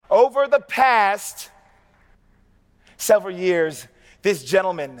Over the past several years, this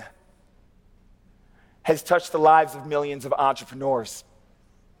gentleman has touched the lives of millions of entrepreneurs.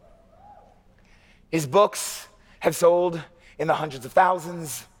 His books have sold in the hundreds of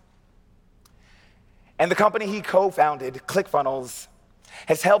thousands. And the company he co-founded, ClickFunnels,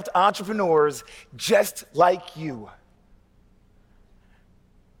 has helped entrepreneurs just like you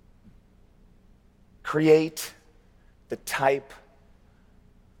create the type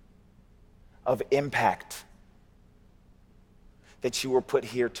of impact that you were put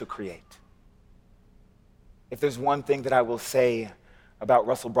here to create. If there's one thing that I will say about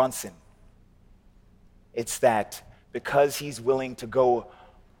Russell Brunson, it's that because he's willing to go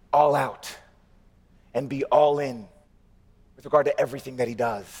all out and be all in with regard to everything that he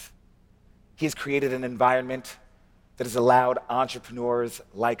does, he has created an environment that has allowed entrepreneurs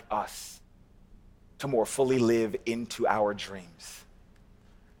like us to more fully live into our dreams.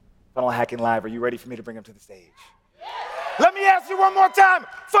 Funnel Hacking Live, are you ready for me to bring him to the stage? Yes. Let me ask you one more time.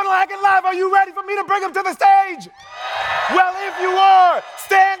 Funnel Hacking Live, are you ready for me to bring him to the stage? Yes. Well, if you are,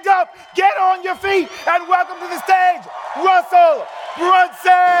 stand up, get on your feet, and welcome to the stage, Russell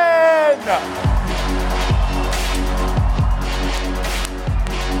Brunson!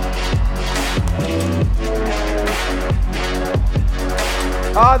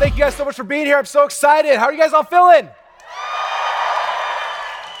 Thank you guys so much for being here. I'm so excited. How are you guys all feeling?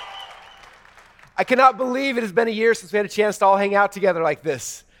 I cannot believe it has been a year since we had a chance to all hang out together like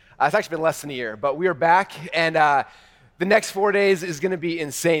this. It's actually been less than a year, but we are back, and the next 4 days is going to be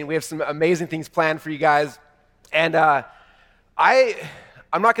insane. We have some amazing things planned for you guys, and I'm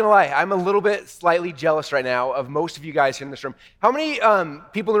not going to lie, I'm a little bit slightly jealous right now of most of you guys here in this room. How many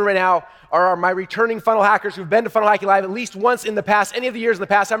people in the room right now are my returning funnel hackers who've been to Funnel Hacking Live at least once in the past, any of the years in the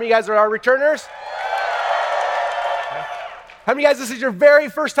past? How many of you guys are our returners? How many of you guys, this is your very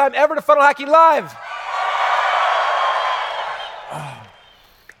first time ever to Funnel Hacking Live? Oh,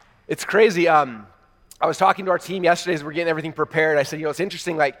 it's crazy. I was talking to our team yesterday as we were getting everything prepared. I said, it's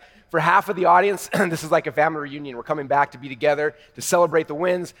interesting, like, for half of the audience, this is like a family reunion. We're coming back to be together, to celebrate the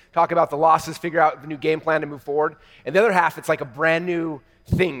wins, talk about the losses, figure out the new game plan to move forward. And the other half, it's like a brand new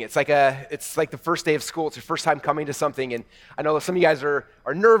thing. It's like the first day of school. It's your first time coming to something. And I know that some of you guys are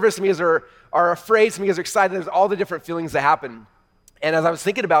nervous, some of you guys are afraid, some of you guys are excited. There's all the different feelings that happen. And as I was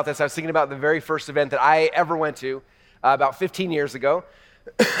thinking about this, I was thinking about the very first event that I ever went to about 15 years ago.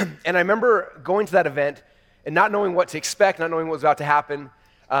 And I remember going to that event and not knowing what to expect, not knowing what was about to happen,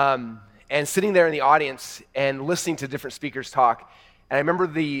 and sitting there in the audience and listening to different speakers talk. And I remember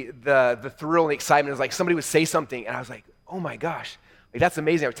the thrill and the excitement. It was like somebody would say something, and I was like, oh my gosh, like that's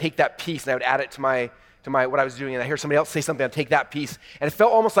amazing. I would take that piece and I would add it to my what I was doing, and I hear somebody else say something, I'd take that piece. And it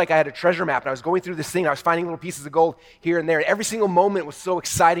felt almost like I had a treasure map, and I was going through this thing, and I was finding little pieces of gold here and there, and every single moment was so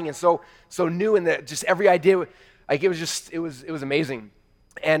exciting and so new, and that just every idea, like it was amazing.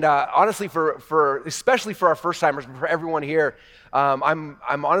 And honestly, especially for our first timers, but for everyone here, I'm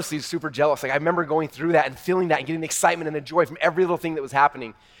honestly super jealous. Like I remember going through that and feeling that and getting the excitement and the joy from every little thing that was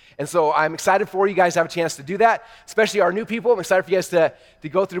happening. And so I'm excited for you guys to have a chance to do that, especially our new people. I'm excited for you guys to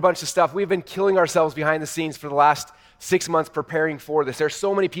go through a bunch of stuff. We've been killing ourselves behind the scenes for the last 6 months preparing for this. There's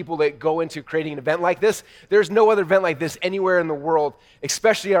so many people that go into creating an event like this. There's no other event like this anywhere in the world,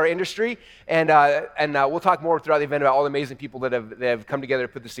 especially our industry. And we'll talk more throughout the event about all the amazing people that have come together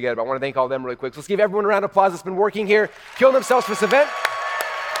to put this together. But I want to thank all of them really quick. So let's give everyone a round of applause that's been working here, killing themselves for this event.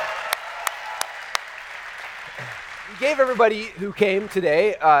 We gave everybody who came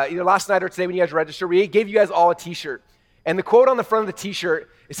today, either last night or today when you guys registered, we gave you guys all a t-shirt. And the quote on the front of the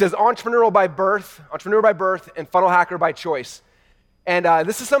t-shirt, it says, entrepreneur by birth, and funnel hacker by choice. And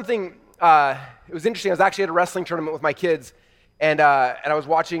this is something, it was interesting. I was actually at a wrestling tournament with my kids, and I was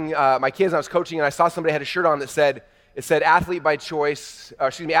watching my kids, and I was coaching, and I saw somebody had a shirt on that said athlete by choice,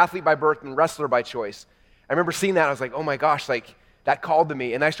 athlete by birth and wrestler by choice. I remember seeing that, and I was like, oh my gosh, like that called to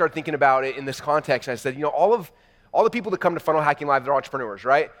me. And I started thinking about it in this context, and I said, all the people that come to Funnel Hacking Live, they're entrepreneurs,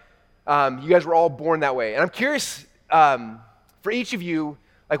 right? You guys were all born that way. And I'm curious, for each of you,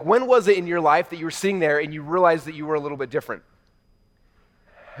 like when was it in your life that you were sitting there and you realized that you were a little bit different?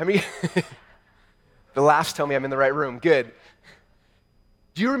 I mean, the laughs tell me I'm in the right room. Good.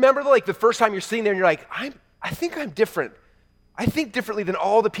 Do you remember the first time you're sitting there and you're like, I think I'm different. I think differently than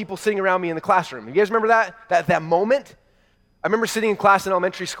all the people sitting around me in the classroom. You guys remember that moment? I remember sitting in class in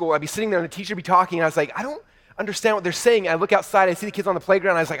elementary school. I'd be sitting there and the teacher would be talking, and I was like, I don't understand what they're saying. I look outside, I see the kids on the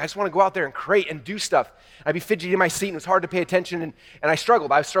playground, I was like, I just want to go out there and create and do stuff. I'd be fidgety in my seat, and it was hard to pay attention, and I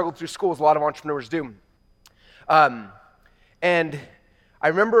struggled. I struggled through school, as a lot of entrepreneurs do. And I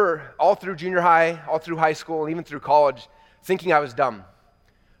remember all through junior high, all through high school, and even through college, thinking I was dumb.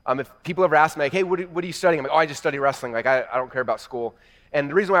 If people ever ask me, like, hey, what are you studying? I'm like, oh, I just study wrestling. Like, I don't care about school. And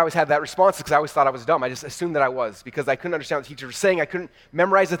the reason why I always had that response is because I always thought I was dumb. I just assumed that I was because I couldn't understand what the teachers were saying. I couldn't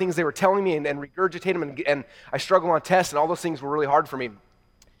memorize the things they were telling me and regurgitate them, and I struggled on tests, and all those things were really hard for me. And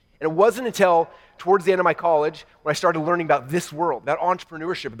it wasn't until towards the end of my college when I started learning about this world, about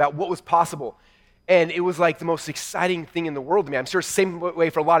entrepreneurship, about what was possible. And it was like the most exciting thing in the world to me. I'm sure it's the same way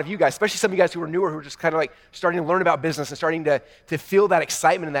for a lot of you guys, especially some of you guys who are newer, who are just kind of like starting to learn about business and starting to feel that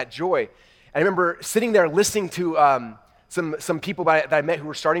excitement and that joy. And I remember sitting there listening to some people that I met who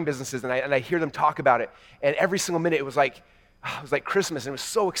were starting businesses, and I hear them talk about it. And every single minute it was like Christmas, and it was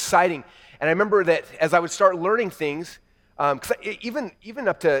so exciting. And I remember that as I would start learning things, because even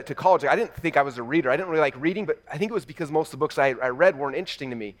up to college, I didn't think I was a reader. I didn't really like reading, but I think it was because most of the books I read weren't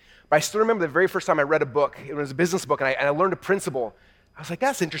interesting to me. But I still remember the very first time I read a book. It was a business book, and I learned a principle. I was like,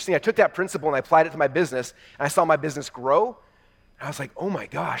 that's interesting. I took that principle and I applied it to my business, and I saw my business grow. And I was like, oh my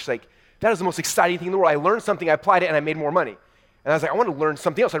gosh, like that is the most exciting thing in the world. I learned something, I applied it, and I made more money. And I was like, I want to learn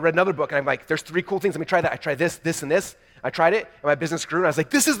something else. I read another book, and I'm like, there's 3 cool things. Let me try that. I tried this, this, and this. I tried it, and my business grew, and I was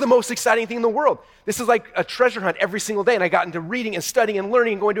like, this is the most exciting thing in the world. This is like a treasure hunt every single day, and I got into reading and studying and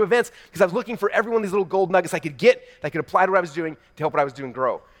learning and going to events because I was looking for every one of these little gold nuggets I could get that I could apply to what I was doing to help what I was doing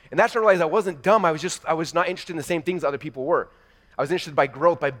grow. And that's when I realized I wasn't dumb. I was not interested in the same things other people were. I was interested by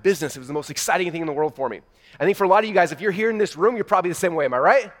growth, by business. It was the most exciting thing in the world for me. I think for a lot of you guys, if you're here in this room, you're probably the same way. Am I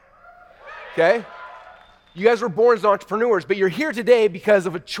right? Okay? You guys were born as entrepreneurs, but you're here today because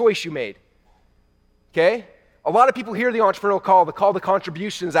of a choice you made. Okay? A lot of people hear the entrepreneurial call, the call to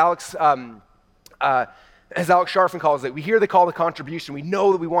contribution, as Alex Sharfin calls it. We hear the call to contribution. We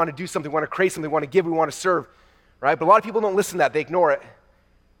know that we want to do something, we want to create something, we want to give, we want to serve, right? But a lot of people don't listen to that. They ignore it,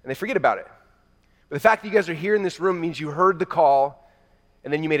 and they forget about it. But the fact that you guys are here in this room means you heard the call,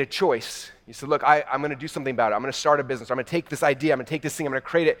 and then you made a choice. You said, look, I'm going to do something about it. I'm going to start a business. I'm going to take this idea. I'm going to take this thing. I'm going to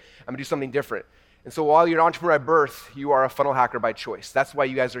create it. I'm going to do something different. And so while you're an entrepreneur at birth, you are a funnel hacker by choice. That's why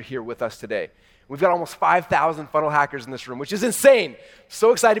you guys are here with us today. We've got almost 5,000 funnel hackers in this room, which is insane.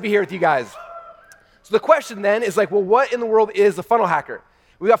 So excited to be here with you guys. So the question then is like, well, what in the world is a funnel hacker?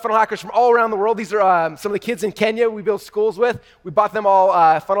 We've got funnel hackers from all around the world. These are some of the kids in Kenya we build schools with. We bought them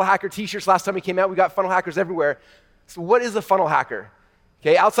all funnel hacker t-shirts last time we came out. We got funnel hackers everywhere. So what is a funnel hacker?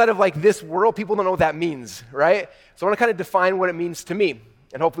 Okay, outside of like this world, people don't know what that means, right? So I want to kind of define what it means to me,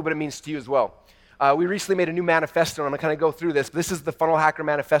 and hopefully what it means to you as well. We recently made a new manifesto, and I'm going to kind of go through this. This is the Funnel Hacker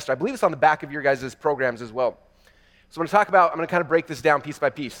Manifesto. I believe it's on the back of your guys' programs as well. So I'm going to kind of break this down piece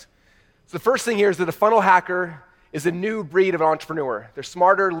by piece. So the first thing here is that a funnel hacker is a new breed of entrepreneur. They're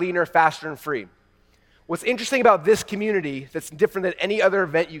smarter, leaner, faster, and free. What's interesting about this community that's different than any other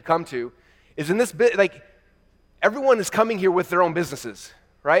event you come to is in this bit, like, everyone is coming here with their own businesses,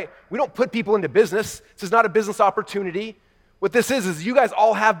 right? We don't put people into business. This is not a business opportunity. What this is you guys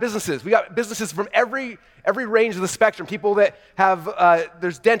all have businesses. We got businesses from every range of the spectrum. People that have,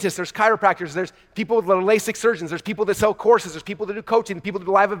 there's dentists, there's chiropractors, there's people that are LASIK surgeons, there's people that sell courses, there's people that do coaching, people that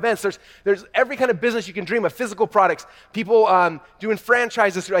do live events, there's every kind of business you can dream of, physical products, people doing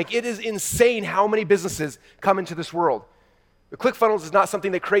franchises. Like, it is insane how many businesses come into this world. The ClickFunnels is not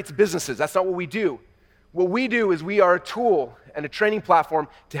something that creates businesses. That's not what we do. What we do is we are a tool and a training platform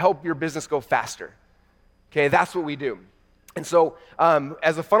to help your business go faster. Okay, that's what we do. And so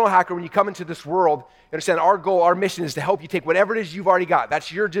as a funnel hacker, when you come into this world, you understand our goal, our mission is to help you take whatever it is you've already got.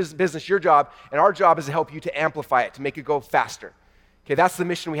 That's your business, your job, and our job is to help you to amplify it, to make it go faster. Okay, that's the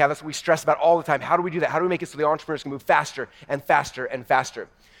mission we have. That's what we stress about all the time. How do we do that? How do we make it so the entrepreneurs can move faster and faster and faster?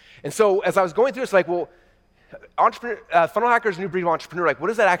 And so as I was going through this, like, well, funnel hacker is a new breed of entrepreneur. Like, what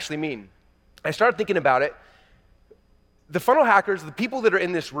does that actually mean? I started thinking about it. The funnel hackers, the people that are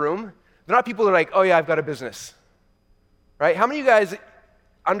in this room, they're not people that are like, oh yeah, I've got a business. Right? How many of you guys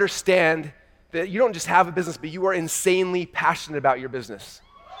understand that you don't just have a business, but you are insanely passionate about your business?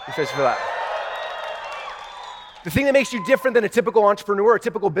 You guys feel that? The thing that makes you different than a typical entrepreneur, a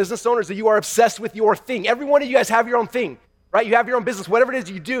typical business owner, is that you are obsessed with your thing. Every one of you guys have your own thing, right? You have your own business, whatever it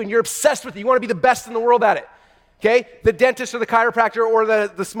is you do, and you're obsessed with it. You want to be the best in the world at it, okay? The dentist or the chiropractor or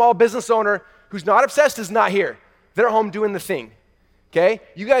the small business owner who's not obsessed is not here. They're home doing the thing. Okay?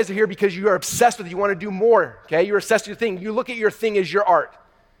 You guys are here because you are obsessed with it. You want to do more. Okay? You're obsessed with your thing. You look at your thing as your art.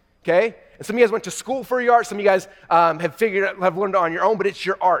 Okay? And some of you guys went to school for your art. Some of you guys have learned it on your own, but it's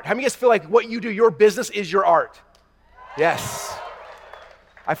your art. How many of you guys feel like what you do, your business is your art? Yes.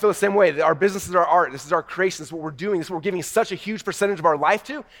 I feel the same way. Our business is our art. This is our creation. This is what we're doing. This is what we're giving such a huge percentage of our life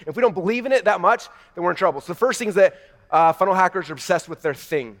to. If we don't believe in it that much, then we're in trouble. So the first thing is that funnel hackers are obsessed with their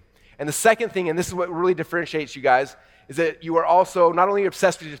thing. And the second thing, and this is what really differentiates you guys, is that you are also not only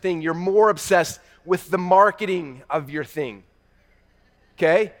obsessed with your thing, you're more obsessed with the marketing of your thing.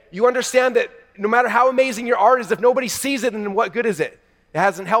 okay? You understand that no matter how amazing your art is, if nobody sees it, then what good is it? It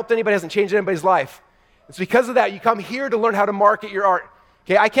hasn't helped anybody, hasn't changed anybody's life. It's because of that you come here to learn how to market your art.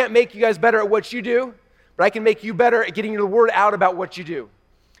 Okay, I can't make you guys better at what you do, but I can make you better at getting the word out about what you do.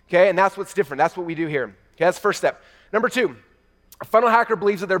 Okay, and that's what's different. That's what we do here. Okay, that's the first step. Number 2, a funnel hacker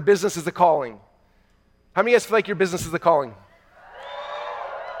believes that their business is a calling. How many of you guys feel like your business is a calling?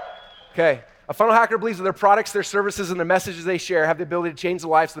 Okay, a funnel hacker believes that their products, their services, and the messages they share have the ability to change the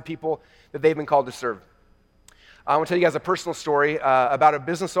lives of the people that they've been called to serve. I want to tell you guys a personal story about a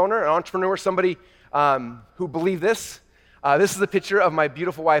business owner, an entrepreneur, somebody who believed this. This is a picture of my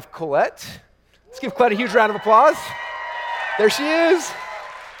beautiful wife, Colette. Let's give Colette a huge round of applause. There she is.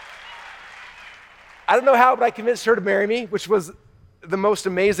 I don't know how, but I convinced her to marry me, which was the most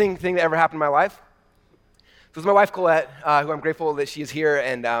amazing thing that ever happened in my life. This is my wife, Colette, who I'm grateful that she is here,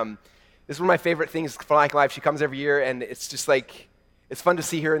 and this is one of my favorite things for Like Life. She comes every year, and it's just like, it's fun to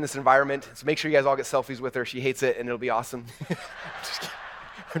see her in this environment, so make sure you guys all get selfies with her. She hates it, and it'll be awesome.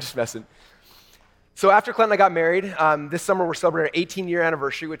 I'm just messing. So after Colette and I got married, this summer we're celebrating our 18-year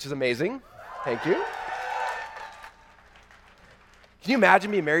anniversary, which is amazing. Thank you. Can you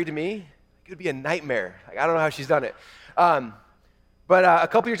imagine being married to me? It would be a nightmare. Like, I don't know how she's done it. But a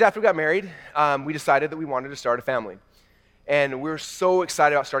couple years after we got married, we decided that we wanted to start a family. And we were so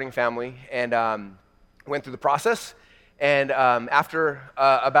excited about starting a family, and went through the process. And after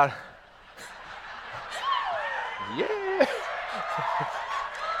about... Yeah!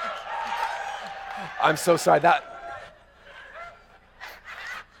 I'm so sorry.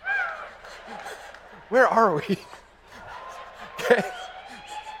 Where are we? Okay.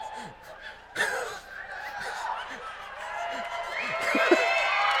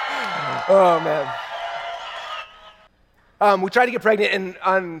 Oh, man. We tried to get pregnant, and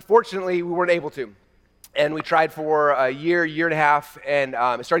unfortunately, we weren't able to. And we tried for a year and a half, and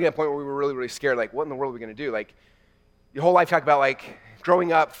it started at a point where we were really, really scared. Like, what in the world are we going to do? Like, your whole life talk about, like,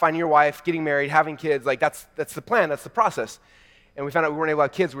 growing up, finding your wife, getting married, having kids. Like, that's the plan. That's the process. And we found out we weren't able to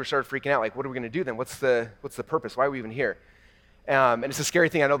have kids. We started freaking out. Like, what are we going to do then? What's the purpose? Why are we even here? And it's a scary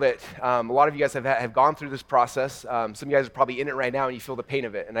thing. I know that a lot of you guys have gone through this process. Some of you guys are probably in it right now, and you feel the pain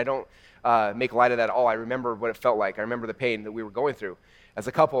of it. And I don't make light of that at all. I remember what it felt like. I remember the pain that we were going through as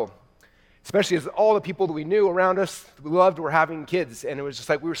a couple, especially as all the people that we knew around us, that we loved, were having kids. And it was just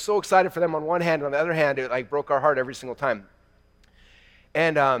like we were so excited for them on one hand, and on the other hand, it like broke our heart every single time.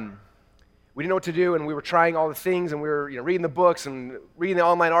 And we didn't know what to do, and we were trying all the things, and we were reading the books and reading the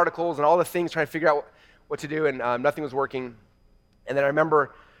online articles and all the things, trying to figure out what to do, and nothing was working. And then I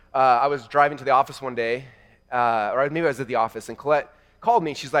remember I was driving to the office one day, or maybe I was at the office, and Colette called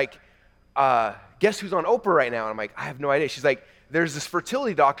me, and she's like, guess who's on Oprah right now? And I'm like, I have no idea. She's like, there's this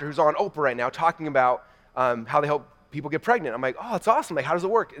fertility doctor who's on Oprah right now talking about how they help people get pregnant. I'm like, oh, that's awesome. Like, how does it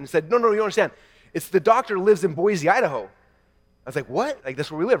work? And said, no, you don't understand. It's the doctor who lives in Boise, Idaho. I was like, what? Like, that's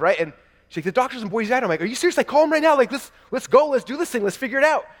where we live, right? And she's like, the doctor's in Boise, Idaho. I'm like, are you serious? Like, call him right now. Like, let's go. Let's do this thing. Let's figure it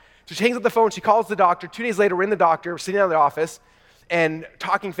out. So she hangs up the phone. She calls the doctor. 2 days later, we're in the doctor. We're sitting down in the office and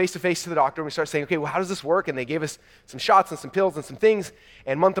talking face-to-face to the doctor. And we start saying, okay, well, how does this work? And they gave us some shots and some pills and some things.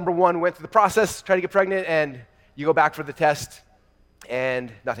 And month number 1, went through the process, tried to get pregnant, and you go back for the test,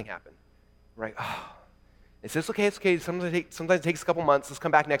 and nothing happened. We're like, oh. It's okay. Sometimes it takes a couple months. Let's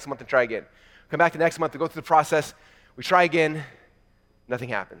come back next month and try again. Come back the next month to go through the process. We try again. Nothing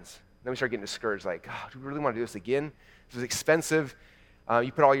happens. Then we start getting discouraged, like, oh, do we really want to do this again? This is expensive.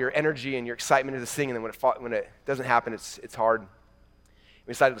 You put all your energy and your excitement into this thing, and then when it doesn't happen, it's hard.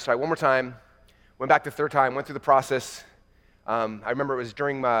 We decided to try one more time, went back the third time, went through the process. I remember it was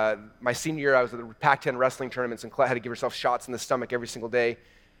during my senior year. I was at the Pac-10 wrestling tournaments, and Colette had to give herself shots in the stomach every single day.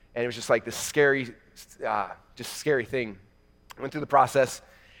 And it was just like this scary thing. Went through the process.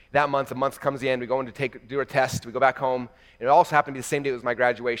 That month, the month comes the end. We go in to do a test. We go back home. And it also happened to be the same day it was my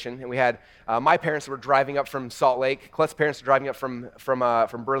graduation. And we had my parents were driving up from Salt Lake. Colette's parents were driving up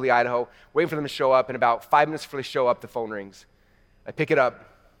from Burley, Idaho, waiting for them to show up. And about 5 minutes before they show up, the phone rings. I pick it up,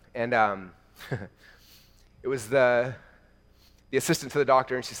 and it was the assistant to the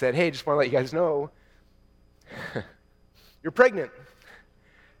doctor, and she said, hey, just want to let you guys know, you're pregnant.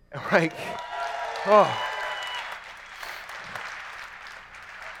 And we're like, oh.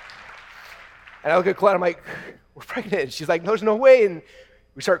 And I look at Colette, I'm like, we're pregnant. And she's like, no, there's no way. And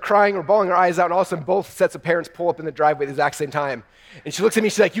we start crying, we're bawling our eyes out, and all of a sudden both sets of parents pull up in the driveway at the exact same time. And she looks at me,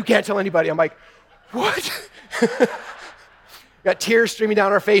 she's like, you can't tell anybody. I'm like, what? Got tears streaming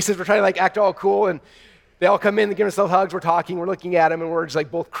down our faces. We're trying to like act all cool, and they all come in, they give themselves hugs. We're talking, we're looking at them, and we're just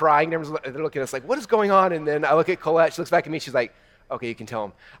like both crying. They're looking at us like, what is going on? And then I look at Colette. She looks back at me. She's like, okay, you can tell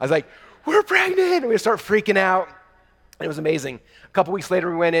them. I was like, we're pregnant. And we start freaking out. And it was amazing. A couple weeks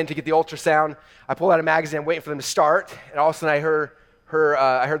later, we went in to get the ultrasound. I pulled out a magazine, I'm waiting for them to start, and all of a sudden I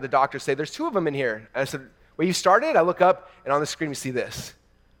heard the doctor say, "There's 2 of them in here." And I said, "Well, you started?" I look up, and on the screen we see this.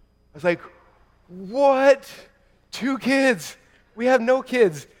 I was like, "What? 2 kids? We have no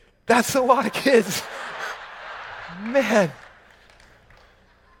kids. That's a lot of kids." Man.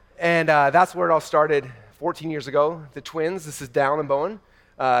 And that's where it all started 14 years ago. The twins, this is Down and Bowen.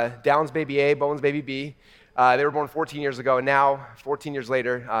 Down's baby A, Bowen's baby B. They were born 14 years ago, and now, 14 years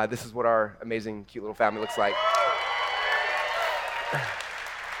later, this is what our amazing, cute little family looks like.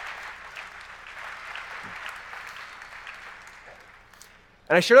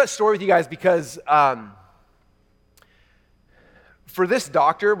 And I share that story with you guys because for this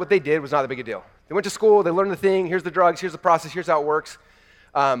doctor, what they did was not that big a deal. They went to school, they learned the thing, here's the drugs, here's the process, here's how it works.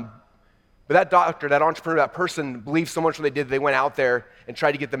 But that doctor, that entrepreneur, that person believed so much what they did, they went out there and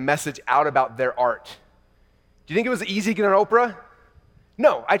tried to get the message out about their art. Do you think it was easy to get on Oprah?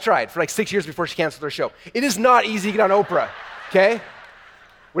 No, I tried for like 6 years before she canceled her show. It is not easy to get on Oprah, okay?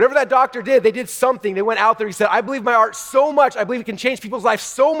 Whatever that doctor did, they did something. They went out there, he said, "I believe my art so much, I believe it can change people's lives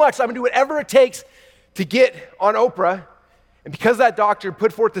so much, I'm gonna do whatever it takes to get on Oprah." And because that doctor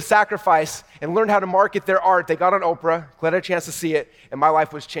put forth the sacrifice and learned how to market their art, they got on Oprah, glad I had a chance to see it, and my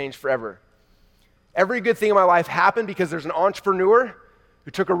life was changed forever. Every good thing in my life happened because there's an entrepreneur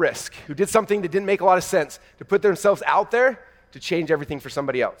who took a risk, who did something that didn't make a lot of sense, to put themselves out there to change everything for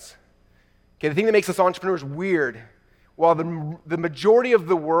somebody else. Okay, the thing that makes us entrepreneurs weird, while the majority of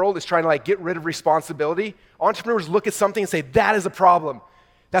the world is trying to get rid of responsibility, entrepreneurs look at something and say, "That is a problem.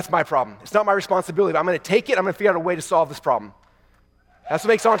 That's my problem. It's not my responsibility, but I'm gonna take it, I'm gonna figure out a way to solve this problem." That's what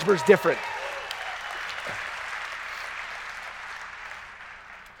makes entrepreneurs different.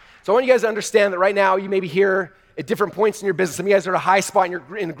 So I want you guys to understand that right now you may be here at different points in your business. Some of you guys are at a high spot and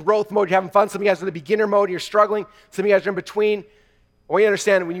you're in growth mode, you're having fun. Some of you guys are in the beginner mode and you're struggling. Some of you guys are in between. I want you to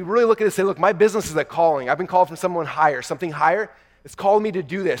understand, when you really look at it and say, "Look, my business is a calling. I've been called from someone higher, something higher. It's called me to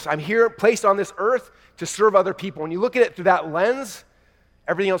do this. I'm here, placed on this earth to serve other people." When you look at it through that lens,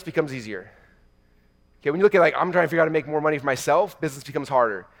 everything else becomes easier. Okay, when you look at I'm trying to figure out how to make more money for myself, business becomes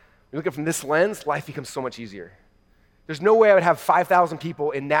harder. When you look at it from this lens, life becomes so much easier. There's no way I would have 5,000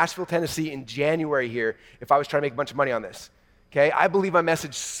 people in Nashville, Tennessee in January here if I was trying to make a bunch of money on this. Okay, I believe my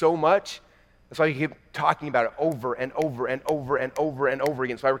message so much. That's why you keep talking about it over and over and over and over and over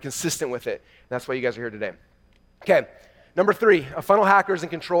again. That's why we're consistent with it. And that's why you guys are here today. Okay, number 3, a funnel hacker is in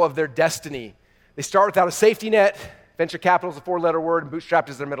control of their destiny. They start without a safety net. Venture capital is a 4-letter word, and bootstrapped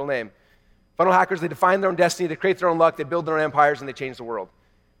is their middle name. Funnel hackers, they define their own destiny, they create their own luck, they build their own empires, and they change the world.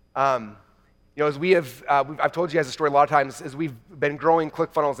 As I've told you guys the story a lot of times, as we've been growing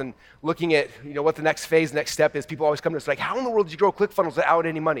ClickFunnels and looking at what the next phase, next step is, people always come to us like, "How in the world did you grow ClickFunnels without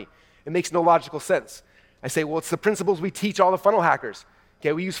any money?" It makes no logical sense. I say, well, it's the principles we teach all the funnel hackers.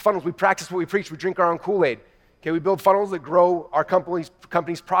 Okay, we use funnels, we practice what we preach, we drink our own Kool-Aid. Okay, we build funnels that grow our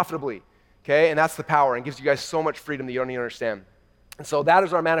companies profitably. Okay, and that's the power, and gives you guys so much freedom that you don't even understand. And so that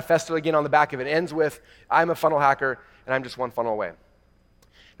is our manifesto. Again, on the back of it ends with, "I'm a funnel hacker, and I'm just one funnel away."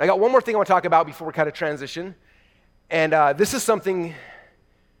 I got one more thing I want to talk about before we kind of transition, and this is something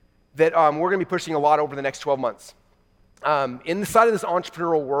that we're going to be pushing a lot over the next 12 months. Inside of this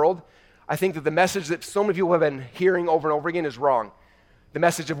entrepreneurial world, I think that the message that so many people have been hearing over and over again is wrong. The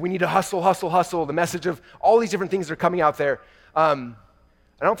message of we need to hustle, hustle, hustle, the message of all these different things that are coming out there. I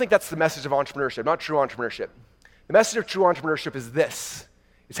don't think that's the message of entrepreneurship, not true entrepreneurship. The message of true entrepreneurship is this.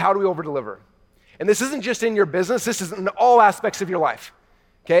 It's how do we over-deliver? And this isn't just in your business, this is in all aspects of your life.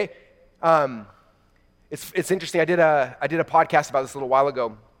 Okay? It's interesting. I did a podcast about this a little while ago,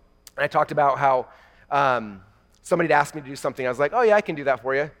 and I talked about how somebody had asked me to do something. I was like, "Oh yeah, I can do that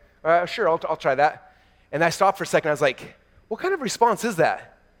for you. Sure, I'll try that." And I stopped for a second. I was like, "What kind of response is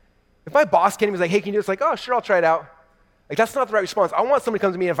that?" If my boss came and was like, "Hey, can you do this?" Like, "Oh, sure, I'll try it out." Like, that's not the right response. I want somebody to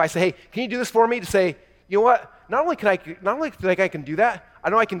come to me and if I say, "Hey, can you do this for me?" to say, "You know what? Not only feel like I can do that, I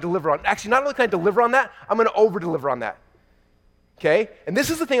know I can deliver on. Actually, not only can I deliver on that, I'm going to over-deliver on that." Okay? And this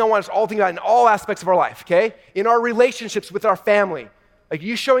is the thing I want us all to think about in all aspects of our life, okay? In our relationships with our family. Like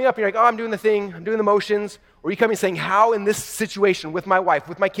you showing up and you're like, "Oh, I'm doing the thing, I'm doing the motions." Or you coming and saying, "How in this situation with my wife,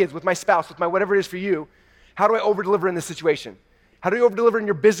 with my kids, with my spouse, with my whatever it is for you, how do I over-deliver in this situation? How do you over-deliver in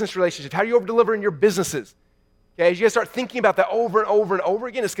your business relationships? How do you over-deliver in your businesses?" Okay, as you guys start thinking about that over and over and over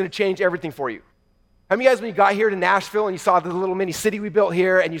again, it's going to change everything for you. How many of you guys, when you got here to Nashville and you saw the little mini city we built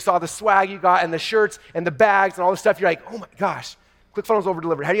here and you saw the swag you got and the shirts and the bags and all this stuff, you're like, "Oh my gosh, ClickFunnels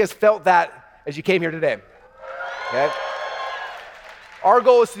over-delivered." How do you guys felt that as you came here today? Okay. Our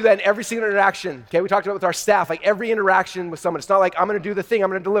goal is to do that in every single interaction. Okay, we talked about it with our staff, like every interaction with someone. It's not like I'm going to do the thing, I'm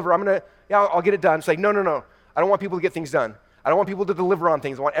going to deliver, I'll get it done. It's like, no. I don't want people to get things done. I don't want people to deliver on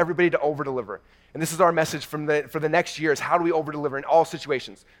things. I want everybody to over-deliver. And this is our message for the next year is how do we over-deliver in all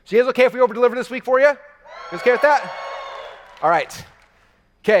situations. So you guys okay if we over-deliver this week for you? You guys okay with that? All right.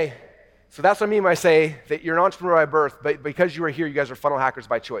 Okay. So that's what I mean when I say that you're an entrepreneur by birth, but because you are here, you guys are funnel hackers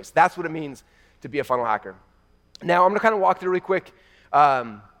by choice. That's what it means to be a funnel hacker. Now, I'm going to kind of walk through really quick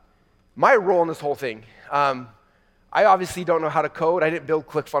my role in this whole thing. I obviously don't know how to code. I didn't build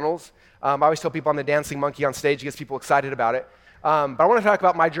ClickFunnels. I always tell people I'm the dancing monkey on stage. It gets people excited about it. But I want to talk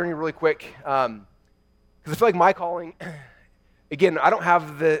about my journey really quick because I feel like my calling, again, I don't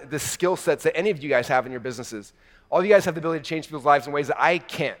have the skill sets that any of you guys have in your businesses. All of you guys have the ability to change people's lives in ways that I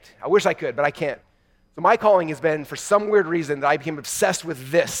can't. I wish I could, but I can't. So my calling has been, for some weird reason, that I became obsessed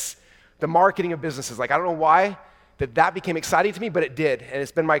with this, the marketing of businesses. Like, I don't know why that became exciting to me, but it did. And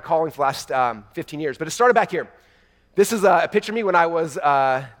it's been my calling for the last 15 years. But it started back here. This is a picture of me when I was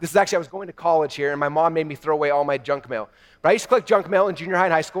going to college here, and my mom made me throw away all my junk mail. But I used to collect junk mail in junior high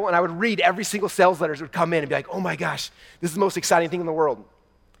and high school, and I would read every single sales letters that would come in and be like, oh my gosh, this is the most exciting thing in the world.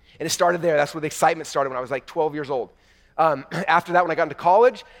 And it started there. That's where the excitement started when I was like 12 years old. After that, when I got into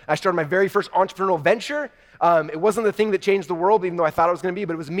college, I started my very first entrepreneurial venture. It wasn't the thing that changed the world, even though I thought it was going to be,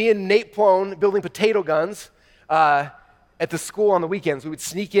 but it was me and Nate Plone building potato guns at the school on the weekends. We would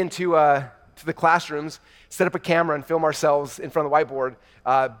sneak into to the classrooms, set up a camera, and film ourselves in front of the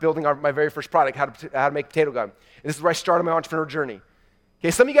whiteboard, building my very first product, how to make a potato gun. And this is where I started my entrepreneurial journey. Okay,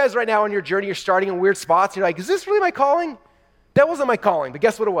 some of you guys right now on your journey, you're starting in weird spots. You're like, is this really my calling? That wasn't my calling, but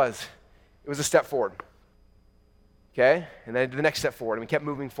guess what it was? It was a step forward. Okay, and then I did the next step forward, and we kept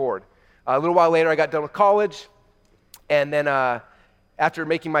moving forward. A little while later, I got done with college, and then after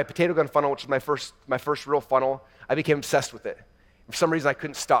making my potato gun funnel, which was my first real funnel, I became obsessed with it. For some reason, I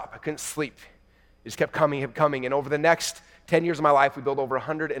couldn't stop. I couldn't sleep. It just kept coming, and over the next 10 years of my life, we built over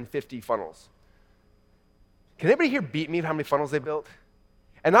 150 funnels. Can anybody here beat me of how many funnels they built?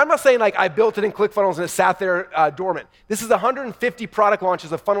 And I'm not saying like I built it in ClickFunnels and it sat there dormant. This is 150 product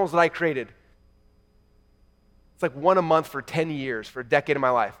launches of funnels that I created. It's like one a month for 10 years, for a decade of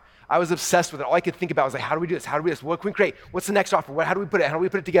my life. I was obsessed with it. All I could think about was like, how do we do this? How do we do this? What can we create? What's the next offer? How do we put it? How do we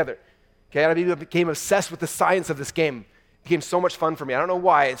put it together? Okay, and I became obsessed with the science of this game. It became so much fun for me. I don't know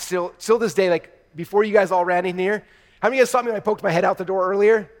why. It's still this day, like before you guys all ran in here, how many of you guys saw me when I poked my head out the door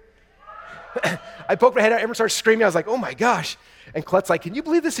earlier? I poked my head out, everyone started screaming. I was like, oh my gosh. And Colette's like, can you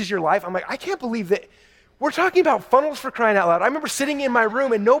believe this is your life? I'm like, I can't believe that we're talking about funnels for crying out loud. I remember sitting in my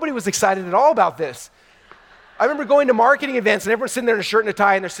room and nobody was excited at all about this. I remember going to marketing events and everyone's sitting there in a shirt and a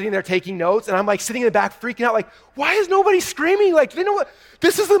tie and they're sitting there taking notes and I'm like sitting in the back freaking out like, why is nobody screaming? Like, do they know what?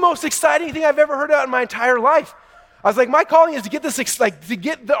 This is the most exciting thing I've ever heard about in my entire life. I was like, my calling is to get this,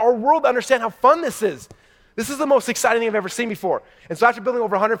 our world to understand how fun this is. This is the most exciting thing I've ever seen before. And so after building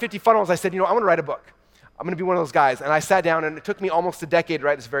over 150 funnels, I said, I want to write a book. I'm going to be one of those guys. And I sat down, and it took me almost a decade to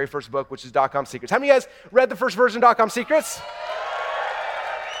write this very first book, which is .com Secrets. How many of you guys read the first version of .com Secrets?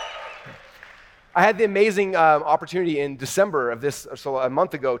 I had the amazing opportunity in December of this, so a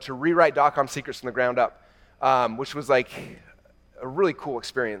month ago, to rewrite .com Secrets from the ground up, which was like a really cool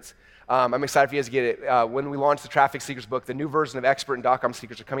experience. I'm excited for you guys to get it. When we launched the Traffic Secrets book, the new version of Expert and .com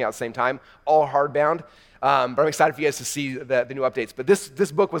Secrets are coming out at the same time, all hardbound. But I'm excited for you guys to see the new updates. But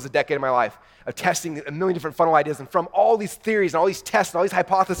this book was a decade of my life of testing a million different funnel ideas. And from all these theories and all these tests and all these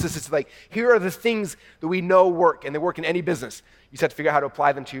hypotheses, it's like, here are the things that we know work, and they work in any business. You just have to figure out how to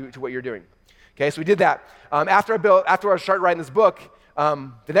apply them to what you're doing. Okay, so we did that. After I started writing this book,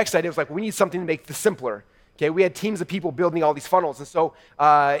 the next idea was like, we need something to make this simpler. Okay, we had teams of people building all these funnels. And so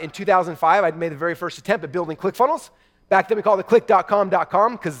in 2005, I made the very first attempt at building ClickFunnels. Back then, we called it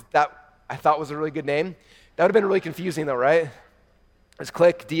click.com.com because that I thought was a really good name. That would have been really confusing though, right? It's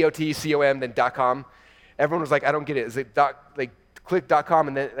click, D-O-T-C-O-M, then .com. Everyone was like, I don't get it. Is it click.com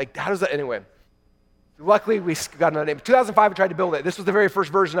and then, like, how does that, anyway. Luckily, we got another name. 2005, we tried to build it. This was the very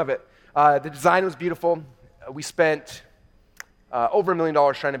first version of it. The design was beautiful. We spent over $1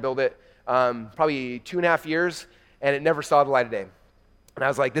 million trying to build it, probably 2.5 years, and it never saw the light of day. And I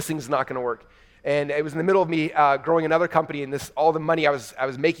was like, this thing's not going to work. And it was in the middle of me growing another company, and all the money I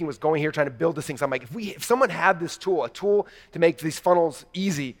was making was going here trying to build this thing. So I'm like, if someone had this tool, a tool to make these funnels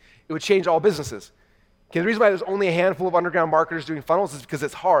easy, it would change all businesses. Okay, the reason why there's only a handful of underground marketers doing funnels is because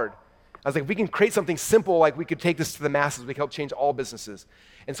it's hard. I was like, if we can create something simple, like we could take this to the masses, we could help change all businesses.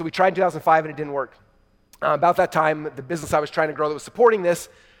 And so we tried in 2005, and it didn't work. About that time, the business I was trying to grow that was supporting this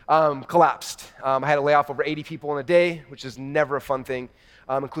collapsed. I had to lay off over 80 people in a day, which is never a fun thing,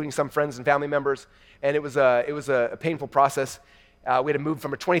 including some friends and family members. And it was a painful process. We had to move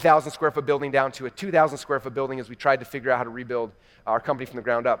from a 20,000 square foot building down to a 2,000 square foot building as we tried to figure out how to rebuild our company from the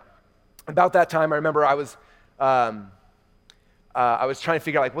ground up. About that time, I remember I was I was trying to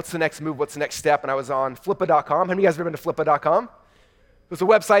figure out, like, what's the next move, what's the next step, and I was on flippa.com. How many of you guys have ever been to flippa.com? It was a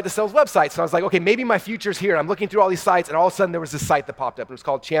website that sells websites. So I was like, okay, maybe my future's here. I'm looking through all these sites, and all of a sudden there was this site that popped up. It was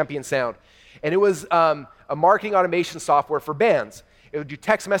called Champion Sound. And it was a marketing automation software for bands. It would do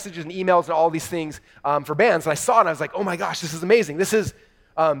text messages and emails and all these things for bands. And I saw it, and I was like, oh my gosh, this is amazing. This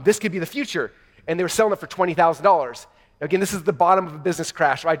could be the future. And they were selling it for $20,000. Again, this is the bottom of a business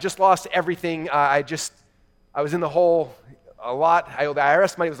crash. I just lost everything. I was in the hole a lot. I owed the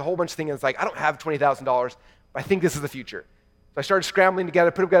IRS money. It was a whole bunch of things. And it's like, I don't have $20,000, but I think this is the future. So I started scrambling together,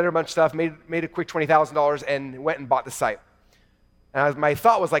 put together a bunch of stuff, made a quick $20,000, and went and bought the site. And my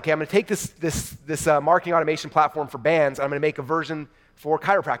thought was like, okay, I'm going to take this marketing automation platform for bands, and I'm going to make a version for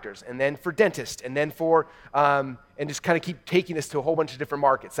chiropractors, and then for dentists, and then for and just kind of keep taking this to a whole bunch of different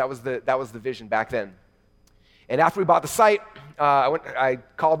markets. That was the vision back then. And after we bought the site, I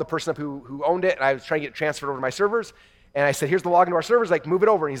called the person up who owned it, and I was trying to get it transferred over to my servers. And I said, here's the login to our servers, like, move it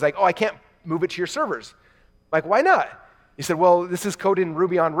over. And he's like, oh, I can't move it to your servers. I'm like, why not? He said, well, this is coded in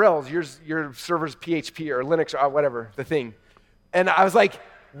Ruby on Rails. Your server's PHP or Linux or whatever, the thing. And I was like,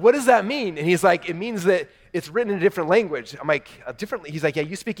 what does that mean? And he's like, it means that it's written in a different language. I'm like, differently? He's like, yeah,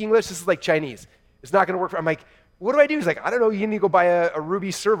 you speak English? This is like Chinese. It's not going to work. I'm like, what do I do? He's like, I don't know. You need to go buy a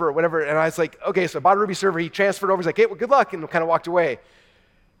Ruby server or whatever. And I was like, okay, so I bought a Ruby server. He transferred over. He's like, hey, well, good luck, and kind of walked away.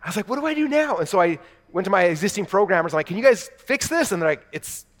 I was like, what do I do now? And so I went to my existing programmers. I'm like, can you guys fix this? And they're like,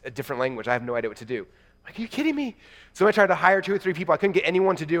 it's a different language. I have no idea what to do. I'm like, are you kidding me? So I tried to hire 2 or 3 people. I couldn't get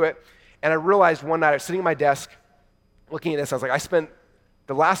anyone to do it. And I realized one night, I was sitting at my desk looking at this. I was like, I spent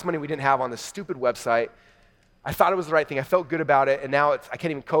the last money we didn't have on this stupid website. I thought it was the right thing. I felt good about it. And now I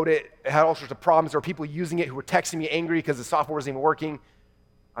can't even code it. It had all sorts of problems. There were people using it who were texting me angry because the software wasn't even working.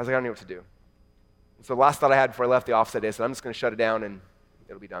 I was like, I don't know what to do. And so the last thought I had before I left the office that day, I said, I'm just going to shut it down and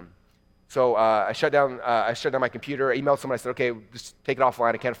it'll be done. So I shut down my computer. I emailed someone. I said, okay, just take it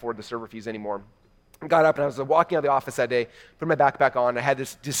offline. I can't afford the server fees anymore. I got up and I was walking out of the office that day, put my backpack on. I had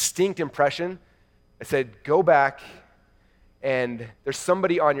this distinct impression. I said, go back, and there's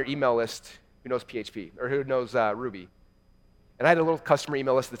somebody on your email list who knows PHP or who knows Ruby. And I had a little customer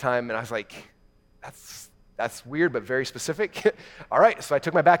email list at the time, and I was like, that's weird, but very specific. All right, so I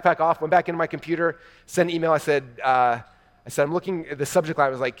took my backpack off, went back into my computer, sent an email. I said, I'm looking, the subject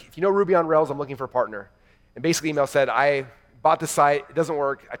line was like, if you know Ruby on Rails, I'm looking for a partner. And basically, the email said, I bought the site, it doesn't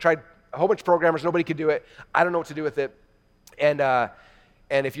work. I tried a whole bunch of programmers, nobody could do it. I don't know what to do with it. And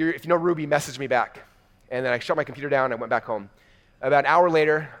if you know Ruby, message me back. And then I shut my computer down and I went back home. About an hour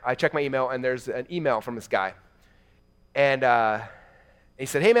later, I checked my email, and there's an email from this guy. And he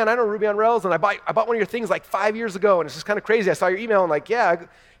said, hey man, I know Ruby on Rails, and I bought one of your things like 5 years ago, and it's just kind of crazy. I saw your email, and like, yeah.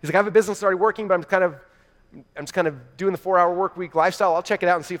 He's like, I have a business already working, but I'm just kind of doing the 4-hour work week lifestyle. I'll check it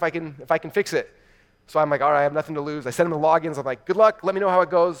out and see if I can fix it. So I'm like, all right, I have nothing to lose. I sent him the logins. I'm like, good luck. Let me know how it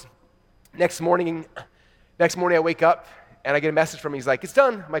goes. Next morning I wake up, and I get a message from him. He's like, it's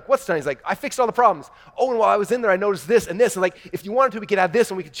done. I'm like, what's done? He's like, I fixed all the problems. Oh, and while I was in there, I noticed this and this. And like, if you wanted to, we could add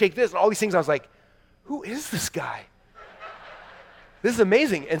this, and we could shake this, and all these things. I was like, who is this guy? This is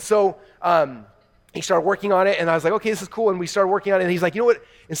amazing. And so he started working on it, and I was like, okay, this is cool. And we started working on it, and he's like, you know what?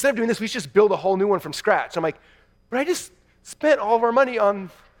 Instead of doing this, we should just build a whole new one from scratch. I'm like, but I just spent all of our money on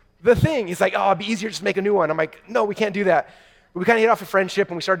the thing. He's like, oh, it'd be easier just to make a new one. I'm like, no, we can't do that. But we kind of hit off a friendship,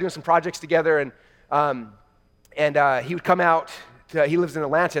 and we started doing some projects together. And he would come out. He lives in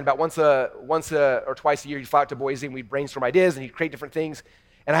Atlanta, and about once or twice a year, he'd fly out to Boise, and we'd brainstorm ideas, and he'd create different things.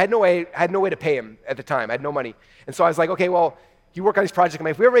 And I had no way to pay him at the time. I had no money. And so I was like, okay, well, you work on these projects. I'm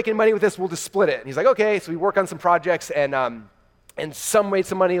like, if we ever make any money with this, we'll just split it. And he's like, okay. So we work on some projects, and some made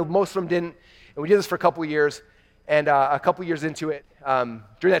some money, most of them didn't. And we did this for a couple of years. And a couple of years into it,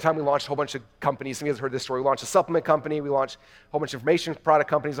 during that time, we launched a whole bunch of companies. Some of you guys have heard this story. We launched a supplement company. We launched a whole bunch of information product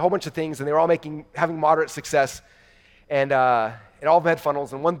companies, a whole bunch of things, and they were all having moderate success. And all of them had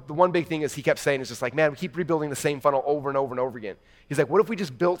funnels. And the one big thing is he kept saying is just like, man, we keep rebuilding the same funnel over and over and over again. He's like, what if we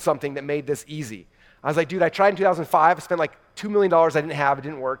just built something that made this easy? I was like, dude, I tried in 2005. I spent like $2 million I didn't have. It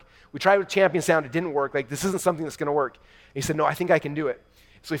didn't work. We tried with Champion Sound. It didn't work. Like, this isn't something that's going to work. And he said, no, I think I can do it.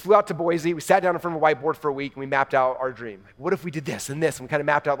 So we flew out to Boise. We sat down in front of a whiteboard for a week, and we mapped out our dream. Like, what if we did this and this? And we kind of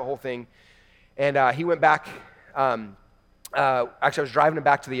mapped out the whole thing. And he went back. Actually, I was driving him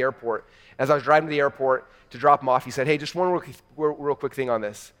back to the airport. As I was driving to the airport to drop him off, he said, hey, just one real quick thing on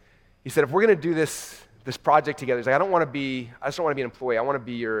this. He said, if we're going to do this project together, he's like, I just don't want to be an employee. I want to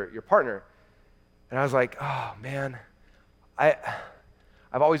be your partner. And I was like, oh, man, I've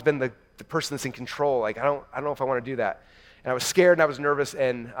always been the person that's in control. Like, I don't know if I want to do that. And I was scared and I was nervous,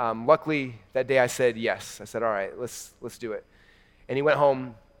 and luckily that day I said yes. I said, all right, let's do it. And he went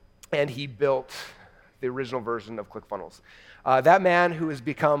home and he built the original version of ClickFunnels. That man who has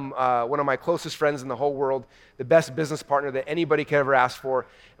become one of my closest friends in the whole world, the best business partner that anybody could ever ask for,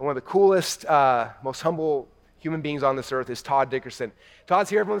 and one of the coolest, most humble human beings on this earth is Todd Dickerson. Todd's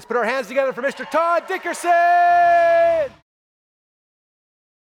here, everyone. Let's put our hands together for Mr. Todd Dickerson!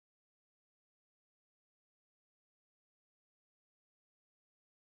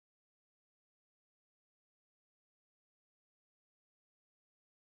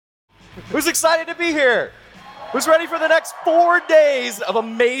 Who's excited to be here? Who's ready for the next 4 days of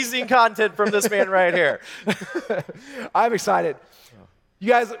amazing content from this man right here? I'm excited. You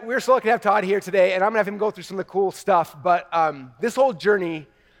guys, we're so lucky to have Todd here today, and I'm going to have him go through some of the cool stuff. But this whole journey,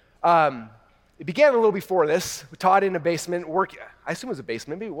 it began a little before this, with Todd in a basement working. I assume it was a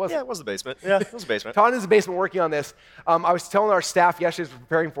basement. Maybe it wasn't. Yeah, it was a basement. Yeah, it was a basement. Todd in his basement working on this. I was telling our staff yesterday as we were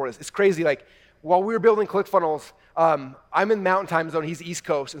preparing for this, it's crazy. Like, while we were building ClickFunnels, I'm in Mountain Time Zone, he's East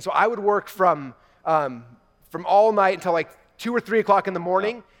Coast, and so I would work from all night until like 2 or 3 o'clock in the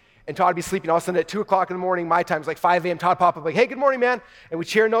morning, and Todd would be sleeping. All of a sudden at 2 o'clock in the morning, my time, it's like 5 a.m., Todd pop up like, hey, good morning, man, and we'd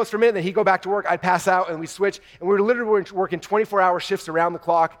share notes for a minute, and then he'd go back to work, I'd pass out, and we'd switch, and we were literally working 24-hour shifts around the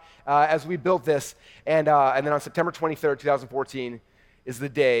clock as we built this, and then on September 23rd, 2014, is the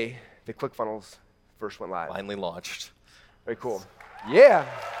day that ClickFunnels first went live. Finally launched. Very cool. Yeah.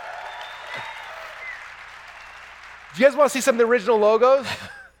 Do you guys want to see some of the original logos?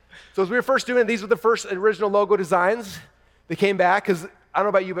 So as we were first doing it, these were the first original logo designs that came back, because I don't know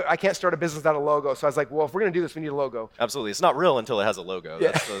about you, but I can't start a business without a logo. So I was like, well, if we're going to do this, we need a logo. Absolutely. It's not real until it has a logo.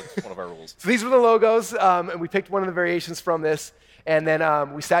 Yeah. That's one of our rules. So these were the logos, and we picked one of the variations from this, and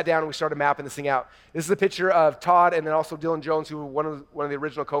then we sat down and we started mapping this thing out. This is a picture of Todd and then also Dylan Jones, who were one of the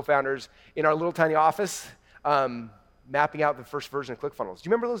original co-founders, in our little tiny office, mapping out the first version of ClickFunnels. Do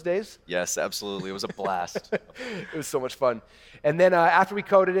you remember those days? Yes, absolutely. It was a blast. It was so much fun. And then after we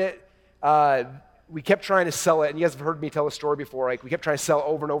coded it, we kept trying to sell it. And you guys have heard me tell the story before. Like, we kept trying to sell it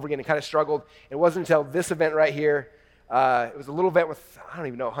over and over again and kind of struggled. And it wasn't until this event right here. It was a little event with, I don't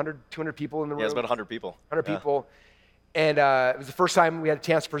even know, 100, 200 people in the room. Yeah, it was about 100 people. 100 people. And it was the first time we had a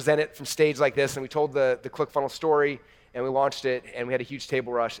chance to present it from stage like this. And we told the ClickFunnels story. And we launched it, and we had a huge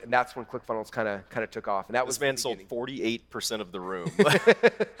table rush, and that's when ClickFunnels kind of took off. And that was this man sold 48% of the room.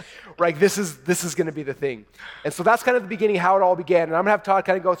 Right, this is going to be the thing. And so that's kind of the beginning, how it all began. And I'm going to have Todd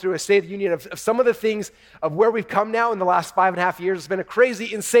kind of go through a State of the Union of some of the things of where we've come now in the last 5.5 years. It's been a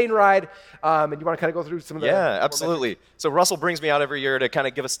crazy, insane ride. And you want to kind of go through some of the... Yeah, absolutely. So Russell brings me out every year to kind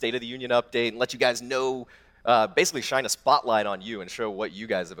of give a State of the Union update and let you guys know, basically shine a spotlight on you and show what you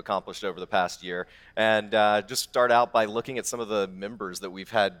guys have accomplished over the past year. And just start out by looking at some of the members that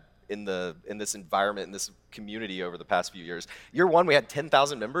we've had in this environment, in this community over the past few years. Year one, we had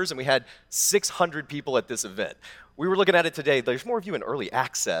 10,000 members, and we had 600 people at this event. We were looking at it today. There's more of you in early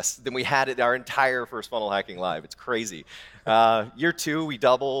access than we had at our entire First Funnel Hacking Live. It's crazy. Year two, we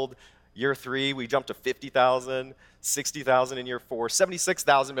doubled. Year three, we jumped to 50,000. 60,000 in year four,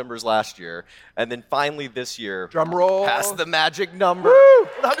 76,000 members last year, and then finally this year, drum roll, passed the magic number,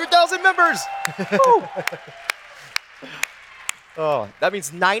 100,000 members. Oh, that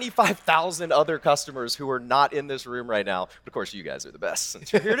means 95,000 other customers who are not in this room right now. But of course, you guys are the best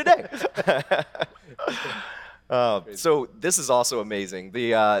since you're here today. So this is also amazing.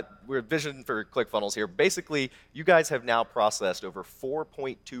 We're vision for ClickFunnels here. Basically, you guys have now processed over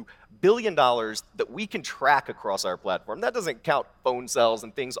 $4.2 billion that we can track across our platform. That doesn't count phone sales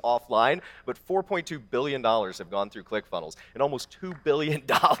and things offline, but $4.2 billion have gone through ClickFunnels, and almost $2 billion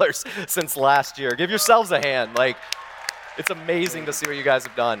since last year. Give yourselves a hand. Like, it's amazing to see what you guys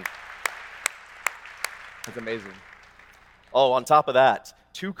have done. That's amazing. Oh, on top of that,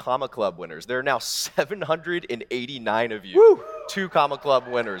 2 Comma Club winners. There are now 789 of you. Woo! 2 Comma Club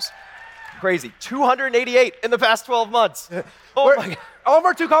winners. Crazy. 288 in the past 12 months. Oh my God. All of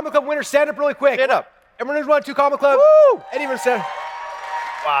our 2 Comma Club winners, stand up really quick. Stand up. Everyone who's won 2 Comma Club. Woo! And even said,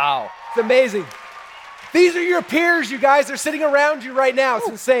 Wow. it's amazing. These are your peers, you guys. They're sitting around you right now. It's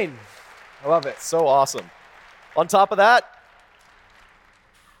insane. I love it. So awesome. On top of that,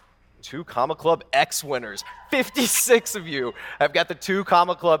 2 Comma Club X winners. 56 of you have got the 2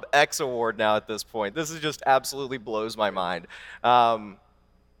 Comma Club X award now at this point. This is just absolutely blows my mind.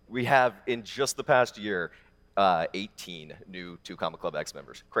 We have, in just the past year, 18 new 2 Comma Club X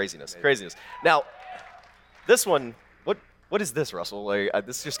members. Craziness, craziness. Now, this one, what is this, Russell?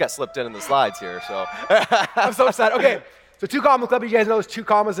 This just got slipped in the slides here, so. I'm so excited. Okay, so 2 Comma Club, you guys know, is 2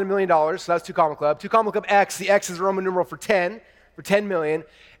 commas and $1 million, so that's 2 Comma Club. 2 Comma Club X, the X is a Roman numeral for 10 million.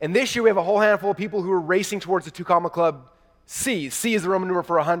 And this year we have a whole handful of people who are racing towards the 2 Comma Club C. C is the Roman numeral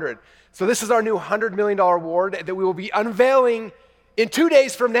for 100. So this is our new $100 million award that we will be unveiling in 2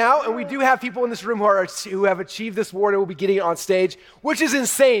 days from now, and we do have people in this room who have achieved this award and will be getting it on stage, which is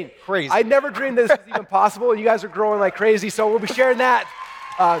insane. Crazy. I never dreamed that this was even possible, and you guys are growing like crazy, so we'll be sharing that.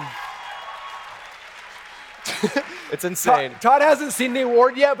 It's insane. Todd hasn't seen the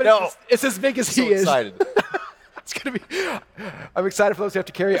award yet, but No. it's as big as So he is. excited. It's gonna be. I'm excited for those who have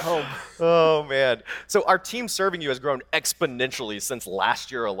to carry it home. Oh, man. So our team serving you has grown exponentially since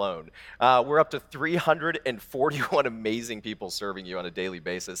last year alone. We're up to 341 amazing people serving you on a daily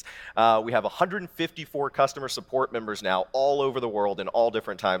basis. We have 154 customer support members now all over the world in all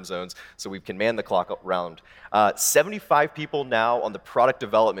different time zones, so we can man the clock around. 75 people now on the product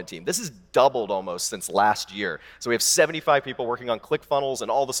development team. This has doubled almost since last year. So we have 75 people working on ClickFunnels and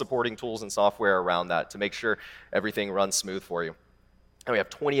all the supporting tools and software around that to make sure everything runs smooth for you. And we have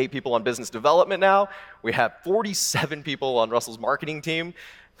 28 people on business development now. We have 47 people on Russell's marketing team.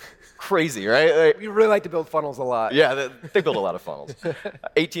 Crazy, right? We really like to build funnels a lot. Yeah, they build a lot of funnels.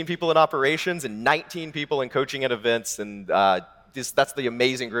 18 people in operations and 19 people in coaching and events. And that's the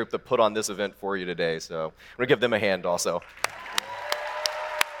amazing group that put on this event for you today. So I'm going to give them a hand also.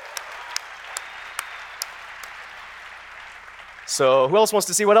 So who else wants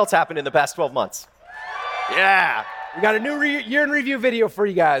to see what else happened in the past 12 months? Yeah. We got a new year in review video for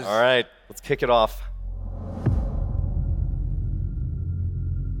you guys. All right, let's kick it off.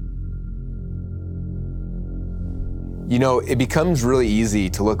 You know, it becomes really easy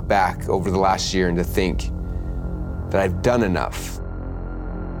to look back over the last year and to think that I've done enough.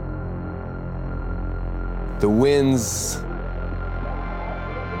 The wins,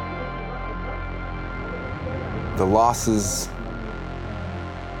 the losses,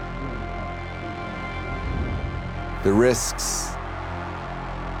 the risks,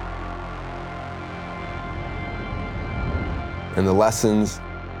 and the lessons.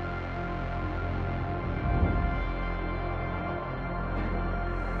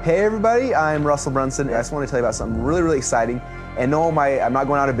 Hey everybody, I'm Russell Brunson. I just want to tell you about something really, really exciting. And no, I'm not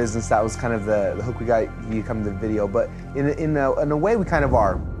going out of business. That was kind of the hook we got you to come to the video. But in a way, we kind of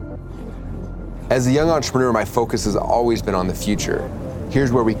are. As a young entrepreneur, my focus has always been on the future.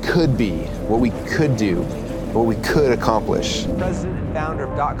 Here's where we could be, what we could do, what we could accomplish. President and founder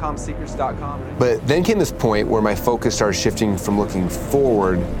of .comsecrets.com. But then came this point where my focus started shifting from looking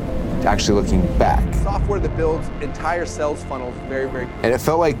forward to actually looking back. Software that builds entire sales funnels very, very quickly. And it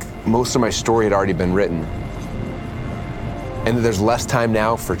felt like most of my story had already been written. And that there's less time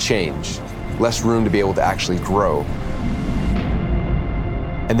now for change, less room to be able to actually grow.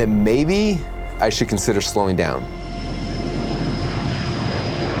 And that maybe I should consider slowing down.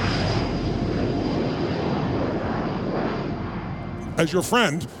 As your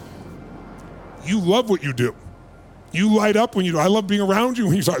friend, you love what you do. You light up when you do. I love being around you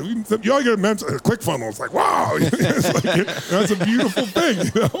when you talk. You all get immense ClickFunnels. It's like, wow. It's like, that's a beautiful thing,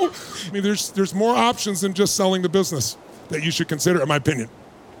 you know? I mean, there's more options than just selling the business that you should consider, in my opinion.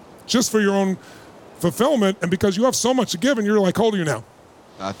 Just for your own fulfillment and because you have so much to give and you're like, how old are you now?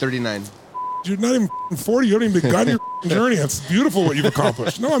 39. You're not even 40. You haven't even begun your journey. It's beautiful what you've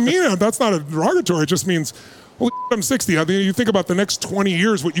accomplished. No, I mean it. That's not a derogatory. It just means, holy I'm 60. I think you think about the next 20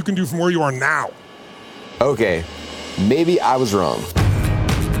 years, what you can do from where you are now. Okay, maybe I was wrong.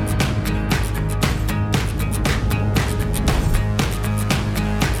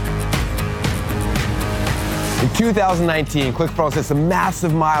 In 2019, ClickFunnels hit some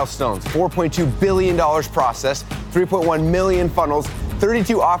massive milestones. $4.2 billion processed, 3.1 million funnels,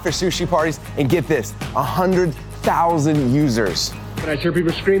 32 office sushi parties, and get this, 100,000 users. When I hear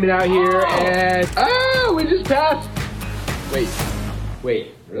people screaming out here, and we just passed.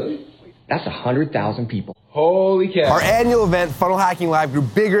 Wait, really? That's 100,000 people. Holy cow. Our annual event, Funnel Hacking Live, grew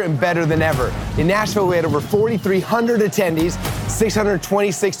bigger and better than ever. In Nashville, we had over 4,300 attendees,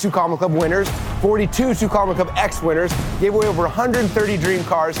 626 Two Comma Club winners, 42 Two Comma Club X winners, gave away over 130 dream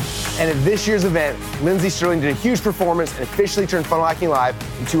cars, and at this year's event, Lindsey Sterling did a huge performance and officially turned Funnel Hacking Live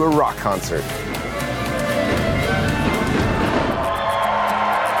into a rock concert.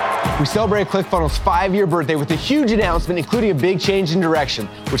 We celebrated ClickFunnels' 5-year birthday with a huge announcement, including a big change in direction,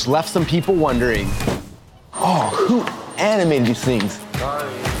 which left some people wondering, oh, who animated these things?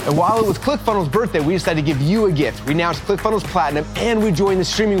 And while it was ClickFunnels' birthday, we decided to give you a gift. We announced ClickFunnels Platinum, and we joined the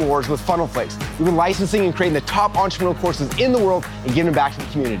streaming wars with FunnelFlix. We've been licensing and creating the top entrepreneurial courses in the world and giving them back to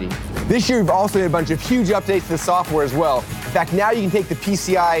the community. This year, we've also made a bunch of huge updates to the software as well. In fact, now you can take the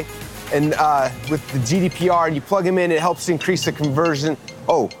PCI and with the GDPR, and you plug them in, it helps increase the conversion.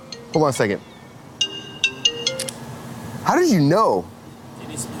 Oh, hold on a second. How did you know? Do you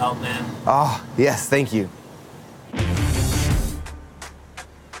need some help, man? Oh, yes, thank you.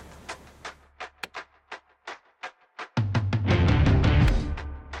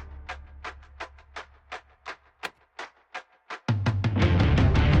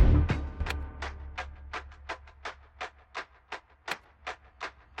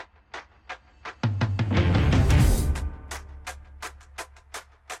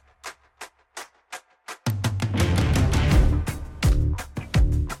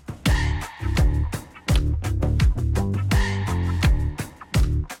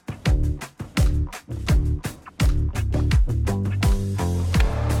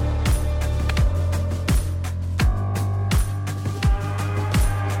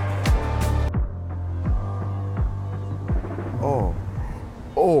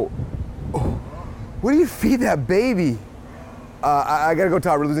 What do you feed that baby? I gotta go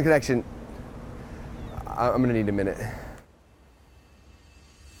talk, we're losing connection. I'm gonna need a minute.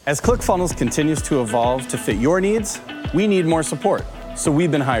 As ClickFunnels continues to evolve to fit your needs, we need more support, so we've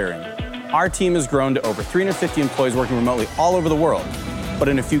been hiring. Our team has grown to over 350 employees working remotely all over the world. But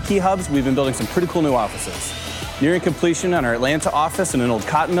in a few key hubs, we've been building some pretty cool new offices. Nearing completion on our Atlanta office in an old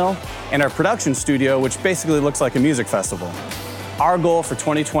cotton mill, and our production studio, which basically looks like a music festival. Our goal for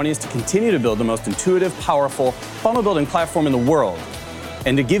 2020 is to continue to build the most intuitive, powerful funnel building platform in the world,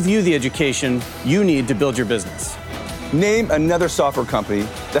 and to give you the education you need to build your business. Name another software company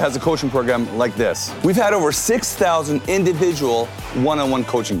that has a coaching program like this. We've had over 6,000 individual one-on-one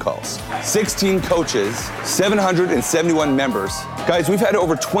coaching calls, 16 coaches, 771 members. Guys, we've had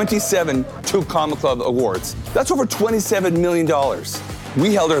over 27 Two Comma Club awards. That's over $27 million.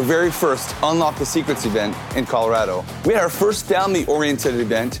 We held our very first Unlock the Secrets event in Colorado. We had our first family-oriented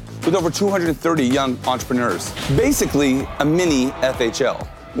event with over 230 young entrepreneurs. Basically, a mini FHL.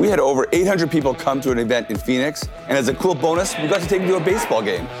 We had over 800 people come to an event in Phoenix, and as a cool bonus, we got to take them to a baseball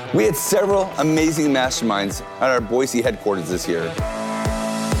game. We had several amazing masterminds at our Boise headquarters this year.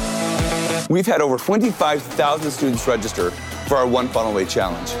 We've had over 25,000 students register for our One Funnel Away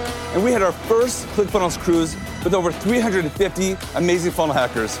Challenge. And we had our first ClickFunnels cruise with over 350 amazing funnel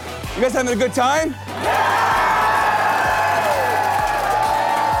hackers. You guys having a good time?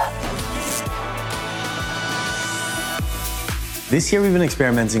 This year we've been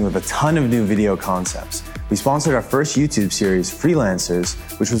experimenting with a ton of new video concepts. We sponsored our first YouTube series, Freelancers,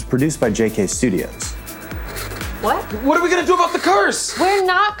 which was produced by JK Studios. What? What are we gonna do about the curse? We're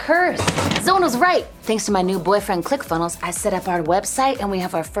not cursed. Zone was right. Thanks to my new boyfriend, ClickFunnels, I set up our website and we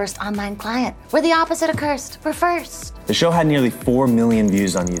have our first online client. We're the opposite of cursed. We're first. The show had nearly 4 million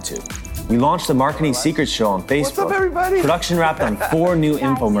views on YouTube. We launched the Marketing Secrets show on Facebook. What's up, everybody? Production wrapped on 4 new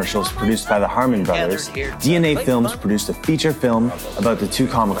infomercials produced by the Harmon brothers. DNA Films produced a feature film about the Two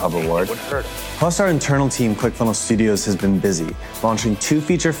Comma Club Award. Plus, our internal team, ClickFunnels Studios, has been busy, launching 2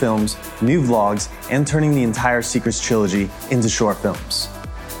 feature films, new vlogs, and turning the entire Secrets trilogy into short films.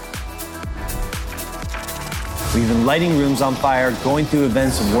 We've been lighting rooms on fire, going through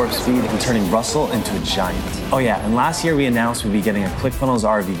events at warp speed, and turning Russell into a giant. Oh yeah, and last year we announced we'd be getting a ClickFunnels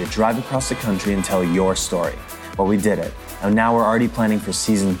RV to drive across the country and tell your story. Well, we did it. And now we're already planning for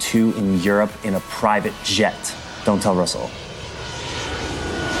season 2 in Europe in a private jet. Don't tell Russell.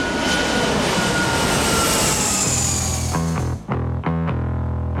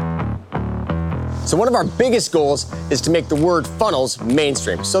 So one of our biggest goals is to make the word funnels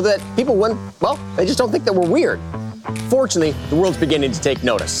mainstream so that people wouldn't, well, they just don't think that we're weird. Fortunately, the world's beginning to take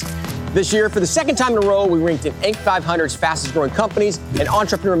notice. This year, for the second time in a row, we ranked in Inc. 500's fastest growing companies, and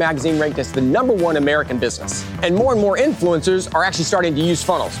Entrepreneur Magazine ranked us the #1 American business. And more influencers are actually starting to use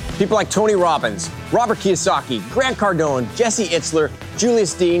funnels. People like Tony Robbins, Robert Kiyosaki, Grant Cardone, Jesse Itzler,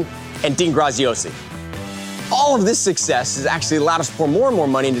 Julius Dean, and Dean Graziosi. All of this success has actually allowed us to pour more and more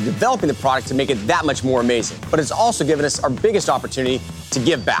money into developing the product to make it that much more amazing. But it's also given us our biggest opportunity to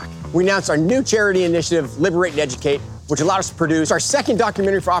give back. We announced our new charity initiative, Liberate and Educate, which allowed us to produce our second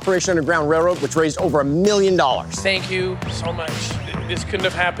documentary for Operation Underground Railroad, which raised over $1 million. Thank you so much. This couldn't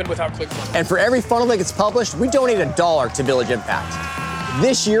have happened without ClickFunnels. And for every funnel that gets published, we donate $1 to Village Impact.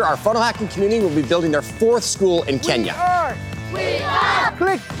 This year, our funnel hacking community will be building their 4th school in Kenya. We are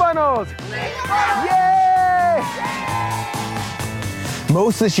ClickFunnels! Yay!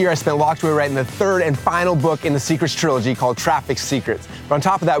 Most of this year I spent locked away writing the 3rd and final book in the Secrets trilogy called Traffic Secrets. But on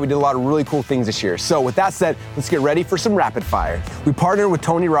top of that, we did a lot of really cool things this year. So with that said, let's get ready for some rapid fire. We partnered with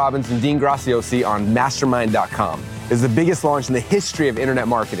Tony Robbins and Dean Graziosi on Mastermind.com. It's the biggest launch in the history of internet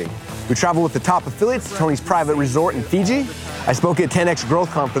marketing. We traveled with the top affiliates to Tony's private resort in Fiji. I spoke at 10X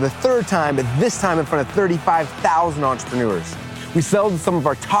GrowthCon for the 3rd time, but this time in front of 35,000 entrepreneurs. We sold some of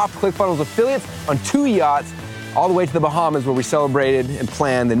our top ClickFunnels affiliates on 2 yachts all the way to the Bahamas, where we celebrated and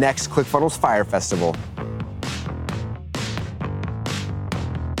planned the next ClickFunnels Fire Festival.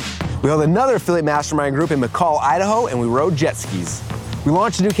 We held another affiliate mastermind group in McCall, Idaho, and we rode jet skis. We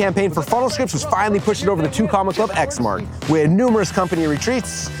launched a new campaign for funnel scripts, which finally pushed it over the Two Comma Club X mark. We had numerous company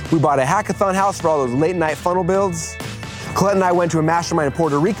retreats. We bought a hackathon house for all those late night funnel builds. Colette and I went to a mastermind in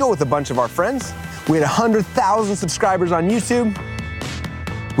Puerto Rico with a bunch of our friends. We had 100,000 subscribers on YouTube.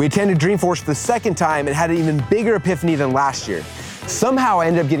 We attended Dreamforce for the 2nd time and had an even bigger epiphany than last year. Somehow I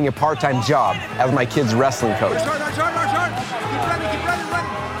ended up getting a part-time job as my kid's wrestling coach,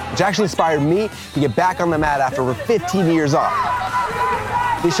 which actually inspired me to get back on the mat after over 15 years off.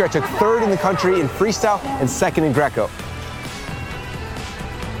 This year I took 3rd in the country in freestyle and 2nd in Greco.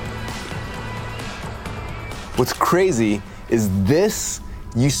 What's crazy is this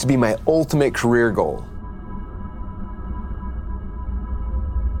used to be my ultimate career goal.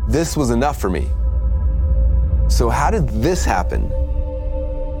 This was enough for me. So how did this happen?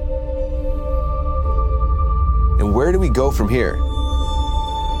 And where do we go from here?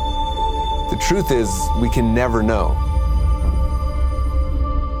 The truth is, we can never know.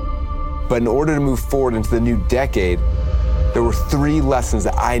 But in order to move forward into the new decade, there were 3 lessons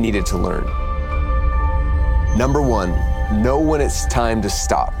that I needed to learn. Number 1, know when it's time to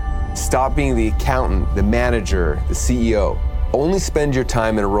stop. Stop being the accountant, the manager, the CEO. Only spend your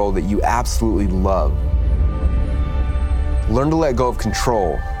time in a role that you absolutely love. Learn to let go of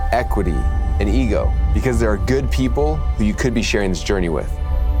control, equity, and ego, because there are good people who you could be sharing this journey with.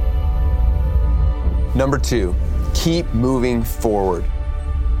 Number 2, keep moving forward.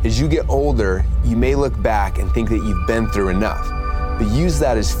 As you get older, you may look back and think that you've been through enough, but use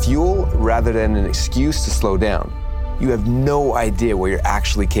that as fuel rather than an excuse to slow down. You have no idea what you're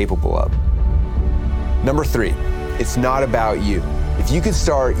actually capable of. Number 3, it's not about you. If you could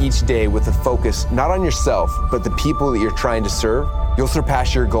start each day with a focus not on yourself, but the people that you're trying to serve, you'll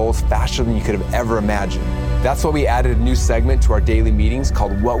surpass your goals faster than you could have ever imagined. That's why we added a new segment to our daily meetings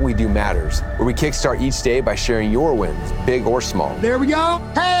called What We Do Matters, where we kickstart each day by sharing your wins, big or small. There we go.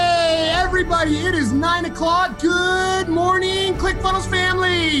 Hey, everybody, it is 9 o'clock. Good morning, ClickFunnels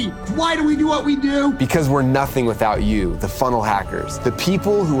family. Why do we do what we do? Because we're nothing without you, the funnel hackers, the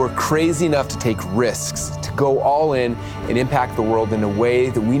people who are crazy enough to take risks, to go all in and impact the world in a way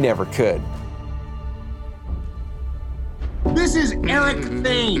that we never could. This is Eric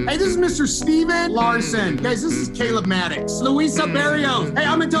Thane. Hey, this is Mr. Steven Larson. Guys, this is Caleb Maddox. Luisa Barrios. Hey,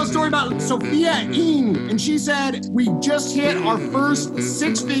 I'm gonna tell a story about Sophia Ng. And she said, we just hit our first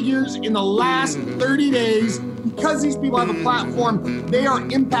 6 figures in the last 30 days. Because these people have a platform, they are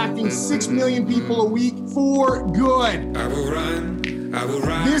impacting 6 million people a week for good. I will run.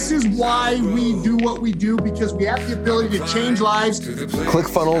 This is why we do what we do, because we have the ability to change lives.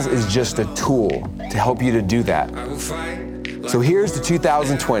 ClickFunnels is just a tool to help you to do that. So here's to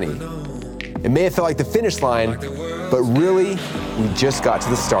 2020. It may have felt like the finish line, but really, we just got to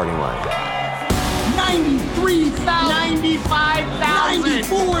the starting line. 93,000, 95,000,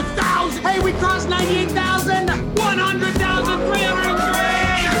 94,000. Hey, we crossed 98,000, 100,000,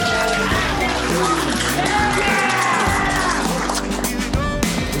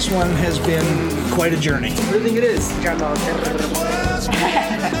 303. This one has been quite a journey. What do you think it is?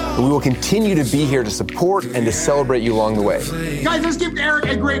 We will continue to be here to support and to celebrate you along the way. Guys, let's give Eric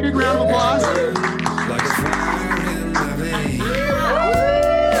a great big round of applause.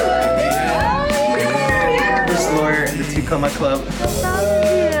 First lawyer in the 2 Comma Club. Do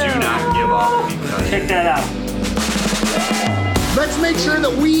not give up. Check that out. Let's make sure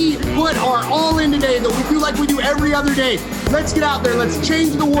that we put our all in today, that we do like we do every other day. Let's get out there. Let's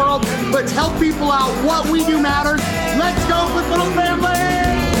change the world. Let's help people out. What we do matters. Let's go, ClickFunnels family!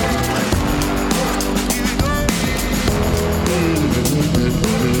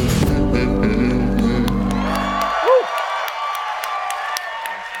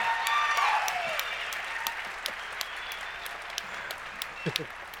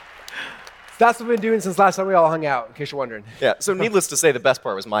 That's what we've been doing since last time we all hung out, in case you're wondering. Yeah, so needless to say, the best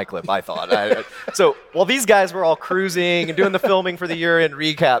part was my clip, I thought. So while these guys were all cruising and doing the filming for the year-end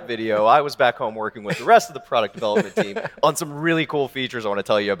recap video, I was back home working with the rest of the product development team on some really cool features I want to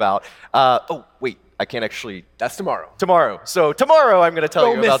tell you about. Oh, wait, I can't actually... That's tomorrow. Tomorrow. So tomorrow I'm going to tell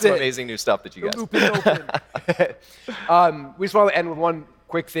Don't you about some miss it. amazing new stuff that you guys... Loop is open. We just want to end with one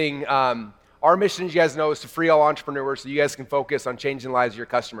quick thing. Our mission, as you guys know, is to free all entrepreneurs so you guys can focus on changing the lives of your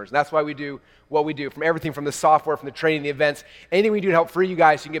customers. And that's why we do what we do, from everything from the software, from the training, the events, anything we do to help free you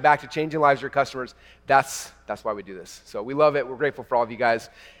guys so you can get back to changing the lives of your customers. That's why we do this. So we love it. We're grateful for all of you guys.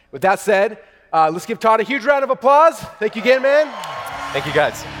 With that said, let's give Todd a huge round of applause. Thank you again, man. Thank you,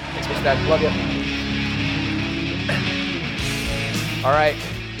 guys. Thanks, Mr. Dad. Love you. All right.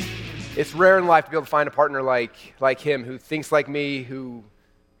 It's rare in life to be able to find a partner like him who thinks like me, who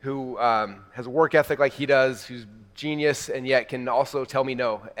has a work ethic like he does, who's genius, and yet can also tell me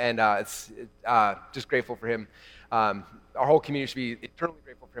no. And it's just grateful for him. Our whole community should be eternally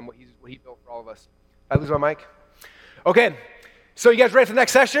grateful for him, what he built for all of us. Did I lose my mic? Okay, so you guys ready for the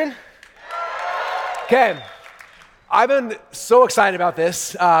next session? Okay, I've been so excited about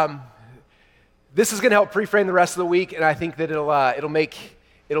this. This is gonna help pre-frame the rest of the week, and I think that it'll make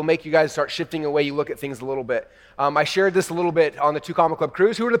you guys start shifting the way you look at things a little bit. I shared this a little bit on the 2 Comma Club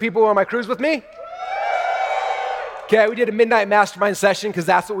cruise. Who are the people on my cruise with me? Okay, we did a midnight mastermind session because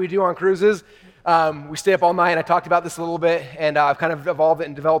that's what we do on cruises. We stay up all night, and I talked about this a little bit, and I've kind of evolved it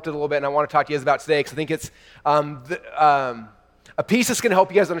and developed it a little bit, and I want to talk to you guys about today because I think it's a a piece that's going to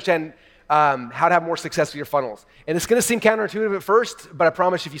help you guys understand how to have more success with your funnels. And it's going to seem counterintuitive at first, but I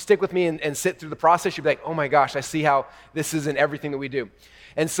promise if you stick with me and sit through the process, you'll be like, oh my gosh, I see how this is in everything that we do.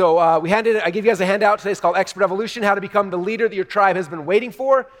 And so I gave you guys a handout today. It's called Expert Evolution, how to become the leader that your tribe has been waiting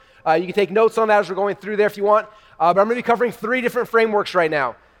for. You can take notes on that as we're going through there if you want. But I'm going to be covering 3 different frameworks right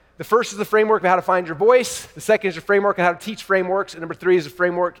now. The first is the framework of how to find your voice. The second is the framework on how to teach frameworks. And number 3 is the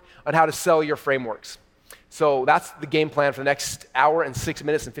framework on how to sell your frameworks. So that's the game plan for the next hour and 6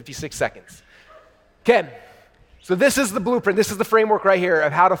 minutes and 56 seconds. Okay, so this is the blueprint. This is the framework right here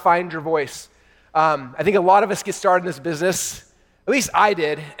of how to find your voice. I think a lot of us get started in this business. At least I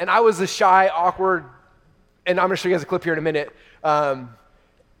did. And I was a shy, awkward, and I'm going to show you guys a clip here in a minute.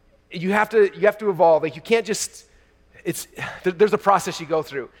 You have to evolve. Like you can't just, there's a process you go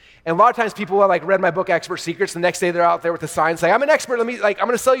through. And a lot of times people are like read my book, Expert Secrets. The next day they're out there with a sign saying, I'm an expert. I'm going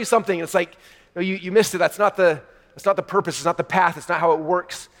to sell you something. And it's like, no, you missed it. That's not the purpose. It's not the path. It's not how it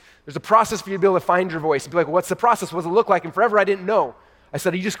works. There's a process for you to be able to find your voice. And be like, well, what's the process? What does it look like? And forever I didn't know. I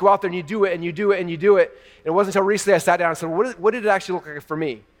said, you just go out there and you do it and you do it and you do it. And it wasn't until recently I sat down and said, what did it actually look like for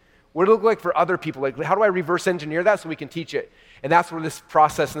me? What did it look like for other people? Like, how do I reverse engineer that so we can teach it? And that's where this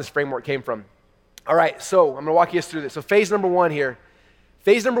process and this framework came from. All right, so I'm going to walk you through this. So phase number 1 here.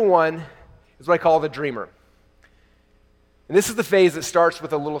 Phase number 1 is what I call the dreamer. And this is the phase that starts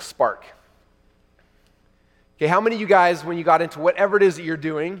with a little spark. Okay, how many of you guys, when you got into whatever it is that you're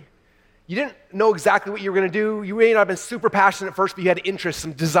doing, you didn't know exactly what you were going to do. You may not have been super passionate at first, but you had interest,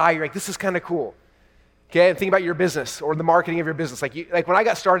 some desire. You're like, this is kind of cool. Okay, and think about your business or the marketing of your business. Like when I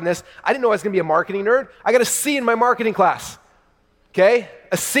got started in this, I didn't know I was going to be a marketing nerd. I got a C in my marketing class. Okay,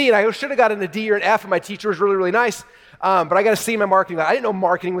 a C, and I should have gotten a D or an F, and my teacher was really, really nice. But I got a C in my marketing class. I didn't know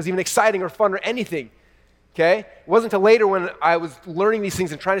marketing was even exciting or fun or anything. Okay, it wasn't until later when I was learning these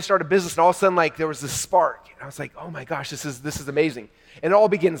things and trying to start a business, and all of a sudden, like there was this spark. And I was like, oh my gosh, this is amazing. And it all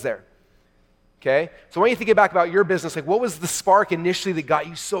begins there. Okay, so when you think back about your business, like what was the spark initially that got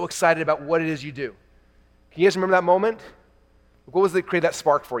you so excited about what it is you do? Can you guys remember that moment? What was it that created that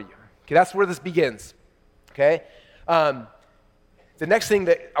spark for you? Okay, that's where this begins. Okay, the next thing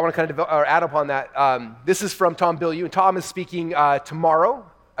that I want to kind of add upon that, this is from Tom Bilyeu, and Tom is speaking tomorrow,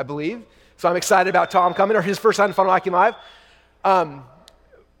 I believe. So I'm excited about Tom coming, or his first time in Funnel Hacking Live. But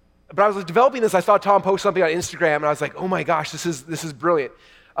I was developing this, I saw Tom post something on Instagram, and I was like, oh my gosh, this is brilliant.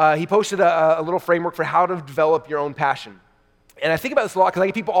 He posted a little framework for how to develop your own passion. And I think about this a lot because I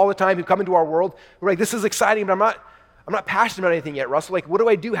get people all the time who come into our world who are like, this is exciting, but I'm not passionate about anything yet, Russell. Like, what do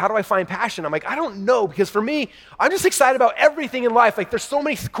I do? How do I find passion? I'm like, I don't know, because for me, I'm just excited about everything in life. Like, there's so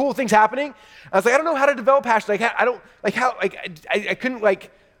many cool things happening. I was like, I don't know how to develop passion. Like, I couldn't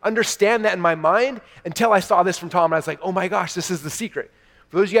like understand that in my mind until I saw this from Tom, and I was like, oh my gosh, this is the secret.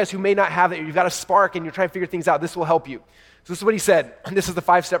 For those of you guys who may not have it, you've got a spark and you're trying to figure things out, this will help you. So this is what he said, and this is the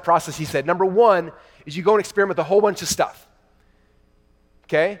 5-step process he said. Number 1 is you go and experiment with a whole bunch of stuff.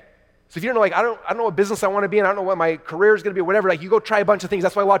 Okay? So if you don't know, like, I don't know what business I want to be in, I don't know what my career is going to be, or whatever, like, you go try a bunch of things.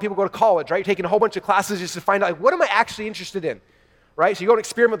 That's why a lot of people go to college, right? You're taking a whole bunch of classes just to find out, like, what am I actually interested in, right? So you go and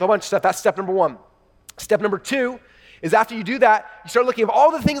experiment with a bunch of stuff. That's step number 1. Step number 2 is after you do that, you start looking at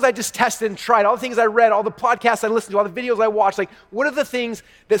all the things I just tested and tried, all the things I read, all the podcasts I listened to, all the videos I watched, like, what are the things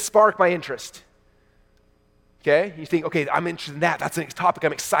that spark my interest? Okay? You think, okay, I'm interested in that. That's a topic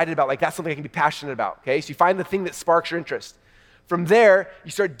I'm excited about. Like, that's something I can be passionate about, okay? So you find the thing that sparks your interest. From there,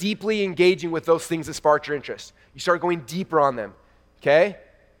 you start deeply engaging with those things that spark your interest. You start going deeper on them, okay?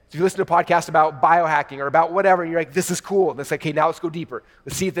 So if you listen to a podcast about biohacking or about whatever, and you're like, this is cool. And it's like, okay, now let's go deeper.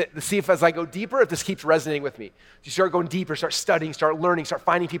 Let's see if as I go deeper, if this keeps resonating with me. So you start going deeper, start studying, start learning, start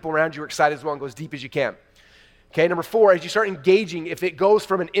finding people around you who are excited as well, and go as deep as you can. Okay, number 4, as you start engaging, if it goes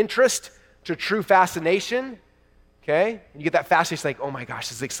from an interest to true fascination, okay, and you get that fascination, like, oh my gosh,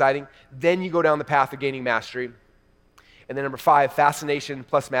 this is exciting, then you go down the path of gaining mastery. And then number 5, fascination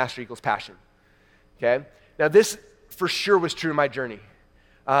plus mastery equals passion. Okay? Now this for sure was true in my journey.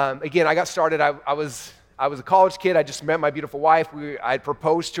 Again, I got started, I was a college kid, I just met my beautiful wife, I had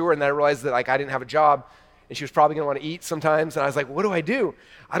proposed to her, and then I realized that like I didn't have a job, and she was probably gonna wanna eat sometimes, and I was like, what do I do?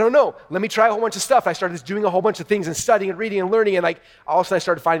 I don't know, let me try a whole bunch of stuff. I started doing a whole bunch of things and studying and reading and learning, and like all of a sudden I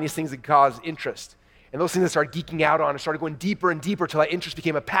started finding these things that cause interest. And those things I started geeking out on, I started going deeper and deeper till that interest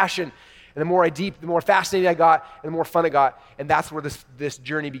became a passion. And the more fascinated I got, and the more fun it got, and that's where this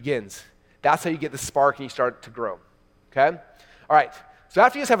journey begins. That's how you get the spark and you start to grow, okay? All right, so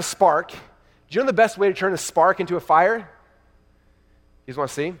after you guys have a spark, do you know the best way to turn a spark into a fire? You guys want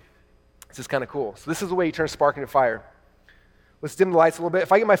to see? This is kind of cool. So this is the way you turn a spark into a fire. Let's dim the lights a little bit.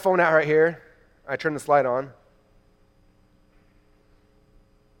 If I get my phone out right here, I turn this light on.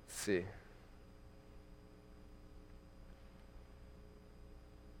 Let's see.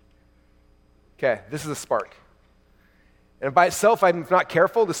 Okay, this is a spark. And by itself, if I'm not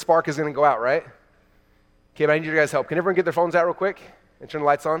careful, the spark is going to go out, right? Okay, but I need your guys' help. Can everyone get their phones out real quick and turn the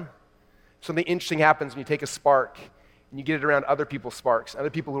lights on? Something interesting happens when you take a spark and you get it around other people's sparks,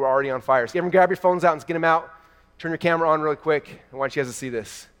 other people who are already on fire. So everyone grab your phones out and get them out. Turn your camera on really quick. I want you guys to see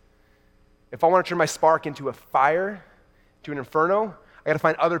this. If I want to turn my spark into a fire, to an inferno, I got to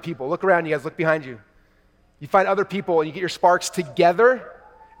find other people. Look around, you guys. Look behind you. You find other people and you get your sparks together,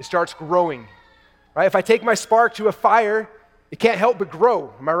 it starts growing. Right? If I take my spark to a fire, it can't help but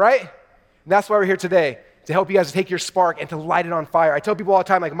grow. Am I right? And that's why we're here today, to help you guys to take your spark and to light it on fire. I tell people all the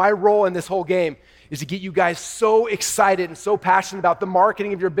time, like, my role in this whole game is to get you guys so excited and so passionate about the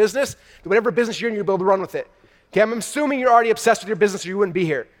marketing of your business that whatever business you're in, you'll be able to run with it. Okay, I'm assuming you're already obsessed with your business or you wouldn't be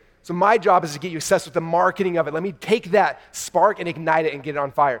here. So my job is to get you obsessed with the marketing of it. Let me take that spark and ignite it and get it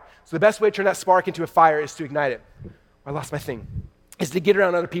on fire. So the best way to turn that spark into a fire is to ignite it. I lost my thing. Is to get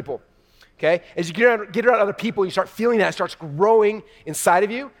around other people. Okay? As you get around other people, you start feeling that, it starts growing inside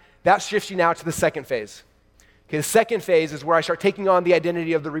of you. That shifts you now to the second phase. Okay, the second phase is where I start taking on the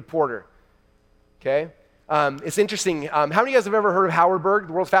identity of the reporter. Okay? It's interesting. How many of you guys have ever heard of Howard Berg,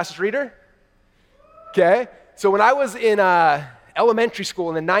 the world's fastest reader? Okay? So when I was in elementary school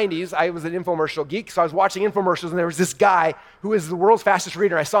in the 90s, I was an infomercial geek, so I was watching infomercials, and there was this guy who is the world's fastest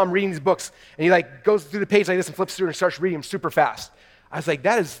reader. I saw him reading these books, and he like goes through the page like this and flips through and starts reading them super fast. I was like,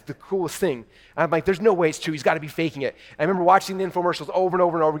 that is the coolest thing. And I'm like, there's no way it's true. He's got to be faking it. And I remember watching the infomercials over and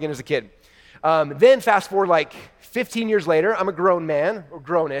over and over again as a kid. Then fast forward like 15 years later, I'm a grown man, or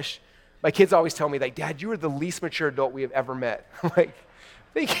grown-ish. My kids always tell me, like, Dad, you are the least mature adult we have ever met. I'm like,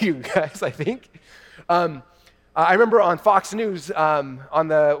 thank you, guys, I think. I remember on Fox News, on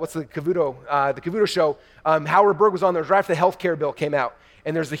the Cavuto show, Howard Berg was on there. It was right after the healthcare bill came out.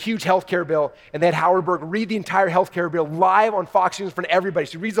 And there's a huge healthcare bill, and they had Howard Berg read the entire healthcare bill live on Fox News in front of everybody.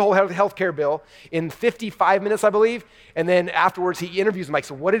 So he reads the whole healthcare bill in 55 minutes, I believe, and then afterwards he interviews them, like,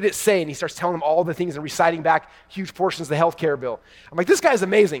 so what did it say? And he starts telling them all the things and reciting back huge portions of the healthcare bill. I'm like, this guy's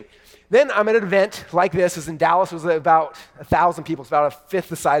amazing. Then I'm at an event like this. It's in Dallas. It was about 1,000 people. It's about a fifth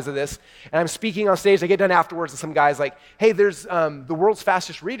the size of this. And I'm speaking on stage. I get done afterwards, and some guy's like, hey, there's the world's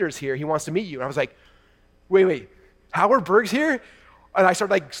fastest readers here. He wants to meet you. And I was like, wait, Howard Berg's here? And I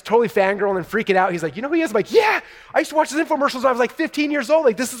started like totally fangirling and freaking out. He's like, you know who he is? I'm like, yeah, I used to watch his infomercials when I was like 15 years old.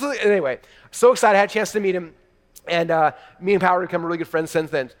 Like, this is, anyway, so excited. I had a chance to meet him. And me and Howard have become really good friends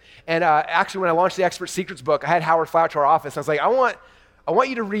since then. And actually, when I launched the Expert Secrets book, I had Howard fly out to our office. And I was like, I want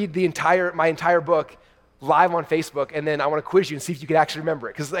you to read my entire book live on Facebook, and then I want to quiz you and see if you can actually remember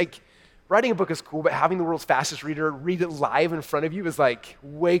it. Because like, writing a book is cool, but having the world's fastest reader read it live in front of you is like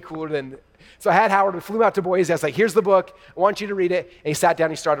way cooler than. So I had Howard, we flew him out to Boise. I was like, here's the book. I want you to read it. And he sat down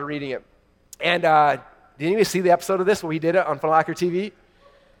and he started reading it. And did anybody see the episode of this where he did it on Funnel Hacker TV?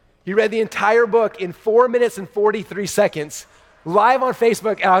 He read the entire book in 4 minutes and 43 seconds live on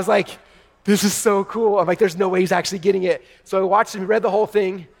Facebook. And I was like, this is so cool. I'm like, there's no way he's actually getting it. So I watched him, he read the whole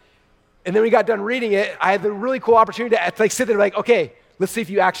thing. And then we got done reading it. I had the really cool opportunity to like sit there like, okay, let's see if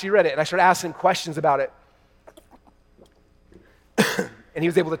you actually read it. And I started asking questions about it. And he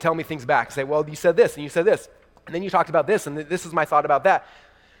was able to tell me things back. Say, well, you said this, and you said this. And then you talked about this, and this is my thought about that.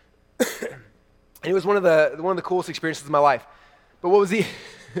 And it was one of the coolest experiences of my life. But what was the...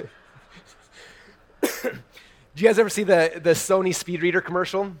 Did you guys ever see the Sony speed reader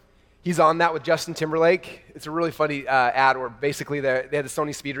commercial? He's on that with Justin Timberlake. It's a really funny ad where basically they had the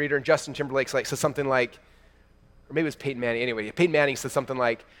Sony speed reader, and Justin Timberlake says something like, or maybe it was Peyton Manning. Anyway, Peyton Manning says something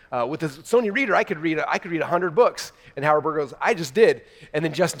like, with this Sony reader, I could read 100 books. And Howard Berg goes, I just did. And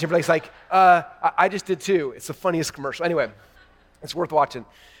then Justin Timberlake's like, I just did too. It's the funniest commercial. Anyway, it's worth watching.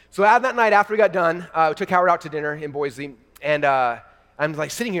 So that night after we got done, we took Howard out to dinner in Boise. And I'm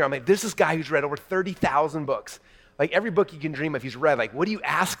like sitting here, I'm like, there's this guy who's read over 30,000 books. Like every book you can dream of, he's read. Like, what do you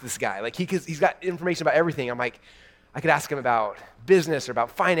ask this guy? Like he's got information about everything. I'm like, I could ask him about business or about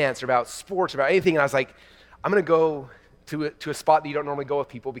finance or about sports or about anything. And I was like, I'm going to go to a spot that you don't normally go with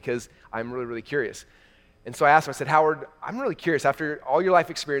people because I'm really, really curious. And so I asked him, I said, Howard, I'm really curious, after all your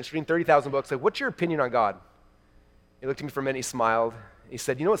life experience, reading 30,000 books, like, what's your opinion on God? He looked at me for a minute, he smiled. He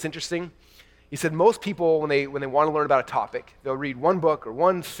said, you know what's interesting? He said, most people, when they want to learn about a topic, they'll read one book or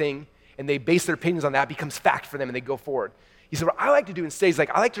one thing, and they base their opinions on that, it becomes fact for them, and they go forward. He said, what I like to do instead is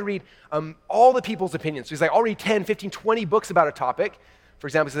I like to read all the people's opinions. So he's like, I'll read 10, 15, 20 books about a topic. For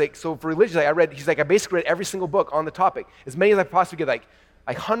example, so for religion, I basically read every single book on the topic, as many as I possibly could,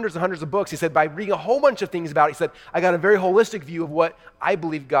 like hundreds and hundreds of books. He said, by reading a whole bunch of things about it, he said, I got a very holistic view of what I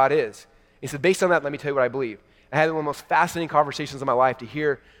believe God is. He said, based on that, let me tell you what I believe. I had one of the most fascinating conversations of my life to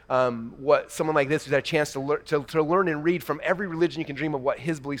hear what someone like this who's had a chance to learn and read from every religion you can dream of what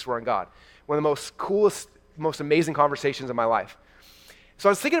his beliefs were on God. One of the most coolest, most amazing conversations of my life. So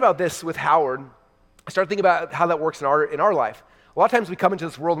I was thinking about this with Howard. I started thinking about how that works in our life. A lot of times we come into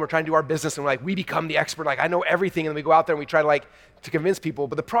this world and we're trying to do our business and we become the expert, I know everything, and then we go out there and we try to convince people.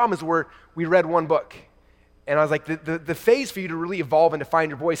 But the problem is we read one book. And I was like, the phase for you to really evolve and to find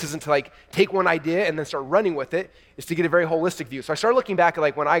your voice isn't to take one idea and then start running with it, is to get a very holistic view. So I started looking back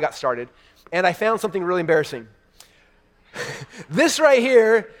at when I got started, and I found something really embarrassing. This right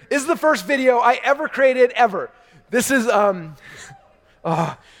here is the first video I ever created, ever. This is, last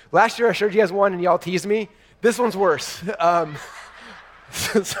year I showed you guys one and y'all teased me. This one's worse.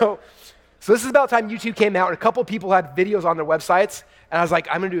 So this is about the time YouTube came out, and a couple people had videos on their websites, and I was like,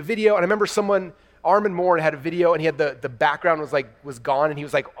 I'm gonna do a video. And I remember Armin Moore had a video, and he had the background was gone, and he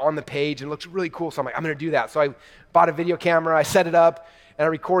was on the page, and it looked really cool. So I'm like, I'm gonna do that. So I bought a video camera, I set it up, and I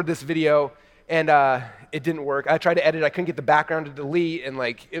recorded this video, and it didn't work. I tried to edit, I couldn't get the background to delete, and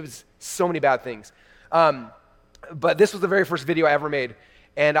it was so many bad things. But this was the very first video I ever made,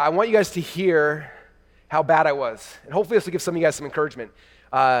 and I want you guys to hear how bad I was. And hopefully this will give some of you guys some encouragement.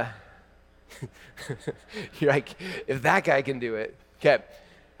 You're like, if that guy can do it. Okay.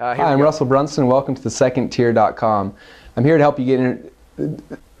 Hi, I'm Russell Brunson. Welcome to thesecondtier.com. I'm here to help you get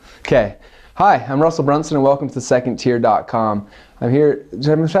Okay. Hi, I'm Russell Brunson, and welcome to thesecondtier.com. I'm here,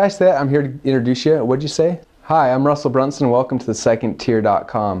 should I say that? I'm here to introduce you. What'd you say? Hi, I'm Russell Brunson, and welcome to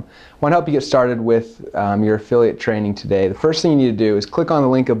thesecondtier.com. I want to help you get started with your affiliate training today. The first thing you need to do is click on the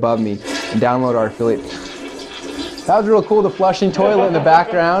link above me and download our affiliate. That was real cool, the flushing toilet in the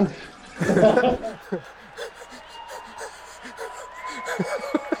background.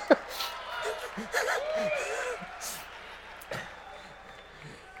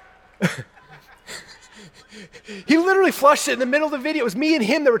 He literally flushed it in the middle of the video. It was me and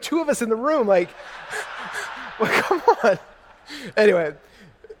him. There were two of us in the room. Come on. Anyway,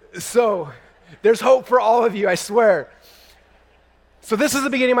 so there's hope for all of you, I swear. So this is the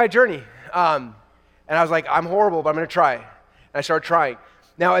beginning of my journey. And I was like, I'm horrible, but I'm going to try. And I started trying.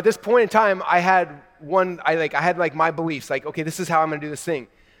 Now, at this point in time, I had my beliefs. Okay, this is how I'm going to do this thing.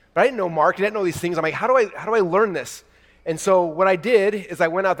 But I didn't know marketing. I didn't know these things. I'm like, how do I learn this? And so what I did is I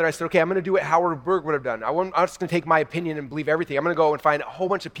went out there, I said, okay, I'm going to do what Howard Berg would have done. I'm just going to take my opinion and believe everything. I'm going to go and find a whole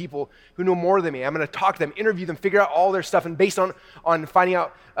bunch of people who know more than me. I'm going to talk to them, interview them, figure out all their stuff, and based on finding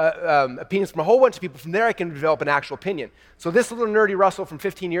out opinions from a whole bunch of people, from there I can develop an actual opinion. So this little nerdy Russell from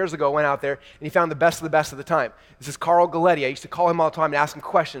 15 years ago went out there, and he found the best of the best of the time. This is Carl Galletti. I used to call him all the time and ask him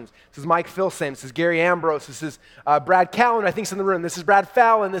questions. This is Mike Filsaime. This is Gary Ambrose. This is Brad Callen, I think is in the room. This is Brad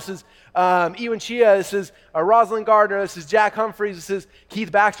Fallon. This is Ewan Chia. This is Rosalind Gardner. This is Jack Humphreys. This is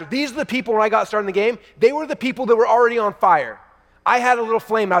Keith Baxter. These are the people when I got started in the game. They were the people that were already on fire. I had a little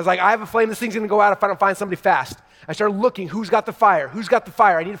flame. I was like, I have a flame. This thing's going to go out if I don't find somebody fast. I started looking, who's got the fire? Who's got the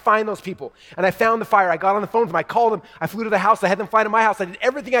fire? I need to find those people. And I found the fire. I got on the phone with them. I called them. I flew to the house. I had them fly to my house. I did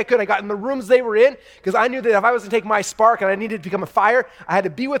everything I could. I got in the rooms they were in because I knew that if I was going to take my spark and I needed to become a fire, I had to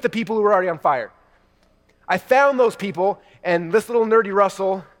be with the people who were already on fire. I found those people, and this little nerdy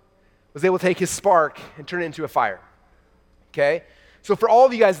Russell was able to take his spark and turn it into a fire. Okay? So for all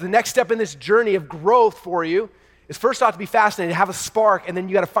of you guys, the next step in this journey of growth for you is first off to be fascinated, have a spark, and then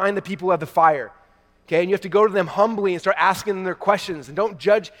you got to find the people who have the fire. Okay, and you have to go to them humbly and start asking them their questions, and don't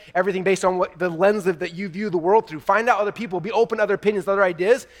judge everything based on what the lens that you view the world through. Find out other people, be open to other opinions, other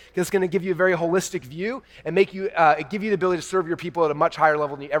ideas, because it's going to give you a very holistic view and make you give you the ability to serve your people at a much higher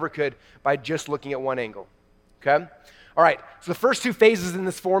level than you ever could by just looking at one angle. Okay, all right. So the first two phases in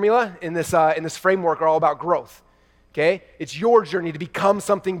this formula, in this framework, are all about growth. Okay, it's your journey to become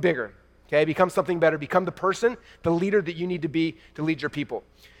something bigger. Okay, become something better, become the person, the leader that you need to be to lead your people.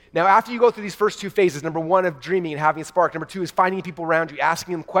 Now, after you go through these first two phases, number one of dreaming and having a spark, number two is finding people around you,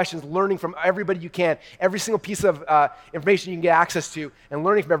 asking them questions, learning from everybody you can, every single piece of information you can get access to, and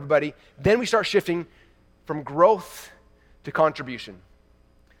learning from everybody, then we start shifting from growth to contribution.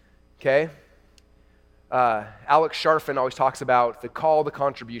 Okay? Alex Sharfin always talks about the call to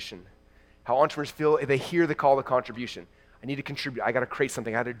contribution, how entrepreneurs feel if they hear the call to contribution. I need to contribute. I got to create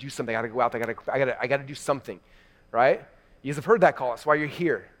something. I got to do something. I got to go out there. I got to do something, right? You guys have heard that call. That's why you're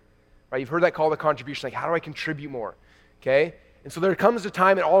here. Right? You've heard that call to contribution, like how do I contribute more, okay? And so there comes a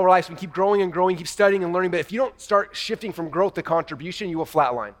time in all of our lives when we keep growing and growing, keep studying and learning, but if you don't start shifting from growth to contribution, you will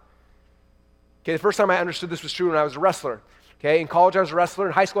flatline. Okay, the first time I understood this was true when I was a wrestler, okay? In college, I was a wrestler.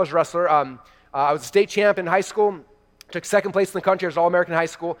 In high school, I was a wrestler. I was a state champ in high school, took second place in the country. I was All-American in high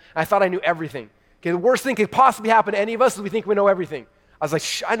school, and I thought I knew everything. Okay, the worst thing could possibly happen to any of us is we think we know everything. I was like,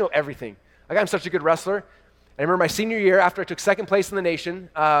 I know everything. Like, I'm such a good wrestler. And I remember my senior year, after I took second place in the nation,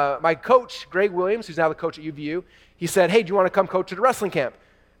 my coach, Greg Williams, who's now the coach at UVU, he said, hey, do you want to come coach at a wrestling camp?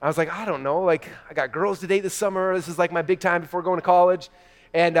 I was like, I don't know. Like, I got girls to date this summer. This is like my big time before going to college.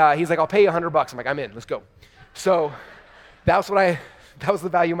 And he's like, I'll pay you $100. I'm like, I'm in. Let's go. So that was the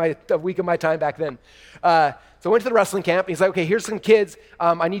value of a week of my time back then. So I went to the wrestling camp. And he's like, okay, here's some kids.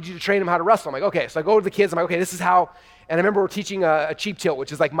 I need you to train them how to wrestle. I'm like, okay. So I go to the kids. I'm like, okay, this is how. And I remember we're teaching a cheap tilt,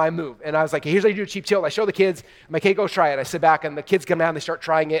 which is like my move. And I was like, hey, here's how you do a cheap tilt. I show the kids. I'm like, hey, go try it. I sit back, and the kids come out, and they start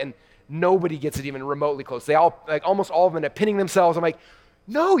trying it, and nobody gets it even remotely close. They all, like almost all of them, end up pinning themselves. I'm like,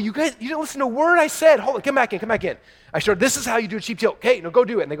 no, you guys, you didn't listen to a word I said. Hold on, come back in. I showed, this is how you do a cheap tilt. Okay, no, go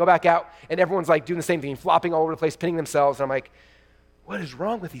do it. And they go back out, and everyone's like doing the same thing, flopping all over the place, pinning themselves. And I'm like, what is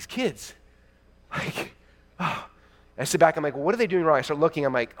wrong with these kids? Like, oh. And I sit back, I'm like, well, what are they doing wrong? I start looking,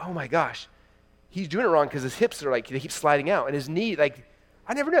 I'm like, oh my gosh, he's doing it wrong because his hips are like, they keep sliding out. And his knee, like,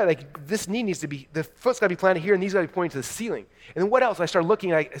 I never know, like this knee needs to be, the foot's got to be planted here, and these got to be pointing to the ceiling. And then what else? I started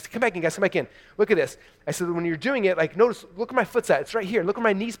looking, I said, come back in, guys, come back in. Look at this. I said, when you're doing it, like, notice, look where my foot's at. It's right here. Look where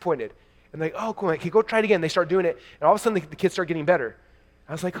my knee's pointed. And they're like, oh, cool. I'm like, okay, go try it again. They start doing it, and all of a sudden the kids start getting better.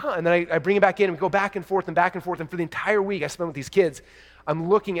 I was like, huh. And then I bring it back in, and we go back and forth. And for the entire week I spent with these kids, I'm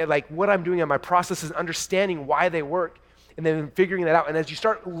looking at like what I'm doing on my processes, understanding why they work, and then figuring that out. And as you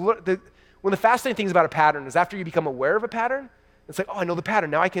start, one of the fascinating things about a pattern is after you become aware of a pattern, it's like, oh, I know the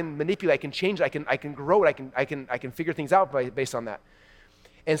pattern. Now I can manipulate, I can change it, I can grow it, I can figure things out based on that.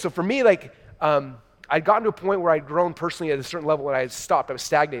 And so for me, like, I'd gotten to a point where I'd grown personally at a certain level and I had stopped, I was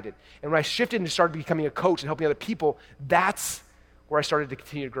stagnated. And when I shifted and started becoming a coach and helping other people, that's where I started to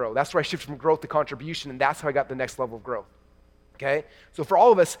continue to grow. That's where I shifted from growth to contribution, and that's how I got the next level of growth. Okay? So for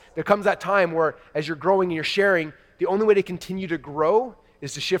all of us, there comes that time where as you're growing and you're sharing, the only way to continue to grow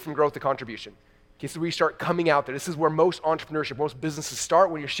is to shift from growth to contribution. Okay, so we start coming out there. This is where most entrepreneurship, most businesses start,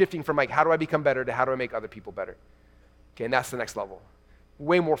 when you're shifting from like, how do I become better to how do I make other people better? Okay, and that's the next level.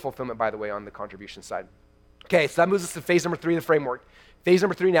 Way more fulfillment, by the way, on the contribution side. Okay, so that moves us to phase number 3 of the framework. Phase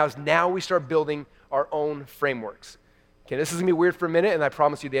number 3 now we start building our own frameworks. Okay, this is gonna be weird for a minute, and I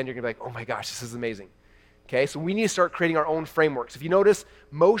promise you at the end you're gonna be like, oh my gosh, this is amazing. Okay, so we need to start creating our own frameworks. If you notice,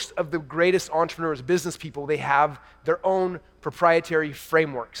 most of the greatest entrepreneurs, business people, they have their own proprietary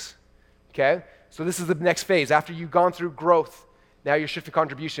frameworks. Okay, so this is the next phase. After you've gone through growth, now you're shifting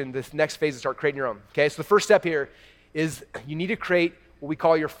contribution, this next phase is start creating your own. Okay, so the first step here is you need to create what we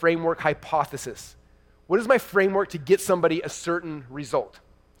call your framework hypothesis. What is my framework to get somebody a certain result?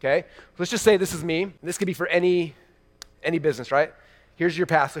 Okay, so let's just say this is me. This could be for any business, right? Here's your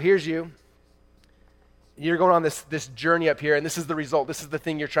path. So here's you. You're going on this journey up here, and this is the result. This is the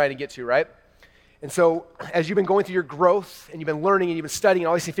thing you're trying to get to, right? And so as you've been going through your growth, and you've been learning, and you've been studying, and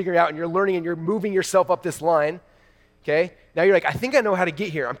all these things figuring out, and you're learning, and you're moving yourself up this line, okay? Now you're like, I think I know how to get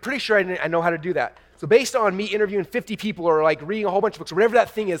here. I'm pretty sure I know how to do that. So based on me interviewing 50 people or like reading a whole bunch of books or whatever that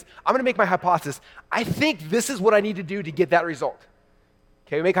thing is, I'm gonna make my hypothesis. I think this is what I need to do to get that result.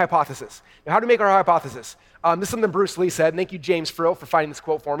 Okay, we make a hypothesis. Now how do we make our hypothesis? This is something Bruce Lee said. Thank you, James Frill, for finding this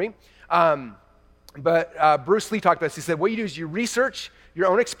quote for me. But Bruce Lee talked about this. He said, what you do is you research your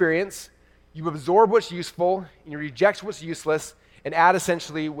own experience, you absorb what's useful, and you reject what's useless, and add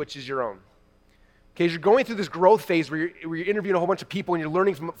essentially which is your own. Okay, as you're going through this growth phase where you're interviewing a whole bunch of people and you're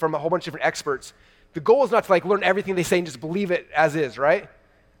learning from a whole bunch of different experts, the goal is not to like learn everything they say and just believe it as is, right?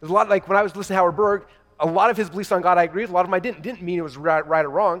 There's a lot, like when I was listening to Howard Berg, a lot of his beliefs on God I agree with, a lot of them I didn't mean it was right or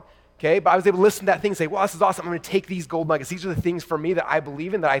wrong, okay? But I was able to listen to that thing and say, well, this is awesome, I'm gonna take these gold nuggets. These are the things for me that I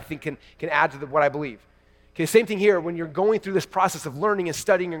believe in that I think can add to what I believe. Okay, same thing here. When you're going through this process of learning and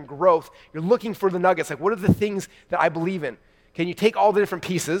studying and growth, you're looking for the nuggets. Like, what are the things that I believe in? Okay, you take all the different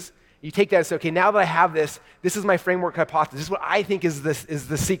pieces, you take that and say, okay, now that I have this is my framework hypothesis. This is what I think is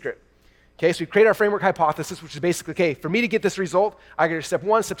the secret. Okay, so we create our framework hypothesis, which is basically, okay, for me to get this result, I go to step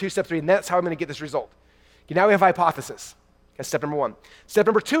 1, step 2, step 3, and that's how I'm gonna get this result. Okay, now we have hypothesis. That's step number 1. Step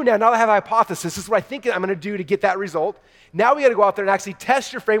number 2, now that I have a hypothesis, this is what I think I'm gonna do to get that result. Now we gotta go out there and actually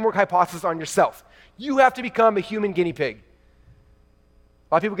test your framework hypothesis on yourself. You have to become a human guinea pig.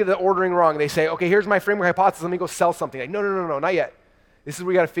 A lot of people get the ordering wrong. They say, okay, here's my framework hypothesis, let me go sell something. Like, no, not yet. This is where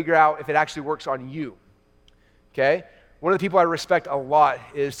we gotta figure out if it actually works on you, okay? One of the people I respect a lot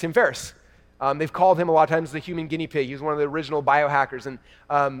is Tim Ferriss. They've called him a lot of times the human guinea pig. He was one of the original biohackers. And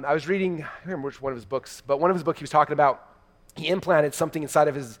I was reading, I don't remember which one of his books, but one of his books he was talking about, he implanted something inside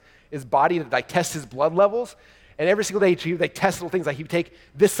of his body to like test his blood levels. And every single day he would like test little things, like he would take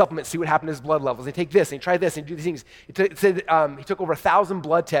this supplement, see what happened to his blood levels. He'd take this, and he'd try this, and he'd do these things. It said he took over 1,000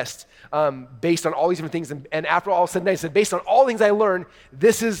 blood tests based on all these different things. And after all said and done, he said, based on all the things I learned,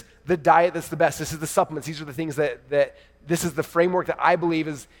 this is the diet that's the best. This is the supplements. These are the things that this is the framework that I believe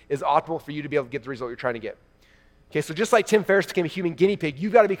is optimal for you to be able to get the result you're trying to get. Okay, so just like Tim Ferriss became a human guinea pig,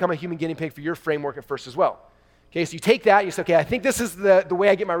 you've got to become a human guinea pig for your framework at first as well. Okay, so you take that, you say, okay, I think this is the way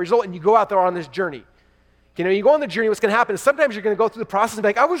I get my result, and you go out there on this journey. You know, you go on the journey, what's going to happen is sometimes you're going to go through the process and be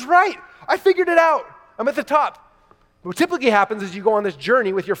like, I was right. I figured it out. I'm at the top. But what typically happens is you go on this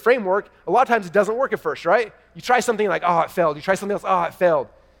journey with your framework. A lot of times it doesn't work at first, right? You try something like, oh, it failed. You try something else, oh, it failed.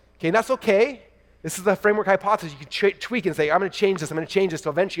 Okay, and that's okay. This is the framework hypothesis. You can tweak and say, I'm going to change this. I'm going to change this. So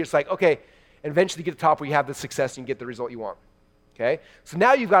eventually it's like, okay, and eventually you get to the top where you have the success and you get the result you want. Okay? So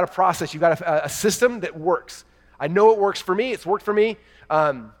now you've got a process. You've got a system that works. I know it works for me. It's worked for me.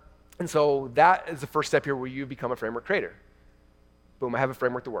 And so that is the first step here where you become a framework creator. Boom, I have a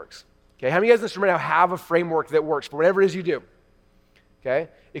framework that works. Okay, how many of you guys in this room right now have a framework that works for whatever it is you do? Okay,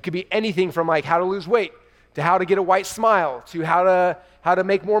 it could be anything from like how to lose weight to how to get a white smile to how to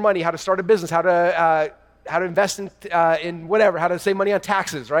make more money, how to start a business, how to invest in whatever, how to save money on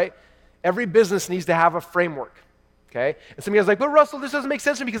taxes, right? Every business needs to have a framework. Okay, and some of you guys are like, but Russell, this doesn't make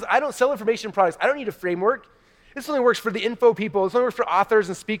sense to me because I don't sell information products. I don't need a framework. This only works for the info people. This only works for authors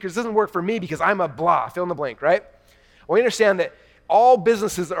and speakers. It doesn't work for me because I'm a blah, fill in the blank, right? Well, we understand that all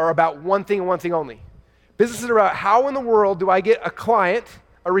businesses are about one thing and one thing only. Businesses are about how in the world do I get a client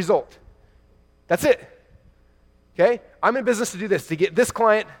a result? That's it. Okay? I'm in business to do this, to get this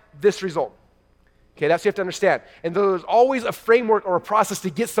client this result. Okay, that's what you have to understand. And there's always a framework or a process to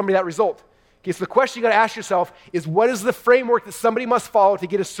get somebody that result. Okay, so the question you got to ask yourself is what is the framework that somebody must follow to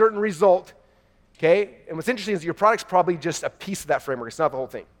get a certain result? Okay, and what's interesting is your product's probably just a piece of that framework. It's not the whole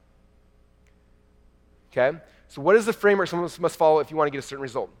thing. Okay, so what is the framework someone must follow if you want to get a certain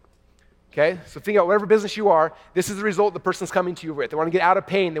result? Okay, so think about whatever business you are, this is the result the person's coming to you with. They want to get out of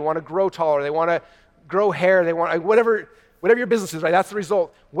pain, they want to grow taller, they want to grow hair, they want whatever your business is, right? That's the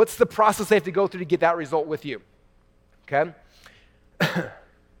result. What's the process they have to go through to get that result with you? Okay?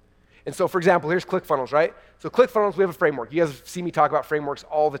 And so, for example, here's ClickFunnels, right? So ClickFunnels, we have a framework. You guys see me talk about frameworks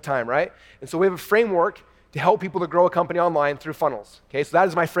all the time, right? And so we have a framework to help people to grow a company online through funnels. Okay, so that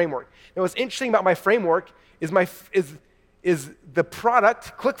is my framework. Now, what's interesting about my framework is the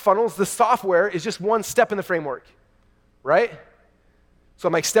product, ClickFunnels, the software, is just one step in the framework, right? So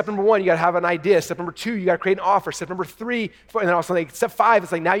I'm like, step number 1, you got to have an idea. Step number 2, you got to create an offer. Step number 3, and then also like step 5,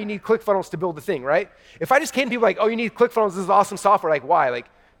 it's like now you need ClickFunnels to build the thing, right? If I just came to people like, oh, you need ClickFunnels, this is awesome software, like why? Like,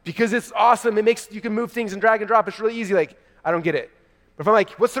 because it's awesome, you can move things and drag and drop, it's really easy, like, I don't get it. But if I'm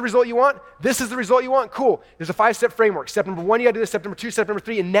like, what's the result you want? This is the result you want? Cool. There's a 5-step framework. Step number 1, you got to do this. Step number 2, step number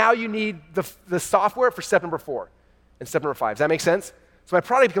 3, and now you need the software for step number 4 and step number 5. Does that make sense? So my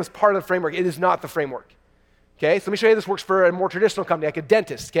product becomes part of the framework. It is not the framework. Okay, so let me show you how this works for a more traditional company, like a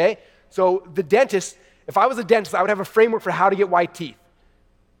dentist, okay? So the dentist, if I was a dentist, I would have a framework for how to get white teeth.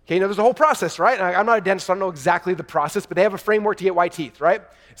 Okay, now there's a whole process, right? I'm not a dentist, so I don't know exactly the process, but they have a framework to get white teeth, right?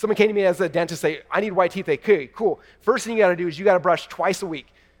 Someone came to me as a dentist, say, I need white teeth. They, okay, cool. First thing you gotta do is you gotta brush twice a week.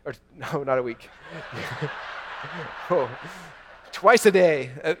 Or, no, not a week. Oh, twice a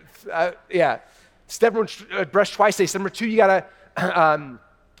day. Yeah. Step 1, brush twice a day. Step number 2, you gotta,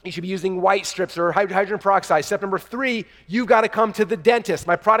 you should be using white strips or hydrogen peroxide. Step number 3, you got to come to the dentist.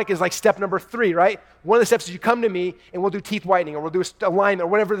 My product is like step number 3, right? One of the steps is you come to me and we'll do teeth whitening or we'll do alignment or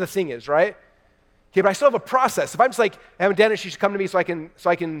whatever the thing is, right? Okay, but I still have a process. If I'm just like, I have a dentist, you should come to me so I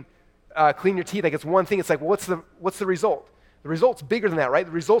can clean your teeth. Like it's one thing. It's like, well, what's the result? The result's bigger than that, right?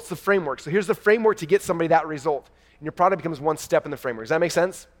 The result's the framework. So here's the framework to get somebody that result. And your product becomes one step in the framework. Does that make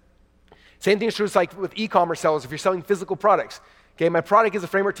sense? Same thing is true like with e-commerce sellers if you're selling physical products. Okay, my product is a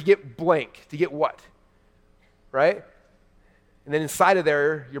framework to get blank, to get what, right? And then inside of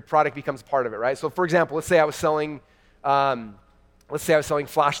there, your product becomes part of it, right? So for example, let's say I was selling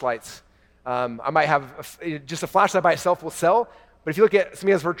flashlights. I might have just a flashlight by itself will sell, but if you look at, some of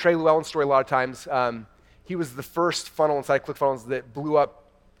you guys have heard Trey Llewellyn's story a lot of times. He was the first funnel inside ClickFunnels that blew up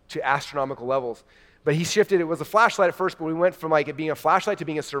to astronomical levels. But he shifted, it was a flashlight at first, but we went from like it being a flashlight to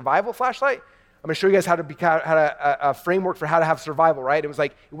being a survival flashlight. I'm going to show you guys how a framework for how to have survival, right?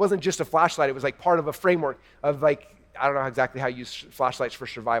 It wasn't just a flashlight. It was like part of a framework of like, I don't know exactly how you use flashlights for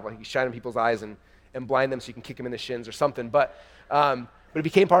survival. You shine in people's eyes and blind them so you can kick them in the shins or something. But it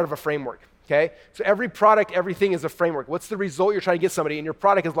became part of a framework, okay? So every product, everything is a framework. What's the result you're trying to get somebody? And your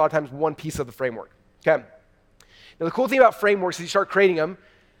product is a lot of times one piece of the framework, okay? Now the cool thing about frameworks is you start creating them.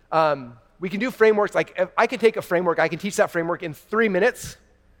 We can do frameworks, like if I can take a framework, I can teach that framework in 3 minutes,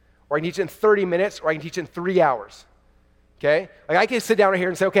 or I can teach it in 30 minutes, or I can teach it in 3 hours, okay? Like I can sit down here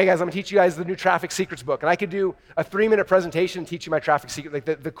and say, okay guys, I'm gonna teach you guys the new Traffic Secrets book, and I could do a 3-minute presentation and teach you my Traffic Secret, like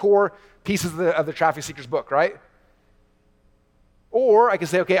the core pieces of the Traffic Secrets book, right? Or I could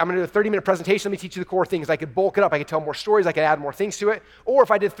say, okay, I'm going to do a 30-minute presentation. Let me teach you the core things. I could bulk it up. I could tell more stories. I could add more things to it. Or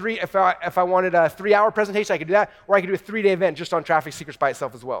if I wanted a 3-hour presentation, I could do that. Or I could do a 3-day event just on traffic secrets by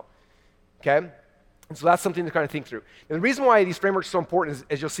itself as well. Okay? And so that's something to kind of think through. And the reason why these frameworks are so important, is,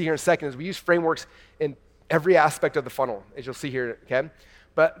 as you'll see here in a second, is we use frameworks in every aspect of the funnel, as you'll see here. Okay?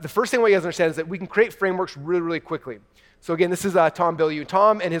 But the first thing I want you guys to understand is that we can create frameworks really, really quickly. So again, this is Tom Bilyeu.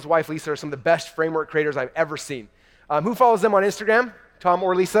 Tom and his wife Lisa are some of the best framework creators I've ever seen. Who follows them on Instagram? Tom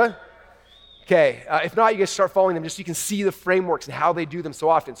or Lisa? Okay, if not, you guys start following them just so you can see the frameworks and how they do them so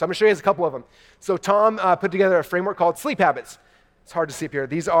often. So I'm gonna show you guys a couple of them. So Tom put together a framework called Sleep Habits. It's hard to see up here.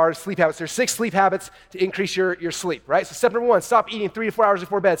 These are sleep habits. There's 6 sleep habits to increase your sleep, right? So step number 1, stop eating 3 to 4 hours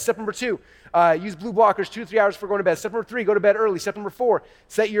before bed. Step number 2, use blue blockers 2 to 3 hours before going to bed. Step number 3, go to bed early. Step number 4,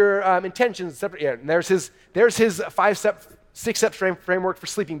 set your intentions. And there's his 6-step framework for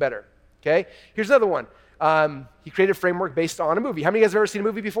sleeping better, okay? Here's another one. He created a framework based on a movie. How many of you guys have ever seen a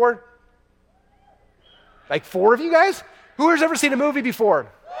movie before? Like 4 of you guys? Who has ever seen a movie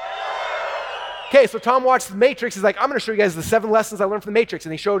before? Okay, so Tom watched The Matrix. He's like, I'm going to show you guys the 7 lessons I learned from The Matrix.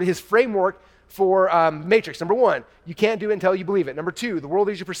 And he showed his framework for Matrix. Number 1, you can't do it until you believe it. Number 2, the world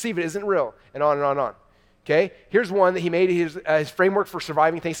as you perceive it isn't real. And on and on and on. Okay, here's one that he made his framework for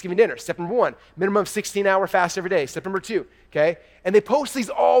surviving Thanksgiving dinner. Step number 1, minimum 16-hour fast every day. Step number 2, okay? And they post these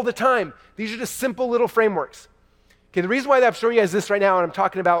all the time. These are just simple little frameworks. Okay, the reason why I'm showing you guys this right now, and I'm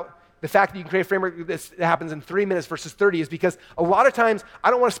talking about the fact that you can create a framework that happens in 3 minutes versus 30, is because a lot of times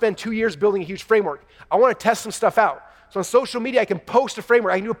I don't want to spend 2 years building a huge framework. I want to test some stuff out. So on social media, I can post a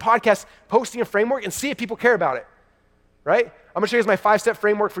framework. I can do a podcast posting a framework and see if people care about it, right? I'm going to show you guys my 5-step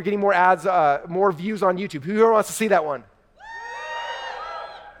framework for getting more ads, more views on YouTube. Who here wants to see that one?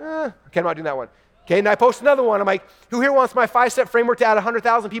 Okay, I'm not doing that one. Okay, and I post another one. I'm like, who here wants my 5-step framework to add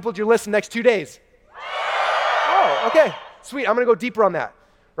 100,000 people to your list in the next 2 days? Oh, okay, sweet. I'm going to go deeper on that.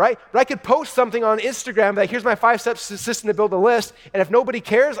 Right? But I could post something on Instagram like, here's my 5-step system to build a list, and if nobody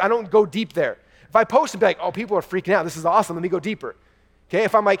cares, I don't go deep there. If I post and be like, oh, people are freaking out, this is awesome, let me go deeper. Okay,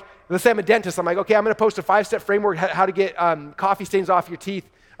 if I'm like, let's say I'm a dentist, I'm like, okay, I'm gonna post a 5-step framework how to get coffee stains off your teeth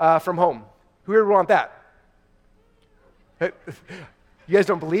from home. Who here would want that? You guys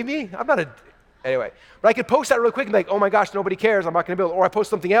don't believe me? I'm not anyway. But I could post that real quick and be like, oh my gosh, nobody cares, I'm not gonna build it. Or I post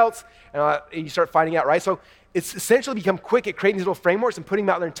something else, and you start finding out, right? So it's essentially become quick at creating these little frameworks and putting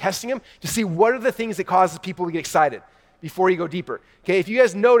them out there and testing them to see what are the things that causes people to get excited before you go deeper. Okay, if you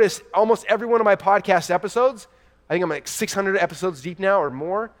guys notice, almost every one of my podcast episodes, I think I'm like 600 episodes deep now or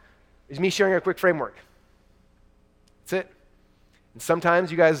more, is me sharing a quick framework. That's it. And sometimes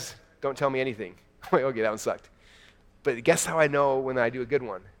you guys don't tell me anything. Like, okay, that one sucked. But guess how I know when I do a good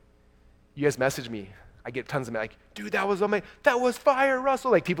one? You guys message me. I get tons of like, dude, that was amazing. That was fire,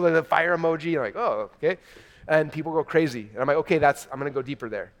 Russell. Like people are the fire emoji. And I'm like, oh, okay. And people go crazy. And I'm like, okay, I'm going to go deeper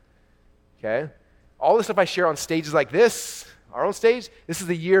there. Okay? All the stuff I share on stages like this, our own stage, this is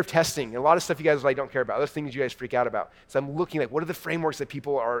the year of testing. And a lot of stuff you guys like don't care about. Those things you guys freak out about. So I'm looking like, what are the frameworks that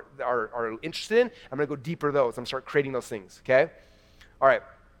people are interested in? I'm going to go deeper those. I'm going to start creating those things. Okay? All right.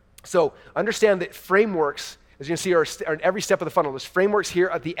 So understand that frameworks, as you can see, are in every step of the funnel. There's frameworks here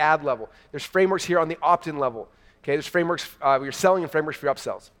at the ad level. There's frameworks here on the opt-in level. Okay? There's frameworks where you're selling and frameworks for your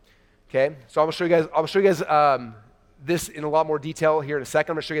upsells. Okay, so I'll show you guys this in a lot more detail here in a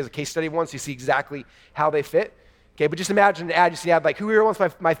second. I'm going to show you guys a case study of one so you see exactly how they fit. Okay, but just imagine an ad. You see an ad like, who here wants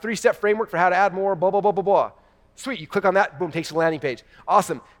my 3-step framework for how to add more, blah, blah, blah, blah, blah. Sweet, you click on that, boom, takes you to the landing page.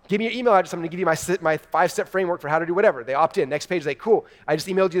 Awesome, give me your email address. I'm going to give you my 5-step framework for how to do whatever. They opt in. Next page, they cool. I just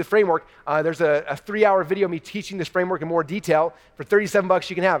emailed you the framework. There's a 3-hour video of me teaching this framework in more detail. For $37,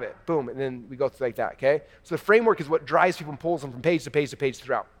 you can have it. Boom, and then we go through like that, okay? So the framework is what drives people and pulls them from page to page to page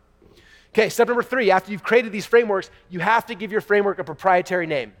throughout. Okay, step number 3, after you've created these frameworks, you have to give your framework a proprietary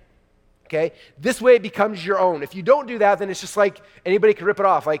name. Okay, this way it becomes your own. If you don't do that, then it's just like anybody can rip it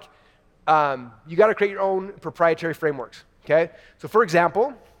off. Like, you got to create your own proprietary frameworks. Okay, so for example,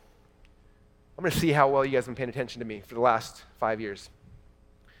 I'm going to see how well you guys have been paying attention to me for the last 5 years.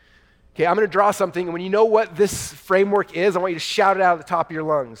 Okay, I'm going to draw something, and when you know what this framework is, I want you to shout it out at the top of your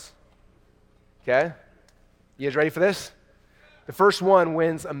lungs. Okay, you guys ready for this? The first one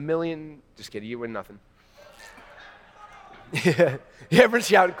wins $1 million. Just kidding, you win nothing. Yeah, everyone's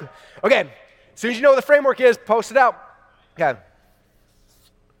shouting. Okay, as soon as you know what the framework is, post it out. Okay.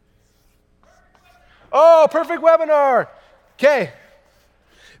 Oh, perfect webinar. Okay.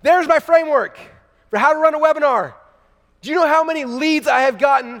 There's my framework for how to run a webinar. Do you know how many leads I have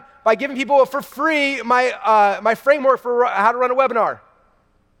gotten by giving people for free my framework for how to run a webinar?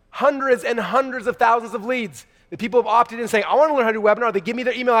 Hundreds and hundreds of thousands of leads. The people have opted in saying, I want to learn how to do webinar. They give me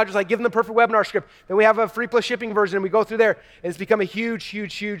their email address. I give them the perfect webinar script. Then we have a free plus shipping version, and we go through there. And it's become a huge,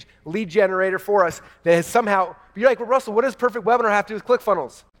 huge, huge lead generator for us that has somehow, but you're like, well, Russell, what does perfect webinar have to do with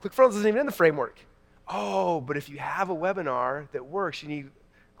ClickFunnels? ClickFunnels isn't even in the framework. Oh, but if you have a webinar that works, you need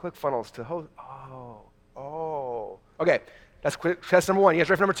ClickFunnels to host. Okay, that's test number one. You guys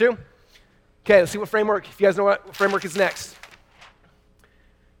ready for number two? Okay, let's see what framework, if you guys know what framework is next.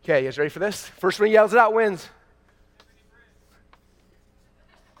 Okay, you guys ready for this? First one who yells it out wins.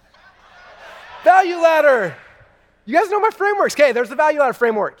 Value ladder. You guys know my frameworks. Okay, there's the value ladder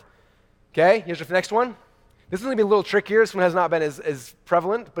framework. Okay, here's the next one. This is going to be a little trickier. This one has not been as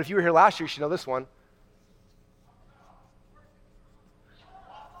prevalent, but if you were here last year, you should know this one.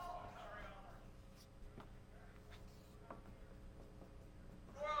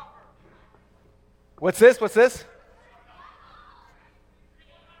 What's this? What's this?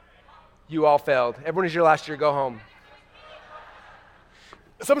 You all failed. Everyone who's here last year, go home.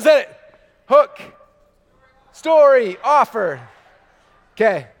 Someone said it. Hook, story, offer.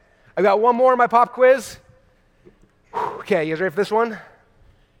 Okay, I got one more in my pop quiz. Okay, you guys ready for this one?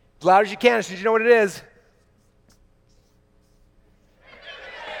 As loud as you can, as soon as you know what it is.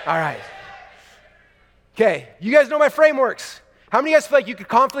 All right. Okay, you guys know my frameworks. How many of you guys feel like you could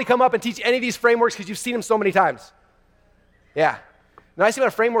confidently come up and teach any of these frameworks because you've seen them so many times? Yeah. The nice thing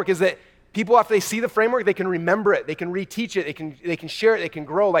about a framework is that people, after they see the framework, they can remember it, they can reteach it, they can share it, they can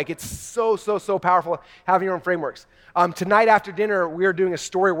grow. Like, it's so powerful having your own frameworks. Tonight after dinner, we are doing a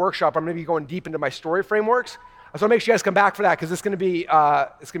story workshop. I'm going to be going deep into my story frameworks. So make sure you guys come back for that because it's going to be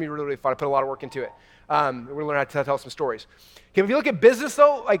really, really fun. I put a lot of work into it. We're going to learn how to tell some stories. Okay, if you look at business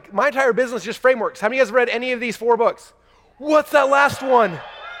though, like my entire business is just frameworks. How many of you guys read any of these 4 books? What's that last one?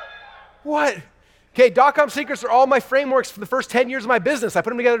 What? Okay, .com secrets are all my frameworks for the first 10 years of my business. I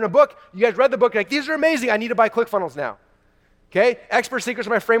put them together in a book. You guys read the book. You're like, these are amazing. I need to buy ClickFunnels now. Okay, expert secrets are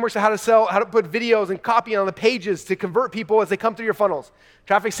my frameworks of how to sell, how to put videos and copy on the pages to convert people as they come through your funnels.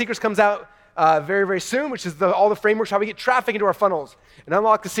 Traffic secrets comes out very, very soon, which is all the frameworks, how we get traffic into our funnels. And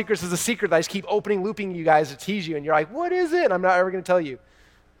unlock the secrets is a secret that I just keep looping you guys to tease you. And you're like, what is it? I'm not ever going to tell you.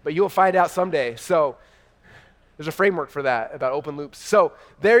 But you'll find out someday. So there's a framework for that about open loops. So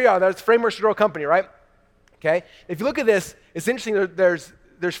there you are. That's frameworks to grow a company, right? Okay. If you look at this, it's interesting.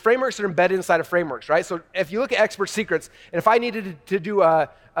 There's frameworks that are embedded inside of frameworks, right? So if you look at expert secrets, and if I needed to do a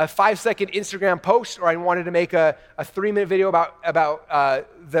 5-second Instagram post, or I wanted to make a 3-minute video about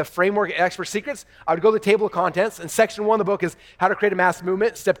the framework expert secrets, I would go to the table of contents, and section 1 of the book is how to create a mass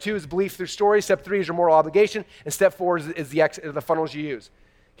movement. Step 2 is belief through story. Step 3 is your moral obligation, and step 4 is the funnels you use.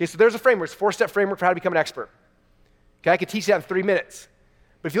 Okay, so there's a framework. It's a 4-step framework for how to become an expert. Okay, I could teach that in 3 minutes.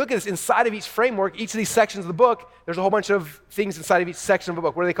 But if you look at this, inside of each framework, each of these sections of the book, there's a whole bunch of things inside of each section of a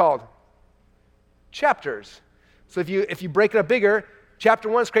book. What are they called? Chapters. So if you break it up bigger, chapter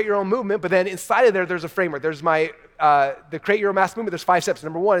 1 is create your own movement, but then inside of there's a framework. There's the create your own mass movement. There's 5 steps.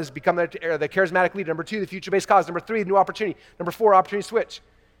 Number 1 is become the charismatic leader. Number 2, the future-based cause. Number 3, the new opportunity. Number 4, opportunity switch.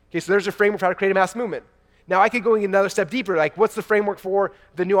 Okay, so there's a framework for how to create a mass movement. Now I could go another step deeper, like what's the framework for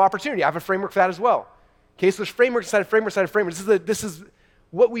the new opportunity? I have a framework for that as well. Okay, so there's frameworks inside of frameworks inside of frameworks. This is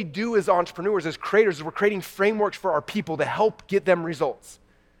what we do as entrepreneurs, as creators, is we're creating frameworks for our people to help get them results.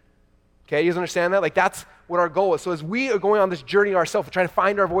 Okay, you guys understand that? Like that's what our goal is. So as we are going on this journey ourselves, we're trying to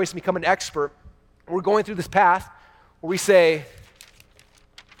find our voice and become an expert, we're going through this path where we say,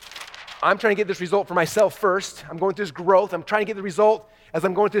 I'm trying to get this result for myself first. I'm going through this growth. I'm trying to get the result. As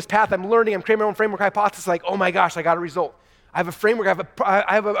I'm going through this path, I'm learning. I'm creating my own framework hypothesis. Like, oh my gosh, I got a result. I have a framework.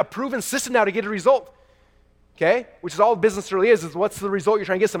 I have a proven system now to get a result. Okay, which is all business really is what's the result you're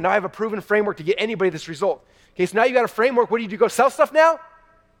trying to get some. Now I have a proven framework to get anybody this result. Okay, so now you got a framework. What do? Go sell stuff now?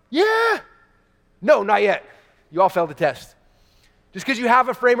 Yeah. No, not yet. You all failed the test. Just because you have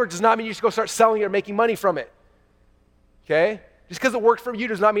a framework does not mean you should go start selling it or making money from it. Okay? Just because it worked for you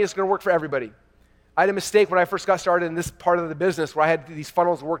does not mean it's going to work for everybody. I had a mistake when I first got started in this part of the business where I had these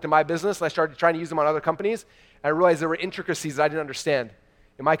funnels that worked in my business, and I started trying to use them on other companies, and I realized there were intricacies that I didn't understand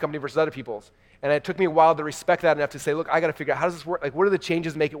in my company versus other people's. And it took me a while to respect that enough to say, look, I got to figure out how does this work? Like, what are the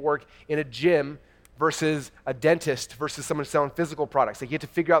changes that make it work in a gym versus a dentist versus someone selling physical products? Like, you have to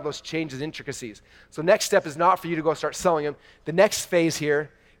figure out those changes, intricacies. So next step is not for you to go start selling them. The next phase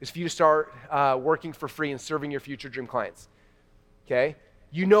here is for you to start working for free and serving your future dream clients. Okay?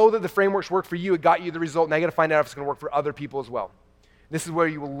 You know that the frameworks work for you. It got you the result. Now you got to find out if it's going to work for other people as well. This is where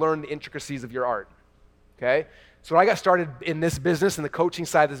you will learn the intricacies of your art. Okay? So when I got started in this business, in the coaching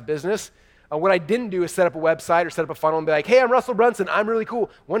side of this business, what I didn't do is set up a website or set up a funnel and be like, hey, I'm Russell Brunson. I'm really cool.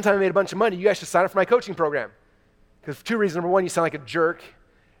 One time I made a bunch of money. You guys should sign up for my coaching program. Because for 2 reasons. Number 1, you sound like a jerk.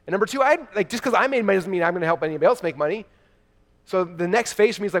 And And number two, just because I made money doesn't mean I'm going to help anybody else make money. So the next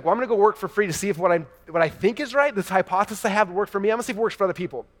phase for me is like, well, I'm going to go work for free to see if what I think is right, this hypothesis I have to work for me, I'm going to see if it works for other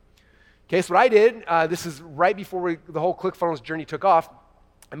people. Okay, so what I did, this is right before the whole ClickFunnels journey took off.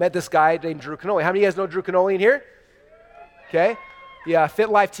 I met this guy named Drew Canoli. How many of you guys know Drew Canoli in here? Okay. Yeah, Fit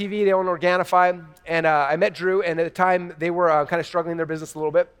Life TV, they own Organifi. And I met Drew, and at the time, they were kind of struggling in their business a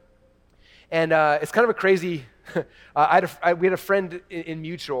little bit. And it's kind of a crazy, we had a friend in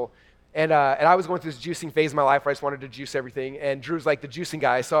mutual, and I was going through this juicing phase in my life where I just wanted to juice everything, and Drew's like the juicing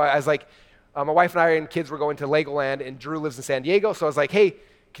guy. So I was like, my wife and I and kids were going to Legoland, and Drew lives in San Diego, so I was like, hey,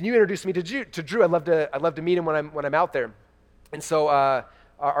 can you introduce me to Drew? I'd love to meet him when I'm out there. And so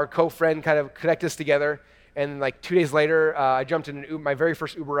our co-friend kind of connected us together, and like 2 days later, I jumped in my very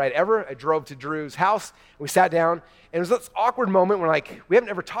first Uber ride ever. I drove to Drew's house, and we sat down, and it was this awkward moment where like, we haven't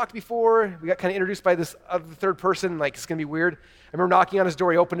ever talked before. We got kind of introduced by this other third person, like it's gonna be weird. I remember knocking on his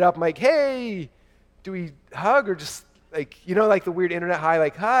door, he opened it up, I'm like, hey, do we hug or just like, like the weird internet hi,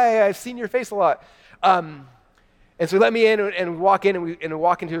 like, hi, I've seen your face a lot. And so he let me in, and we walk in, and we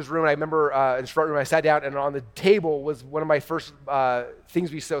walk into his room, and I remember in his front room, I sat down, and on the table was one of my first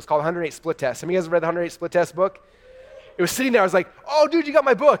things we saw. It was called 108 Split Test. Some of you guys have read the 108 Split Test book? It was sitting there, I was like, oh, dude, you got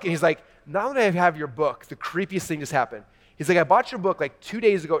my book. And he's like, now that I have your book, the creepiest thing just happened. He's like, I bought your book like 2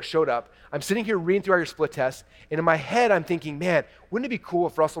 days ago, it showed up. I'm sitting here reading through all your split tests, and in my head, I'm thinking, man, wouldn't it be cool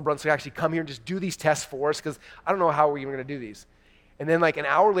if Russell Brunson could actually come here and just do these tests for us, because I don't know how we're even gonna do these. And then like an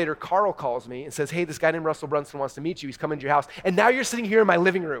hour later, Carl calls me and says, hey, this guy named Russell Brunson wants to meet you. He's coming to your house. And now you're sitting here in my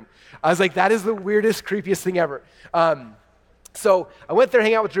living room. I was like, that is the weirdest, creepiest thing ever. So I went there,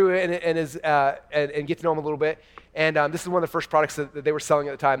 hang out with Drew and get to know him a little bit. And this is one of the first products that they were selling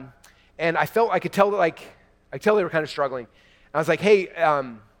at the time. And I could tell that they were kind of struggling. And I was like, hey,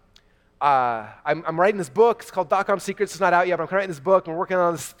 I'm writing this book. It's called .com Secrets. It's not out yet, but I'm writing this book. And we're working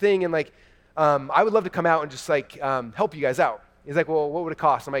on this thing. And like, I would love to come out and just like help you guys out. He's like, well, what would it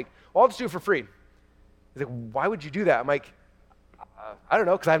cost? I'm like, well, I'll just do it for free. He's like, why would you do that? I'm like, I don't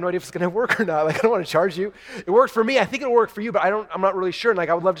know, because I have no idea if it's going to work or not. Like, I don't want to charge you. It worked for me. I think it'll work for you, but I'm not really sure. And like,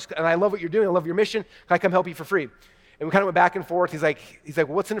 I would love and I love what you're doing. I love your mission. Can I come help you for free? And we kind of went back and forth. He's like, well,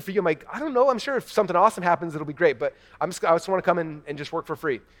 what's in it for you? I'm like, I don't know. I'm sure if something awesome happens, it'll be great. But I just want to come in and just work for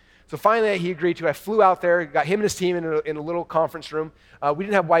free. So finally, he agreed to. I flew out there, got him and his team in a little conference room. We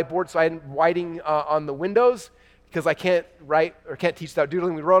didn't have whiteboards, so I had whiting on the windows, because I can't write or can't teach without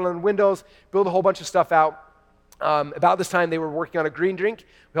doodling. We wrote on Windows, build a whole bunch of stuff out. About this time, they were working on a green drink.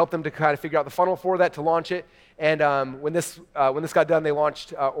 We helped them to kind of figure out the funnel for that to launch it. And when this got done, they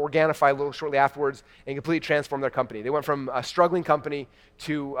launched Organifi a little shortly afterwards and completely transformed their company. They went from a struggling company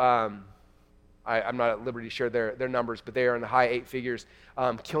to, I'm not at liberty to share their numbers, but they are in the high 8 figures,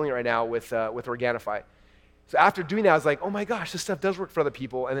 killing it right now with Organifi. So after doing that, I was like, oh my gosh, this stuff does work for other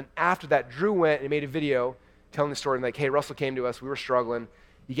people. And then after that, Drew went and made a video telling the story, and like, hey, Russell came to us, we were struggling.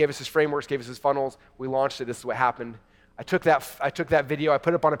 He gave us his frameworks, gave us his funnels, we launched it, this is what happened. I took that video, I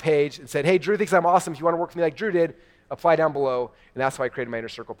put it up on a page and said, hey, Drew thinks I'm awesome. If you want to work with me like Drew did, apply down below. And that's why I created my Inner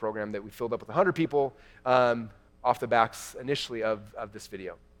Circle program that we filled up with 100 people off the backs initially of this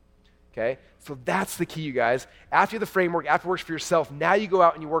video. Okay? So that's the key, you guys. After the framework, after it works for yourself, now you go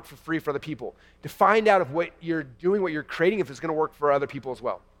out and you work for free for other people to find out if what you're doing, what you're creating, if it's going to work for other people as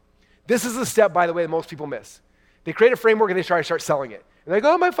well. This is the step, by the way, that most people miss. They create a framework and they try to start selling it. And they're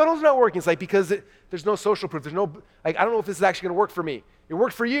like, oh, my funnel's not working. It's like, because there's no social proof. There's no, like, I don't know if this is actually going to work for me. It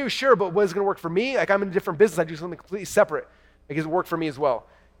worked for you, sure, but what is going to work for me? Like, I'm in a different business. I do something completely separate. Like, does it work for me as well?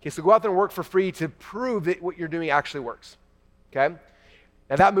 Okay, so go out there and work for free to prove that what you're doing actually works. Okay?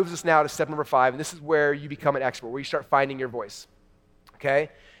 Now, that moves us now to step number 5, and this is where you become an expert, where you start finding your voice. Okay?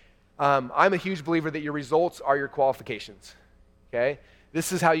 I'm a huge believer that your results are your qualifications. Okay?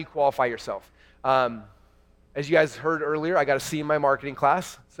 This is how you qualify yourself. As you guys heard earlier, I got a C in my marketing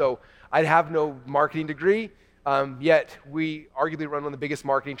class, so I have no marketing degree, yet we arguably run one of the biggest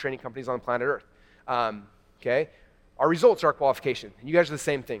marketing training companies on planet Earth. Okay? Our results are our qualification, and you guys are the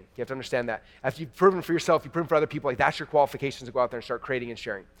same thing. You have to understand that. After you've proven for yourself, you've proven for other people, like that's your qualifications to go out there and start creating and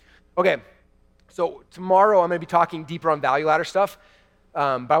sharing. Okay, so tomorrow I'm going to be talking deeper on value ladder stuff,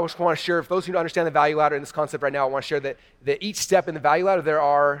 but I just want to share, if those who don't understand the value ladder in this concept right now, I want to share that each step in the value ladder, there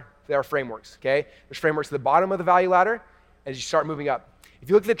are frameworks, okay? There's frameworks at the bottom of the value ladder as you start moving up. If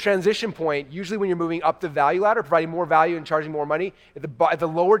you look at the transition point, usually when you're moving up the value ladder, providing more value and charging more money, at the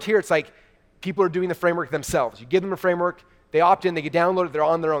lower tier, it's like people are doing the framework themselves. You give them a framework, they opt in, they get downloaded, they're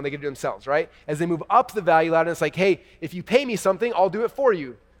on their own, they get to do it themselves, right? As they move up the value ladder, it's like, hey, if you pay me something, I'll do it for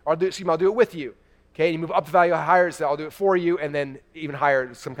you. Or I'll do it with you. Okay, and you move up the value higher, so I'll do it for you, and then even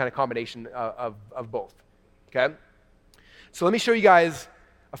higher, some kind of combination of both. Okay? So let me show you guys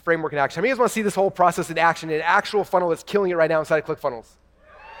a framework in action. How many of you guys want to see this whole process in action in an actual funnel that's killing it right now inside of ClickFunnels?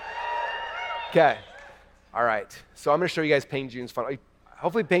 Okay. All right. So I'm going to show you guys Peng Joon's funnel.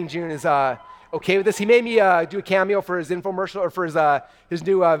 Hopefully Peng Joon is okay with this. He made me do a cameo for his infomercial or for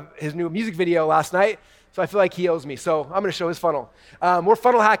his new music video last night. So I feel like he owes me. So I'm going to show his funnel. We're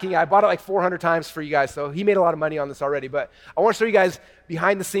funnel hacking. I bought it like 400 times for you guys. So he made a lot of money on this already. But I want to show you guys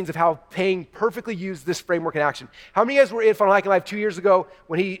behind the scenes of how Peng perfectly used this framework in action. How many of you guys were in Funnel Hacking Live 2 years ago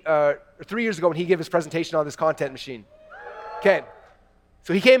or 3 years ago when he gave his presentation on this content machine? Okay.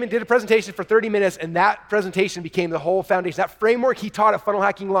 So he came and did a presentation for 30 minutes, and that presentation became the whole foundation. That framework he taught at Funnel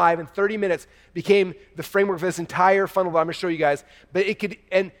Hacking Live in 30 minutes became the framework for this entire funnel that I'm going to show you guys. But it could,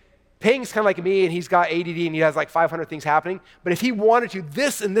 and Peng's kind of like me, and he's got ADD, and he has like 500 things happening. But if he wanted to,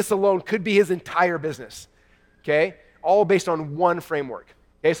 this and this alone could be his entire business, okay? All based on one framework.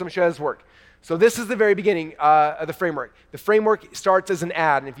 Okay, so I'm going to show you how this works. So this is the very beginning of the framework. The framework starts as an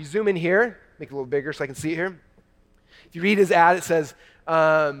ad, and if you zoom in here, make it a little bigger so I can see it here. If you read his ad, it says,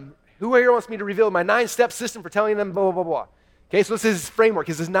 who here wants me to reveal my 9-step system for telling them blah, blah, blah, blah. Okay, so this is his framework,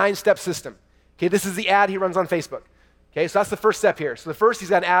 his 9-step system. Okay, this is the ad he runs on Facebook. Okay, so that's the first step here. So the first, he's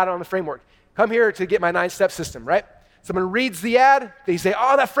got an ad on the framework. Come here to get my 9-step system, right? Someone reads the ad, they say,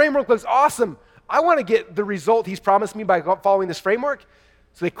 oh, that framework looks awesome. I want to get the result he's promised me by following this framework.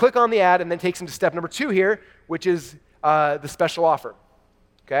 So they click on the ad and then takes them to step number 2 here, which is the special offer.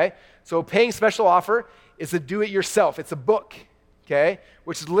 Okay, so Peng's special offer is a do-it-yourself. It's a book, okay,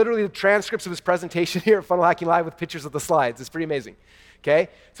 which is literally the transcripts of his presentation here at Funnel Hacking Live with pictures of the slides. It's pretty amazing, okay?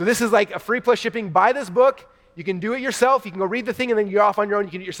 So this is like a free plus shipping. Buy this book. You can do it yourself. You can go read the thing, and then you're off on your own.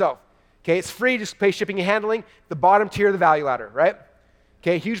 You can do it yourself, okay? It's free. Just pay shipping and handling. The bottom tier of the value ladder, right?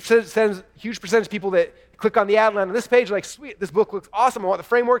 Okay, huge percentage of people that click on the ad land on this page are like, sweet, this book looks awesome. I want the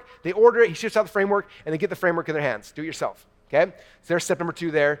framework. They order it. He ships out the framework, and they get the framework in their hands. Do it yourself, okay? So there's step number 2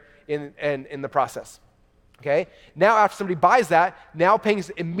 there in the process. Okay? Now after somebody buys that, now Peng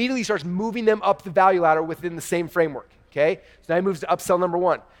immediately starts moving them up the value ladder within the same framework. Okay? So now he moves to upsell number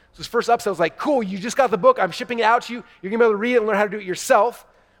 1. So his first upsell is like, cool, you just got the book, I'm shipping it out to you, you're gonna be able to read it and learn how to do it yourself,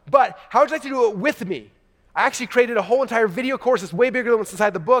 but how would you like to do it with me? I actually created a whole entire video course that's way bigger than what's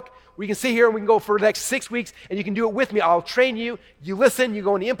inside the book, where you can sit here and we can go for the next 6 weeks and you can do it with me. I'll train you, you listen, you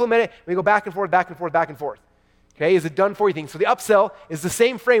go and you implement it, and we go back and forth, back and forth, back and forth. Okay, is it done for you thing? So the upsell is the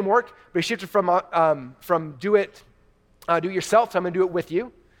same framework, but he shifted from do it yourself to I'm going to do it with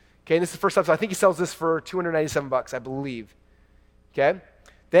you. Okay, and this is the first upsell. I think he sells this for $297, I believe. Okay,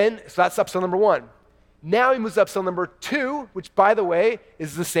 so that's upsell number 1. Now he moves to upsell number 2, which by the way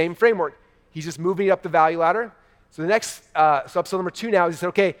is the same framework. He's just moving it up the value ladder. So the next, so upsell number 2 now is he said,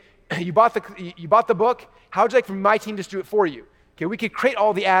 okay, you bought the book. How would you like for my team to just do it for you? Okay, we could create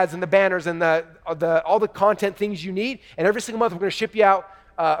all the ads and the banners and all the content things you need, and every single month we're going to ship you out,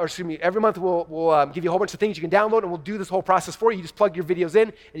 every month we'll give you a whole bunch of things you can download, and we'll do this whole process for you. You just plug your videos in,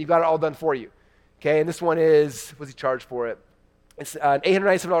 and you've got it all done for you. Okay, and this one is, what's he charge for it? It's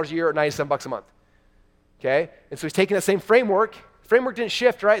 $897 a year or $97 a month. Okay, and so he's taking that same framework. The framework didn't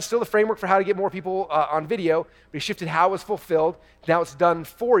shift, right? It's still the framework for how to get more people on video, but he shifted how it was fulfilled. Now it's done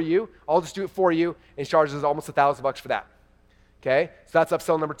for you. I'll just do it for you, and he charges almost $1,000 for that. Okay, so that's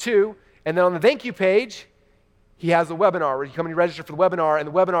upsell number 2. And then on the thank you page, he has a webinar where you come and you register for the webinar, and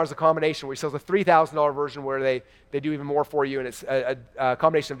the webinar is a combination where he sells a $3,000 version where they do even more for you, and it's a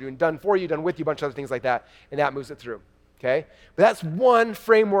combination of doing done for you, done with you, a bunch of other things like that, and that moves it through. Okay, but that's one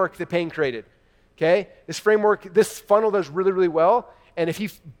framework that Peng created. Okay, this framework, this funnel does really, really well, and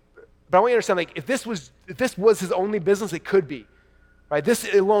but I want you to understand, like, if this was his only business, it could be, right?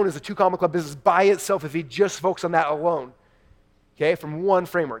 This alone is a 2 Comma Club business by itself if he just focused on that alone. Okay, from one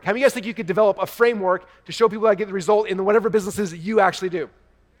framework. How many of you guys think you could develop a framework to show people how to get the result in whatever businesses that you actually do?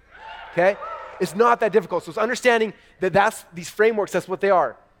 Okay, it's not that difficult. So it's understanding that these frameworks, that's what they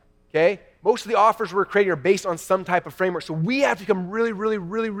are. Okay, most of the offers we're creating are based on some type of framework. So we have to become really, really,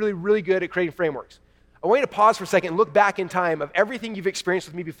 really, really, really good at creating frameworks. I want you to pause for a second and look back in time of everything you've experienced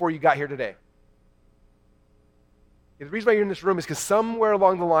with me before you got here today. The reason why you're in this room is because somewhere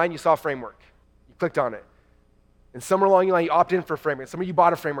along the line you saw a framework. You clicked on it. And somewhere along the line, you opted in for a framework. Some of you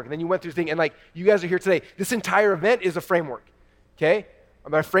bought a framework, and then you went through the thing, and like, you guys are here today. This entire event is a framework, okay?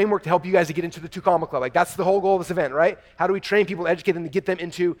 I'm a framework to help you guys to get into the 2 Comma Club. Like, that's the whole goal of this event, right? How do we train people, educate them to get them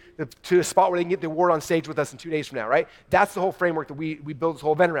to a spot where they can get the award on stage with us in 2 days from now, right? That's the whole framework that we build this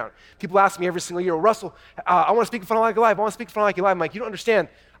whole event around. People ask me every single year, Russell, I want to speak in Funnel Hacking Live. I want to speak in Funnel Hacking Live. I'm like, you don't understand.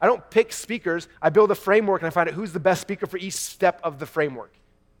 I don't pick speakers. I build a framework, and I find out who's the best speaker for each step of the framework,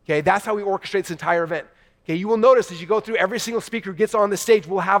 okay? That's how we orchestrate this entire event. Okay, you will notice as you go through, every single speaker who gets on the stage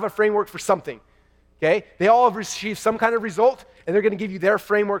will have a framework for something. okay? They all have received some kind of result, and they're going to give you their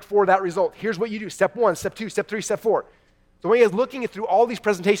framework for that result. Here's what you do, step 1, step 2, step 3, step 4. So when you guys looking through all these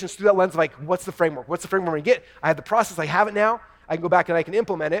presentations through that lens of like, what's the framework? What's the framework I'm going to get? I have the process, I have it now. I can go back and I can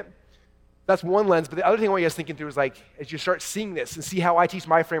implement it. That's one lens, but the other thing I want you guys thinking through is like, as you start seeing this and see how I teach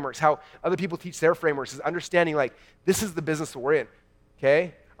my frameworks, how other people teach their frameworks, is understanding like, this is the business that we're in,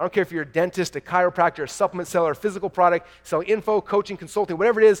 okay? I don't care if you're a dentist, a chiropractor, a supplement seller, a physical product, selling info, coaching, consulting,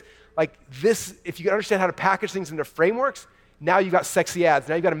 whatever it is, like this, if you can understand how to package things into frameworks, now you've got sexy ads,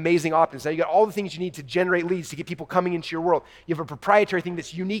 now you've got amazing opt-ins, now you've got all the things you need to generate leads to get people coming into your world. You have a proprietary thing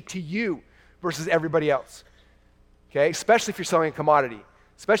that's unique to you versus everybody else, okay? Especially if you're selling a commodity,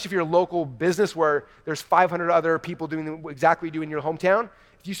 especially if you're a local business where there's 500 other people doing exactly what you do in your hometown.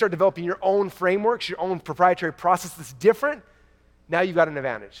 If you start developing your own frameworks, your own proprietary process that's different, now you've got an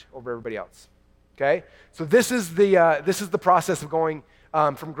advantage over everybody else, okay? So this is the process of going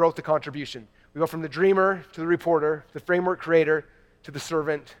from growth to contribution. We go from the dreamer to the reporter, the framework creator, to the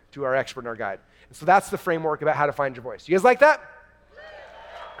servant, to our expert and our guide. And so that's the framework about how to find your voice. You guys like that?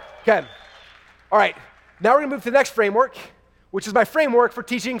 Okay. All right. Now we're going to move to the next framework, which is my framework for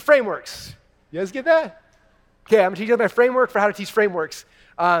teaching frameworks. You guys get that? Okay, I'm going to teach you my framework for how to teach frameworks.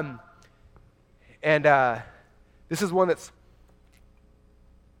 This is one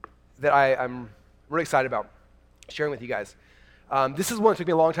that I'm really excited about sharing with you guys. This is one that took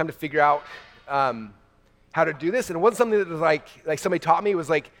me a long time to figure out how to do this, and it wasn't something that was like somebody taught me. It was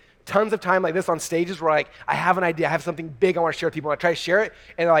like tons of time like this on stages where like I have an idea, I have something big I want to share with people, and I try to share it,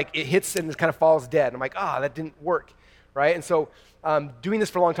 and like it hits and it kind of falls dead. And I'm like, that didn't work, right? And so doing this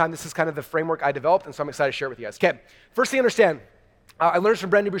for a long time, this is kind of the framework I developed, and so I'm excited to share it with you guys. Okay, first thing to understand, I learned from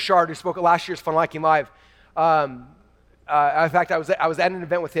Brendan Bouchard, who spoke at last year's Funnel Hacking Live. In fact, I was at an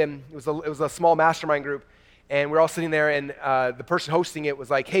event with him. It was a small mastermind group, and we're all sitting there, and the person hosting it was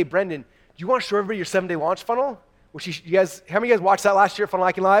like, "Hey, Brendan, do you want to show everybody your 7-day launch funnel?" Which you guys, how many of you guys watched that last year, Funnel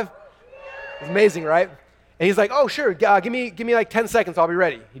Hacking Live? It was amazing, right? And he's like, "Oh, sure, give me like 10 seconds, I'll be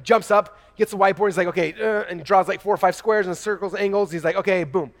ready." He jumps up, gets the whiteboard, he's like, "Okay," and he draws like 4 or 5 squares and circles, angles. He's like, "Okay,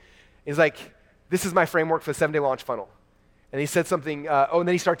 boom." He's like, "This is my framework for the 7-day launch funnel." And he said something, and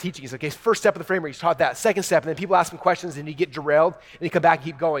then he started teaching. He's like, "Okay, first step of the framework," he's taught that. Second step, and then people ask him questions, and he get derailed, and he come back and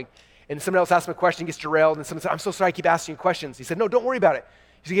keep going. And someone else asks him a question, he gets derailed, and someone said, "I'm so sorry I keep asking you questions." He said, "No, don't worry about it."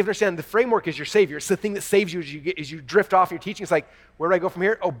 He said, "You have to understand, the framework is your savior. It's the thing that saves you as you drift off in your teaching. It's like, where do I go from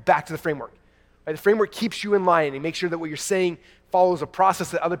here? Oh, back to the framework." Right? The framework keeps you in line and makes sure that what you're saying follows a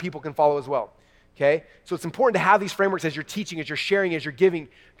process that other people can follow as well. Okay? So it's important to have these frameworks as you're teaching, as you're sharing, as you're giving,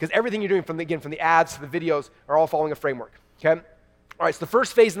 because everything you're doing from the ads to the videos are all following a framework. Okay? All right, so the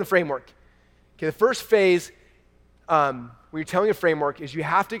first phase in the framework. Okay, the first phase when you're telling a framework is you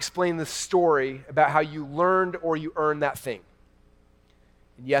have to explain the story about how you learned or you earned that thing.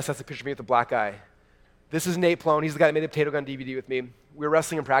 And yes, that's a picture of me with a black eye. This is Nate Plone. He's the guy that made the potato gun DVD with me. We were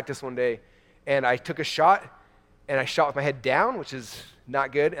wrestling in practice one day, and I took a shot, and I shot with my head down, which is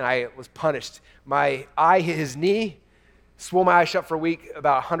not good, and I was punished. My eye hit his knee, swole my eye shut for a week,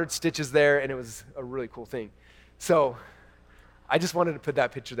 about 100 stitches there, and it was a really cool thing. So I just wanted to put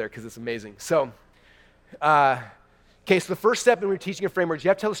that picture there because it's amazing. So, okay, so the first step when we're teaching a framework is you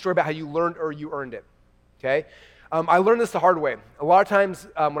have to tell a story about how you learned or you earned it, okay? I learned this the hard way. A lot of times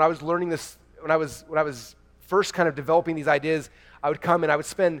when I was learning this, when I was first kind of developing these ideas, I would come and I would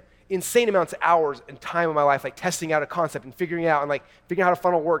spend insane amounts of hours and time in my life like testing out a concept and figuring out how a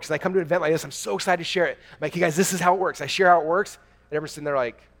funnel works. And I come to an event like this, I'm so excited to share it. I'm like, "Hey guys, this is how it works." I share how it works, and everyone's sitting there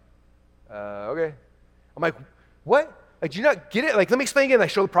like, okay. I'm like, "What? Like, do you not get it? Like, let me explain again." I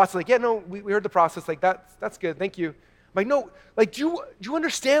show the process, like, "Yeah, no, we heard the process. Like, that's good, thank you." I'm like, "No, like, do you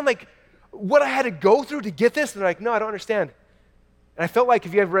understand, like, what I had to go through to get this?" And they're like, "No, I don't understand." And I felt like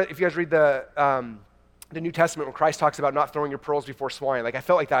if you guys read the New Testament when Christ talks about not throwing your pearls before swine, like I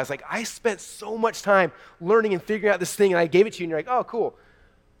felt like that. I was like, I spent so much time learning and figuring out this thing, and I gave it to you, and you're like, "Oh, cool."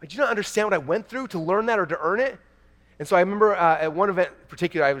 Like, do you not understand what I went through to learn that or to earn it? And so I remember at one event in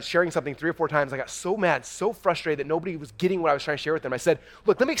particular, I was sharing something 3 or 4 times. I got so mad, so frustrated that nobody was getting what I was trying to share with them. I said,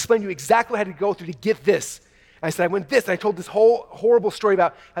 "Look, let me explain to you exactly what I had to go through to get this." And I said, "I went this," and I told this whole horrible story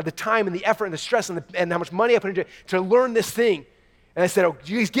about the time and the effort and the stress and how much money I put into it to learn this thing. And I said, "Oh,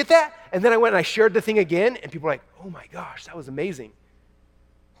 do you guys get that?" And then I went and I shared the thing again, and people were like, "Oh my gosh, that was amazing."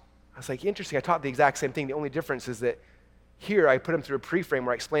 I was like, interesting. I taught the exact same thing. The only difference is that here I put them through a pre-frame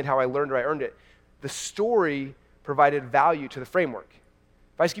where I explained how I learned or I earned it. The story provided value to the framework.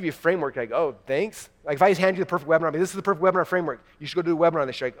 If I just give you a framework, like, "Oh, thanks." Like if I just hand you the perfect webinar, "This is the perfect webinar framework. You should go do a webinar on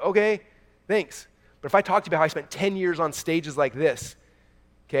this." You're like, "Okay, thanks." But if I talk to you about how I spent 10 years on stages like this,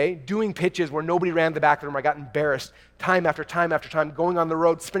 okay? Doing pitches where nobody ran the back of the room. I got embarrassed time after time after time, going on the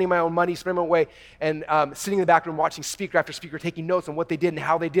road, spending my own money, spending my own way, and sitting in the back room watching speaker after speaker, taking notes on what they did and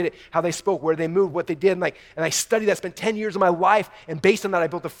how they did it, how they spoke, where they moved, what they did. And I studied that, spent 10 years of my life, and based on that, I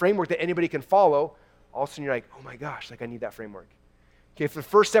built a framework that anybody can follow. All of a sudden, you're like, oh my gosh, I need that framework. Okay, so the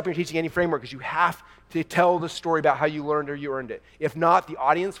first step when you're teaching any framework is you have to tell the story about how you learned or you earned it. If not, the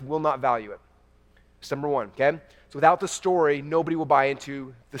audience will not value it. That's number one, okay? So without the story, nobody will buy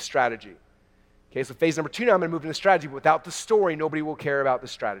into the strategy. Okay, so phase number 2 now, I'm going to move into strategy, but without the story, nobody will care about the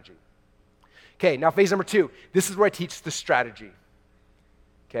strategy. Okay, now phase number 2, this is where I teach the strategy.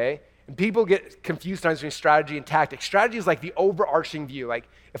 Okay, and people get confused sometimes between strategy and tactics. Strategy is like the overarching view. Like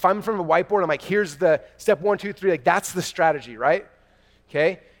if I'm in front of a whiteboard, I'm like, here's the step 1, 2, 3, like that's the strategy, right?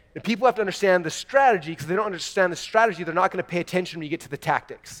 Okay, and people have to understand the strategy, because if they don't understand the strategy, they're not going to pay attention when you get to the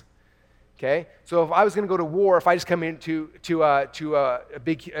tactics. Okay, so if I was going to go to war, if I just come into a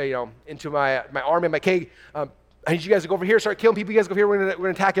big, into my army, I'm like, hey, I need you guys to go over here, start killing people. You guys go over here. We're going to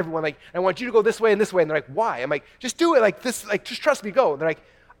attack everyone. Like, I want you to go this way and this way. And they're like, why? I'm like, just do it like this. Like, just trust me, go. And they're like,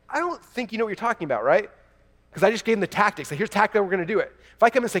 I don't think you know what you're talking about, right? Because I just gave them the tactics. Like, here's tactic that we're going to do it. If I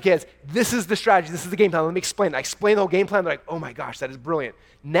come and say, kids, this is the strategy, this is the game plan, let me explain it. I explain the whole game plan. They're like, oh my gosh, that is brilliant.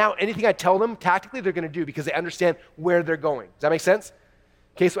 Now, anything I tell them tactically, they're going to do because they understand where they're going. Does that make sense?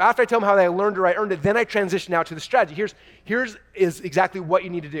 Okay, so after I tell them how I learned or I earned it, then I transition out to the strategy. Here's exactly what you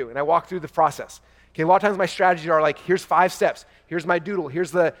need to do, and I walk through the process. Okay, a lot of times my strategies are like, here's 5 steps. Here's my doodle.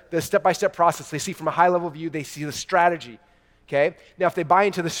 Here's the step-by-step process. They see from a high-level view, they see the strategy. Okay, now if they buy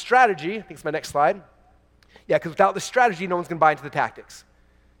into the strategy, I think it's my next slide. Yeah, because without the strategy, no one's going to buy into the tactics.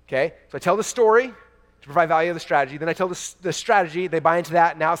 Okay, so I tell the story to provide value of the strategy. Then I tell the strategy, they buy into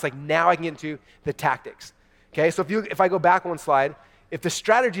that. Now it's like, now I can get into the tactics. Okay, so if I go back one slide, if the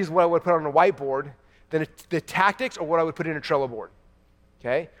strategy is what I would put on a whiteboard, then the tactics are what I would put in a Trello board.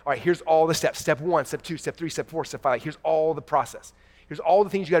 Okay? All right, here's all the steps. Step 1, step 2, step 3, step 4, step 5. Here's all the process. Here's all the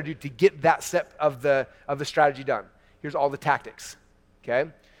things you got to do to get that step of the strategy done. Here's all the tactics. Okay?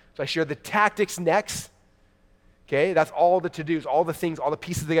 So I share the tactics next. Okay? That's all the to-dos, all the things, all the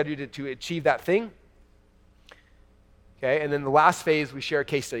pieces they got to do to achieve that thing. Okay? And then the last phase, we share a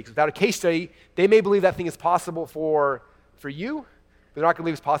case study. Because without a case study, they may believe that thing is possible for you, but they're not going to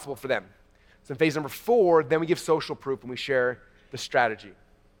believe it's possible for them. So in phase number 4, then we give social proof and we share the strategy.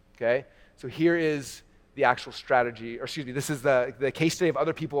 Okay? So here is the actual strategy, or excuse me, this is the case study of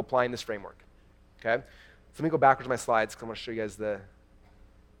other people applying this framework. Okay? So let me go backwards to my slides because I want to show you guys the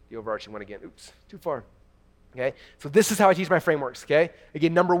overarching one again. Oops, too far. Okay? So this is how I teach my frameworks. Okay?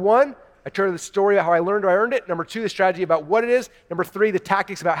 Again, number 1, I tell the story about how I learned or I earned it. Number 2, the strategy about what it is. Number 3, the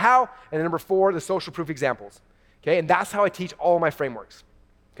tactics about how. And then number 4, the social proof examples. Okay, and that's how I teach all of my frameworks.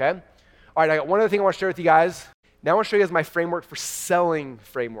 Okay? All right, I got one other thing I want to share with you guys. Now I want to show you guys my framework for selling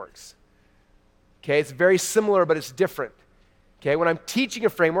frameworks. Okay, it's very similar, but it's different. Okay, when I'm teaching a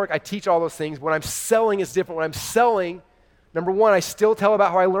framework, I teach all those things. When I'm selling, it's different. When I'm selling, number 1, I still tell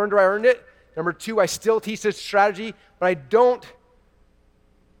about how I learned or I earned it. Number 2, I still teach the strategy, but I don't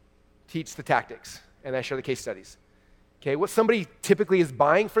teach the tactics, and I share the case studies. Okay, what somebody typically is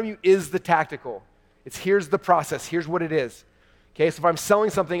buying from you is the tactical. It's here's the process, here's what it is. Okay, so if I'm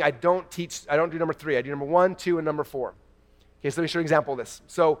selling something, I don't do number 3. I do number 1, 2, and number 4. Okay, so let me show you an example of this.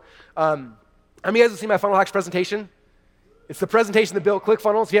 So, how many of you guys have seen my Funnel Hacks presentation? It's the presentation that built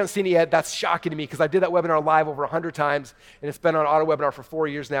ClickFunnels. If you haven't seen it yet, that's shocking to me because I did that webinar live over 100 times, and it's been on auto webinar for 4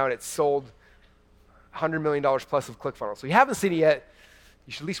 years now, and it's sold $100 million plus of ClickFunnels. So if you haven't seen it yet,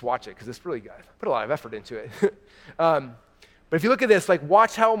 you should at least watch it because it's really good. I put a lot of effort into it. But if you look at this, like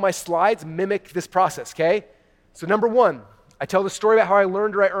watch how my slides mimic this process, okay? So number 1, I tell the story about how I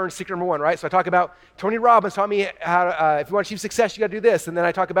learned or I earned secret number 1, right? So I talk about Tony Robbins taught me how to, if you want to achieve success, you got to do this. And then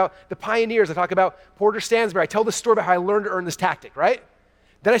I talk about the pioneers. I talk about Porter Stansberry. I tell the story about how I learned to earn this tactic, right?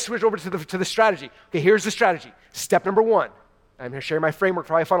 Then I switch over to the strategy. Okay, here's the strategy. Step number 1. I'm here sharing my framework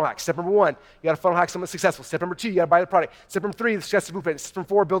for how I funnel hack. Step number 1, you got to funnel hack someone successful. Step number 2, you got to buy the product. Step number 3, the success blueprint. Step number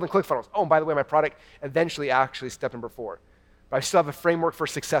 4, building ClickFunnels. Oh, and by the way, my product eventually actually step number 4. But I still have a framework for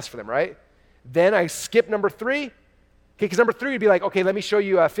success for them, right? Then I skip number 3. Okay, because number 3 would be like, okay, let me show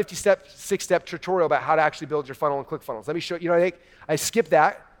you a 50-step, 6-step tutorial about how to actually build your funnel in ClickFunnels. Let me show you, I skip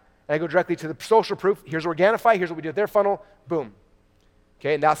that, and I go directly to the social proof. Here's Organifi, here's what we do with their funnel, boom.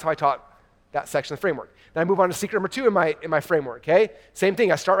 Okay, and that's how I taught that section of the framework. Then I move on to secret number 2 in my framework, okay? Same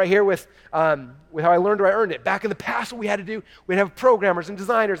thing, I start right here with how I learned or I earned it. Back in the past, what we had to do, we'd have programmers and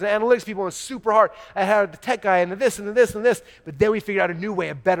designers and analytics people, and it was super hard. I had the tech guy and this and this and this, but then we figured out a new way,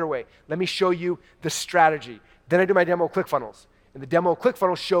 a better way. Let me show you the strategy. Then I do my demo of ClickFunnels, and the demo of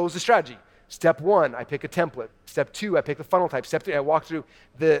ClickFunnels shows the strategy. Step 1, I pick a template. Step 2, I pick the funnel type. Step 3, I walk through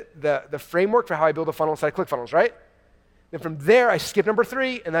the framework for how I build a funnel inside ClickFunnels, right? Then from there, I skip number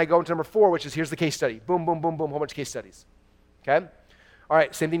 3, and then I go into number 4, which is here's the case study. Boom, boom, boom, boom, whole bunch of case studies. Okay? All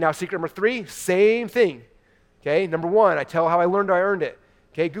right, same thing now, secret number 3, same thing. Okay, number 1, I tell how I learned or I earned it.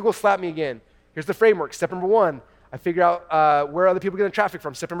 Okay, Google slapped me again. Here's the framework. Step number 1, I figure out where other people are getting traffic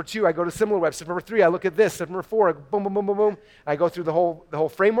from. Step number 2, I go to similar web. Step number 3, I look at this. Step number 4, I go boom, boom, boom, boom, boom. I go through the whole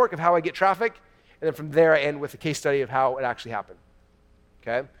framework of how I get traffic, and then from there I end with a case study of how it actually happened.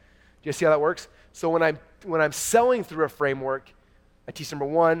 Okay, do you see how that works? So when I'm selling through a framework, I teach number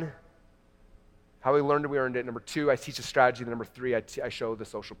 1, how we learned and we earned it. Number 2, I teach a strategy. And number 3, I show the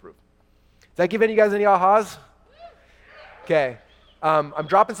social proof. Does that give any of you guys any ahas? Okay. I'm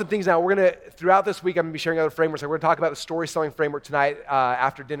dropping some things now. Throughout this week, I'm going to be sharing other frameworks. We're going to talk about the story selling framework tonight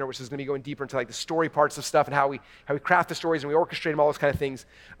after dinner, which is going to be going deeper into like the story parts of stuff and how we craft the stories and we orchestrate them, all those kind of things.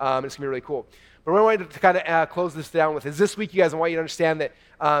 It's going to be really cool. But what I wanted to kind of close this down with is this week, you guys, I want you to understand that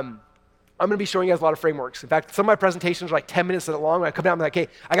I'm going to be showing you guys a lot of frameworks. In fact, some of my presentations are like 10 minutes long. When I come down, I'm like, hey,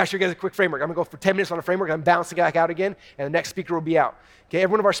 I got to show you guys a quick framework. I'm going to go for 10 minutes on a framework, and I'm bouncing back out again, and the next speaker will be out. Okay,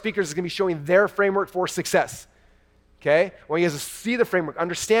 every one of our speakers is going to be showing their framework for success. Okay? I want you guys to see the framework,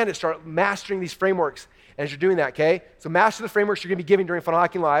 understand it, start mastering these frameworks. And as you're doing that, okay? So master the frameworks you're going to be giving during Funnel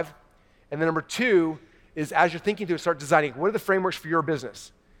Hacking Live. And then number 2 is as you're thinking through it, start designing. What are the frameworks for your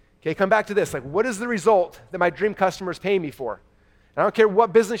business? Okay, come back to this. Like, what is the result that my dream customer is paying me for? And I don't care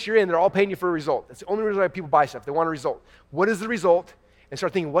what business you're in, they're all paying you for a result. That's the only reason why people buy stuff. They want a result. What is the result? And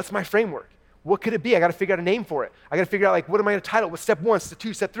start thinking, what's my framework? What could it be? I got to figure out a name for it. I got to figure out, like, what am I going to title? What's step 1, step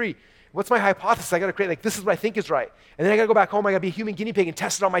 2, step 3? What's my hypothesis? I got to create, like, this is what I think is right. And then I got to go back home. I got to be a human guinea pig and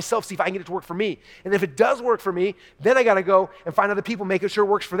test it on myself, see if I can get it to work for me. And if it does work for me, then I got to go and find other people, make sure it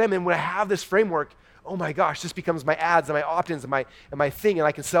works for them. And when I have this framework, oh my gosh, this becomes my ads and my opt-ins and my thing, and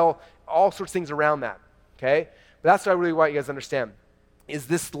I can sell all sorts of things around that, okay? But that's what I really want you guys to understand, is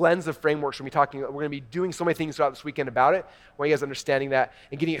this lens of frameworks we're going to be doing so many things throughout this weekend about it. I want you guys understanding that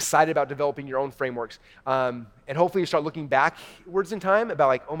and getting excited about developing your own frameworks. And hopefully you start looking backwards in time about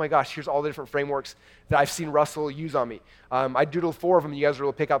like, oh my gosh, here's all the different frameworks that I've seen Russell use on me. I doodled 4 of them, and you guys were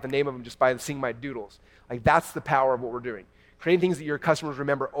able to pick out the name of them just by seeing my doodles. Like, that's the power of what we're doing. Creating things that your customers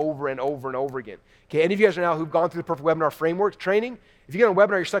remember over and over and over again. Okay, any of you guys right now who've gone through the Perfect Webinar Framework training, if you get on a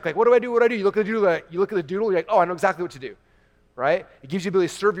webinar, you're stuck like, what do I do? You look at the doodle, you're like, oh, I know exactly what to do. Right? It gives you the ability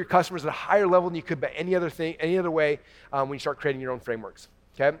to serve your customers at a higher level than you could by any other way when you start creating your own frameworks.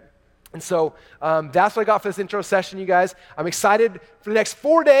 Okay? And so that's what I got for this intro session, you guys. I'm excited for the next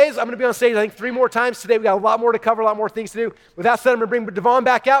 4 days. I'm going to be on stage, I think, 3 more times today. We got a lot more to cover, a lot more things to do. With that said, I'm going to bring Devon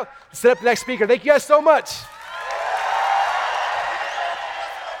back out to set up the next speaker. Thank you guys so much.